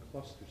UN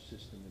cluster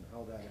system and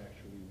how that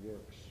actually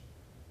works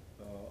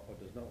or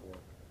does not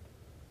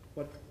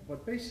work.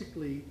 But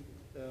basically,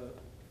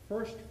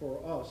 first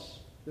for us,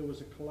 there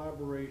was a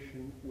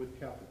collaboration with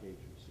Catholic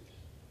agencies.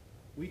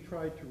 We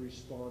tried to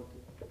respond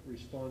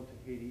to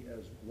Haiti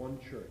as one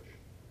church,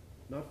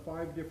 not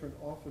 5 different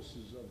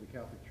offices of the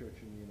Catholic Church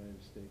in the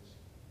United States,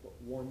 but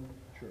one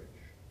church.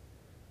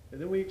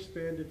 And then we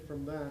expanded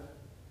from that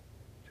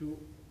to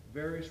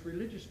various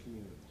religious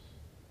communities.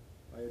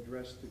 I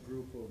addressed a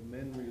group of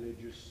men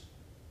religious,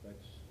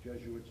 that's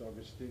Jesuits,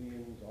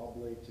 Augustinians,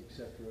 Oblates,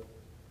 etc.,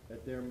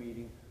 at their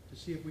meeting to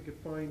see if we could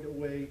find a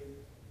way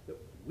that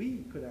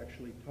we could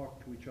actually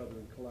talk to each other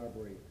and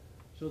collaborate.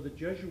 So the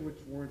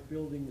Jesuits weren't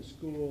building the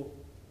school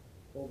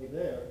over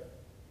there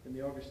and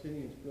the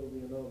Augustinians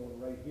building another one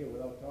right here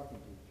without talking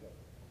to each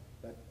other.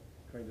 That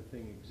kind of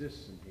thing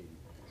exists in Haiti.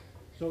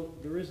 So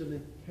there is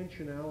an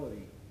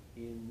intentionality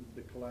in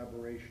the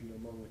collaboration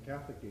among the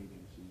Catholic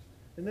agencies.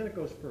 And then it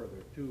goes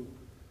further to,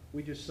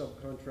 we just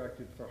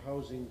subcontracted for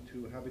housing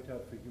to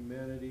Habitat for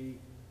Humanity,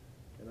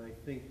 and I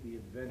think the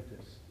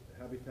Adventists.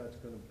 Habitat's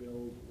going to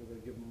build, we're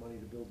going to give them money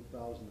to build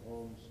 1,000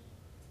 homes.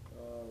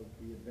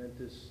 The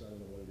Adventists, I don't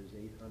know what it is,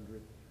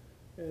 800.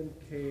 And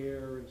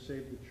CARE and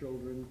Save the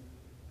Children.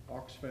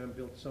 Oxfam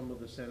built some of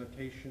the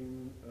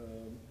sanitation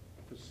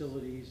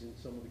facilities in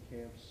some of the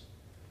camps.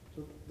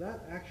 So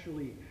that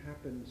actually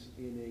happens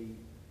in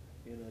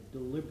a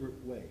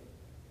deliberate way.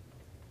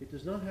 It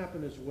does not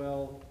happen as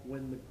well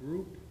when the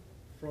group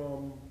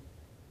from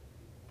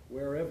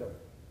wherever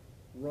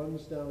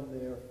runs down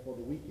there for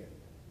the weekend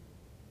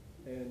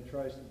and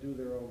tries to do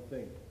their own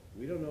thing.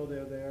 We don't know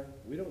they're there.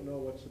 We don't know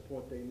what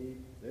support they need.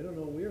 They don't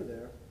know we're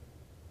there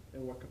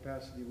and what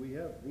capacity we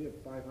have. We have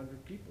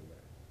 500 people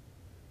there.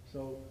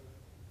 So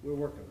we're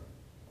working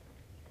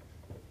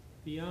on it.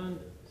 Beyond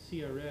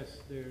CRS,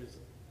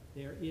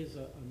 there is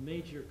a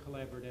major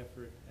collaborative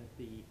effort at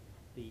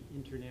the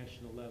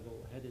international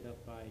level headed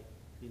up by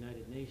the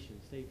United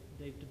Nations.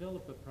 They've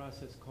developed a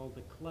process called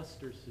the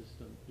cluster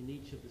system in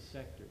each of the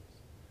sectors.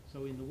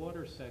 So in the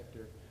water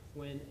sector,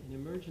 when an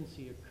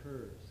emergency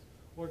occurs,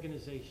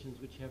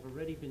 organizations which have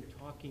already been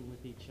talking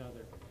with each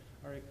other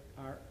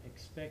are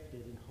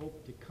expected and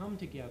hope to come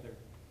together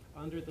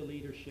under the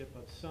leadership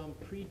of some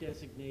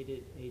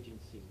pre-designated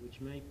agency,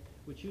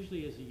 which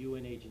usually is a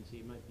UN agency.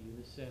 It might be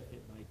UNICEF,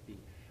 it might be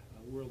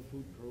World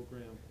Food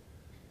Program.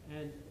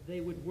 And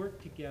they would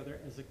work together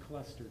as a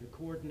cluster to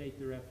coordinate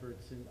their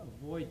efforts and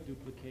avoid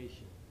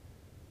duplication.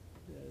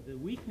 The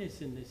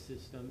weakness in this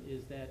system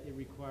is that it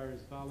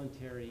requires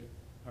voluntary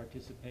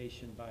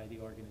participation by the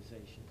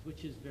organizations,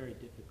 which is very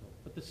difficult.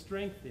 But the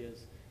strength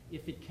is,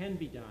 if it can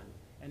be done,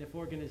 and if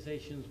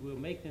organizations will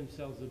make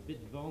themselves a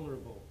bit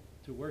vulnerable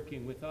to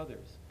working with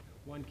others,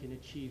 one can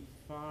achieve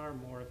far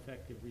more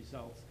effective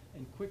results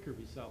and quicker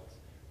results.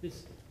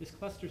 This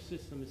cluster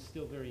system is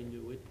still very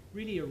new. It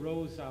really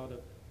arose out of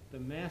the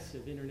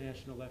massive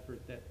international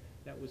effort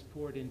that was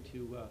poured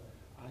into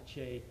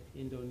Aceh,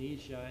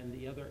 Indonesia, and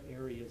the other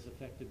areas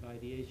affected by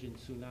the Asian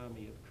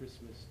tsunami of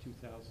Christmas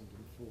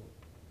 2004.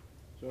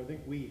 So I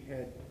think we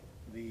had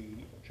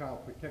the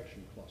child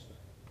protection cluster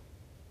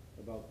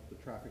about the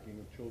trafficking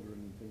of children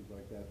and things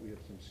like that. We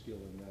have some skill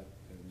in that,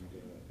 and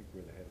I think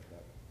we're the head of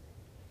that.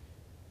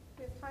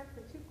 We have time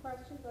for 2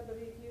 questions. I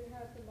believe you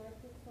have the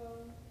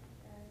microphone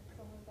and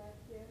someone back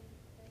here.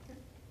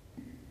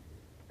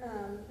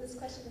 This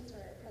question is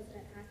for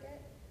President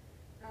Hackett.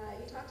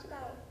 You talked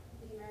about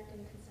the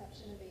American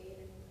conception of aid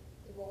and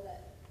the role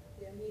that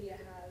the media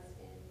has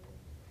in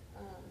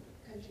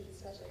countries,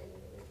 especially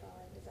immediately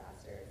following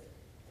disasters.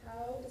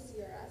 How does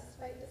CRS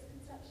fight this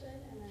conception,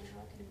 and then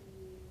how can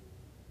we,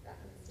 back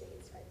in the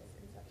States, fight this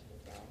conception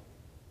as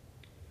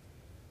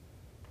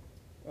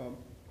well?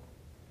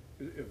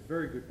 A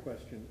very good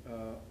question.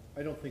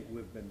 I don't think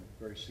we've been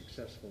very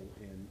successful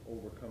in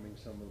overcoming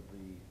some of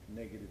the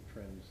negative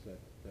trends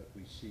that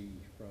we see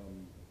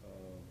from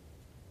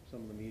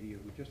some of the media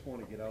who just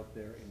want to get out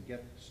there and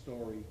get the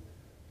story,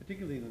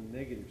 particularly the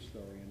negative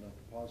story and not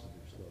the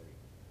positive story.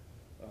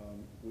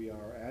 We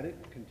are at it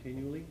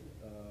continually,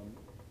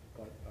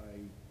 but I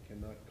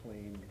cannot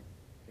claim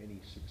any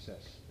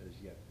success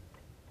as yet.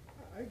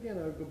 Again,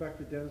 I would go back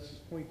to Dennis's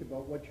point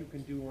about what you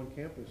can do on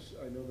campus.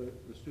 I know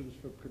that the students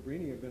from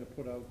Cabrini are going to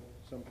put out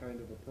some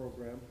kind of a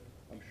program.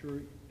 I'm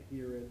sure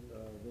here at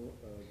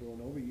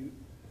Villanova,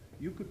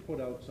 you could put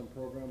out some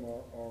program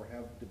or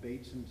have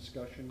debates and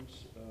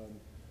discussions.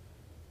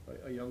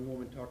 A young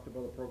woman talked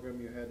about a program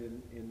you had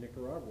in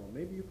Nicaragua.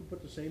 Maybe you could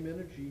put the same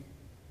energy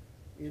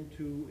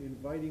into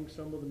inviting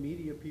some of the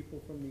media people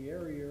from the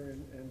area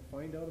and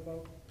find out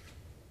about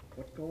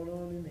what's going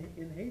on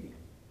in Haiti.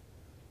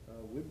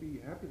 We'd be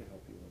happy to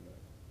help you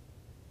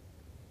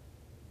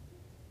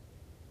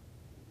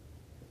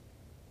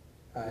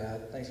on that. Hi,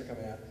 thanks for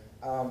coming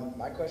out.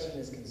 My question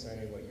is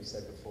concerning what you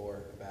said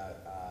before about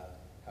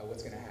how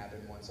what's going to happen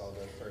once all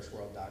the first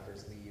world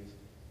doctors leave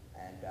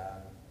and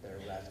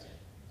they're left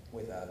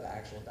with the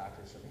actual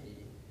doctors from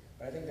Haiti.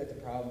 But I think that the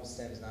problem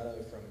stems not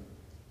only from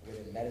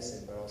within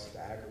medicine, but also to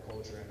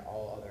agriculture and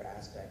all other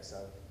aspects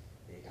of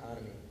the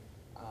economy.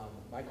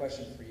 My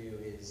question for you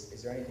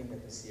is there anything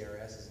that the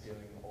CRS is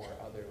doing or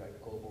other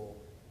like global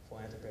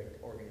philanthropic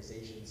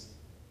organizations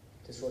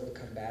to sort of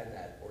combat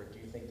that, or do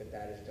you think that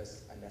that is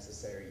just a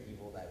necessary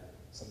evil, that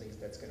something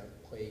that's going to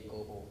plague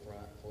global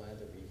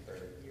philanthropy for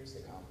years to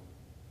come?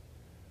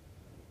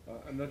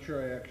 I'm not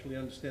sure I actually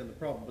understand the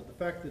problem, but the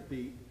fact that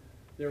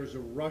there is a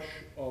rush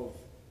of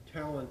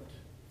talent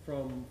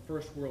from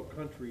first world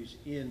countries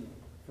in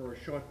for a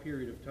short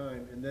period of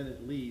time and then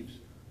it leaves,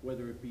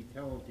 whether it be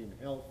talent in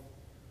health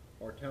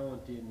or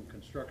talent in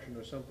construction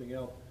or something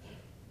else,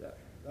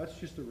 that's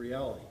just a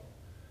reality.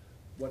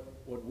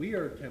 What we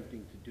are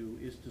attempting to do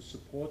is to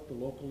support the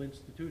local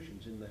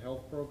institutions in the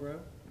health program,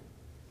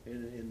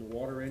 in the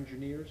water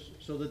engineers,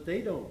 so that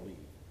they don't leave.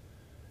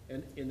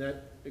 And in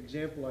that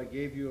example I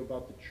gave you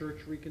about the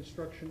church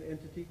reconstruction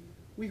entity,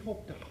 we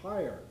hope to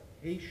hire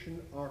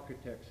Haitian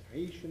architects,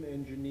 Haitian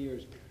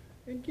engineers,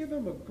 and give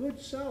them a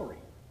good salary.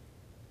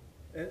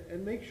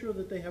 And make sure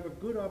that they have a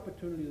good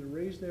opportunity to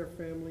raise their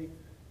family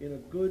in a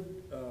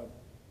good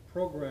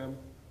program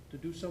to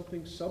do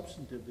something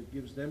substantive that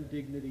gives them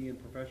dignity and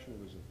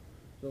professionalism.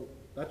 So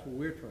that's what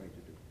we're trying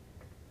to do.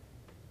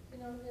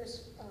 You know,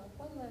 there's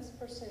one last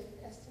person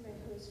estimate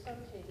who is from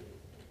Haiti.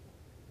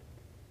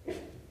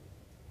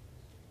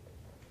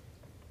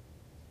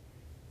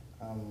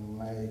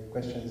 My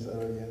question is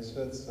already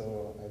answered,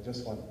 so I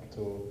just want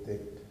to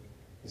take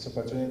this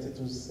opportunity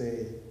to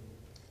say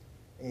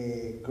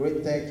a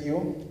great thank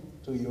you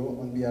to you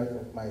on behalf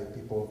of my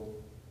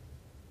people.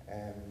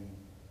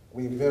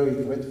 We're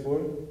very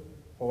grateful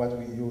for what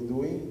you're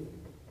doing,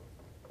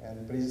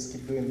 and please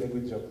keep doing the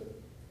good job.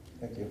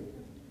 Thank you.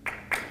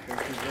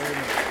 Thank you very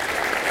much.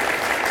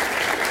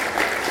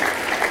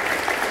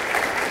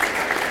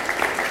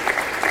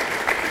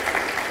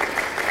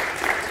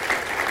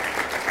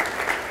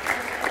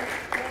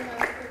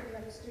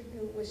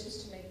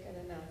 Wishes to make an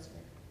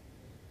announcement.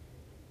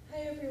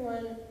 Hi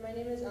everyone, my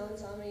name is Ellen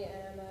Salmi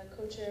and I'm a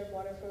co-chair of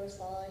Water for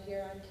Waslala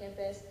here on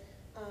campus.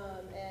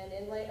 And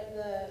in light of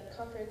the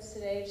conference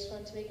today, I just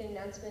wanted to make an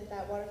announcement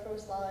that Water for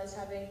Waslala is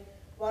having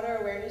Water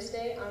Awareness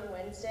Day on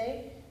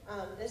Wednesday,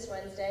 this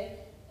Wednesday,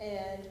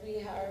 and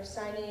we are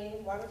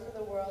signing Water for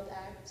the World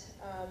Act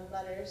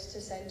letters to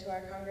send to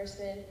our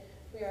congressman.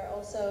 We are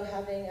also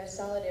having a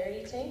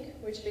solidarity tank,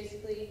 which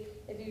basically,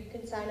 if you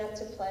can sign up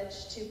to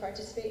pledge to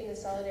participate in the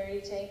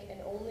solidarity tank and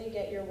only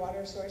get your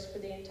water source for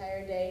the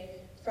entire day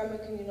from a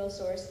communal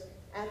source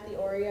at the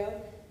Oreo.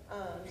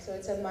 So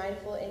it's a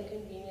mindful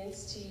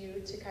inconvenience to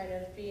you to kind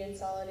of be in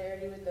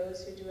solidarity with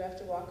those who do have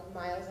to walk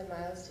miles and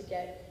miles to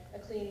get a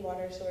clean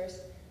water source.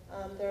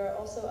 There are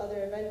also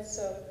other events,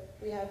 so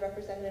we have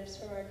representatives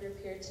from our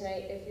group here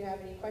tonight. If you have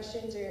any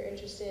questions or you're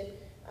interested,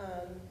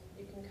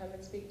 you can come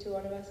and speak to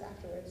one of us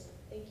afterwards.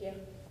 Thank you.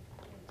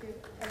 Thank you.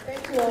 And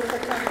thank you all for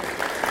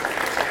coming.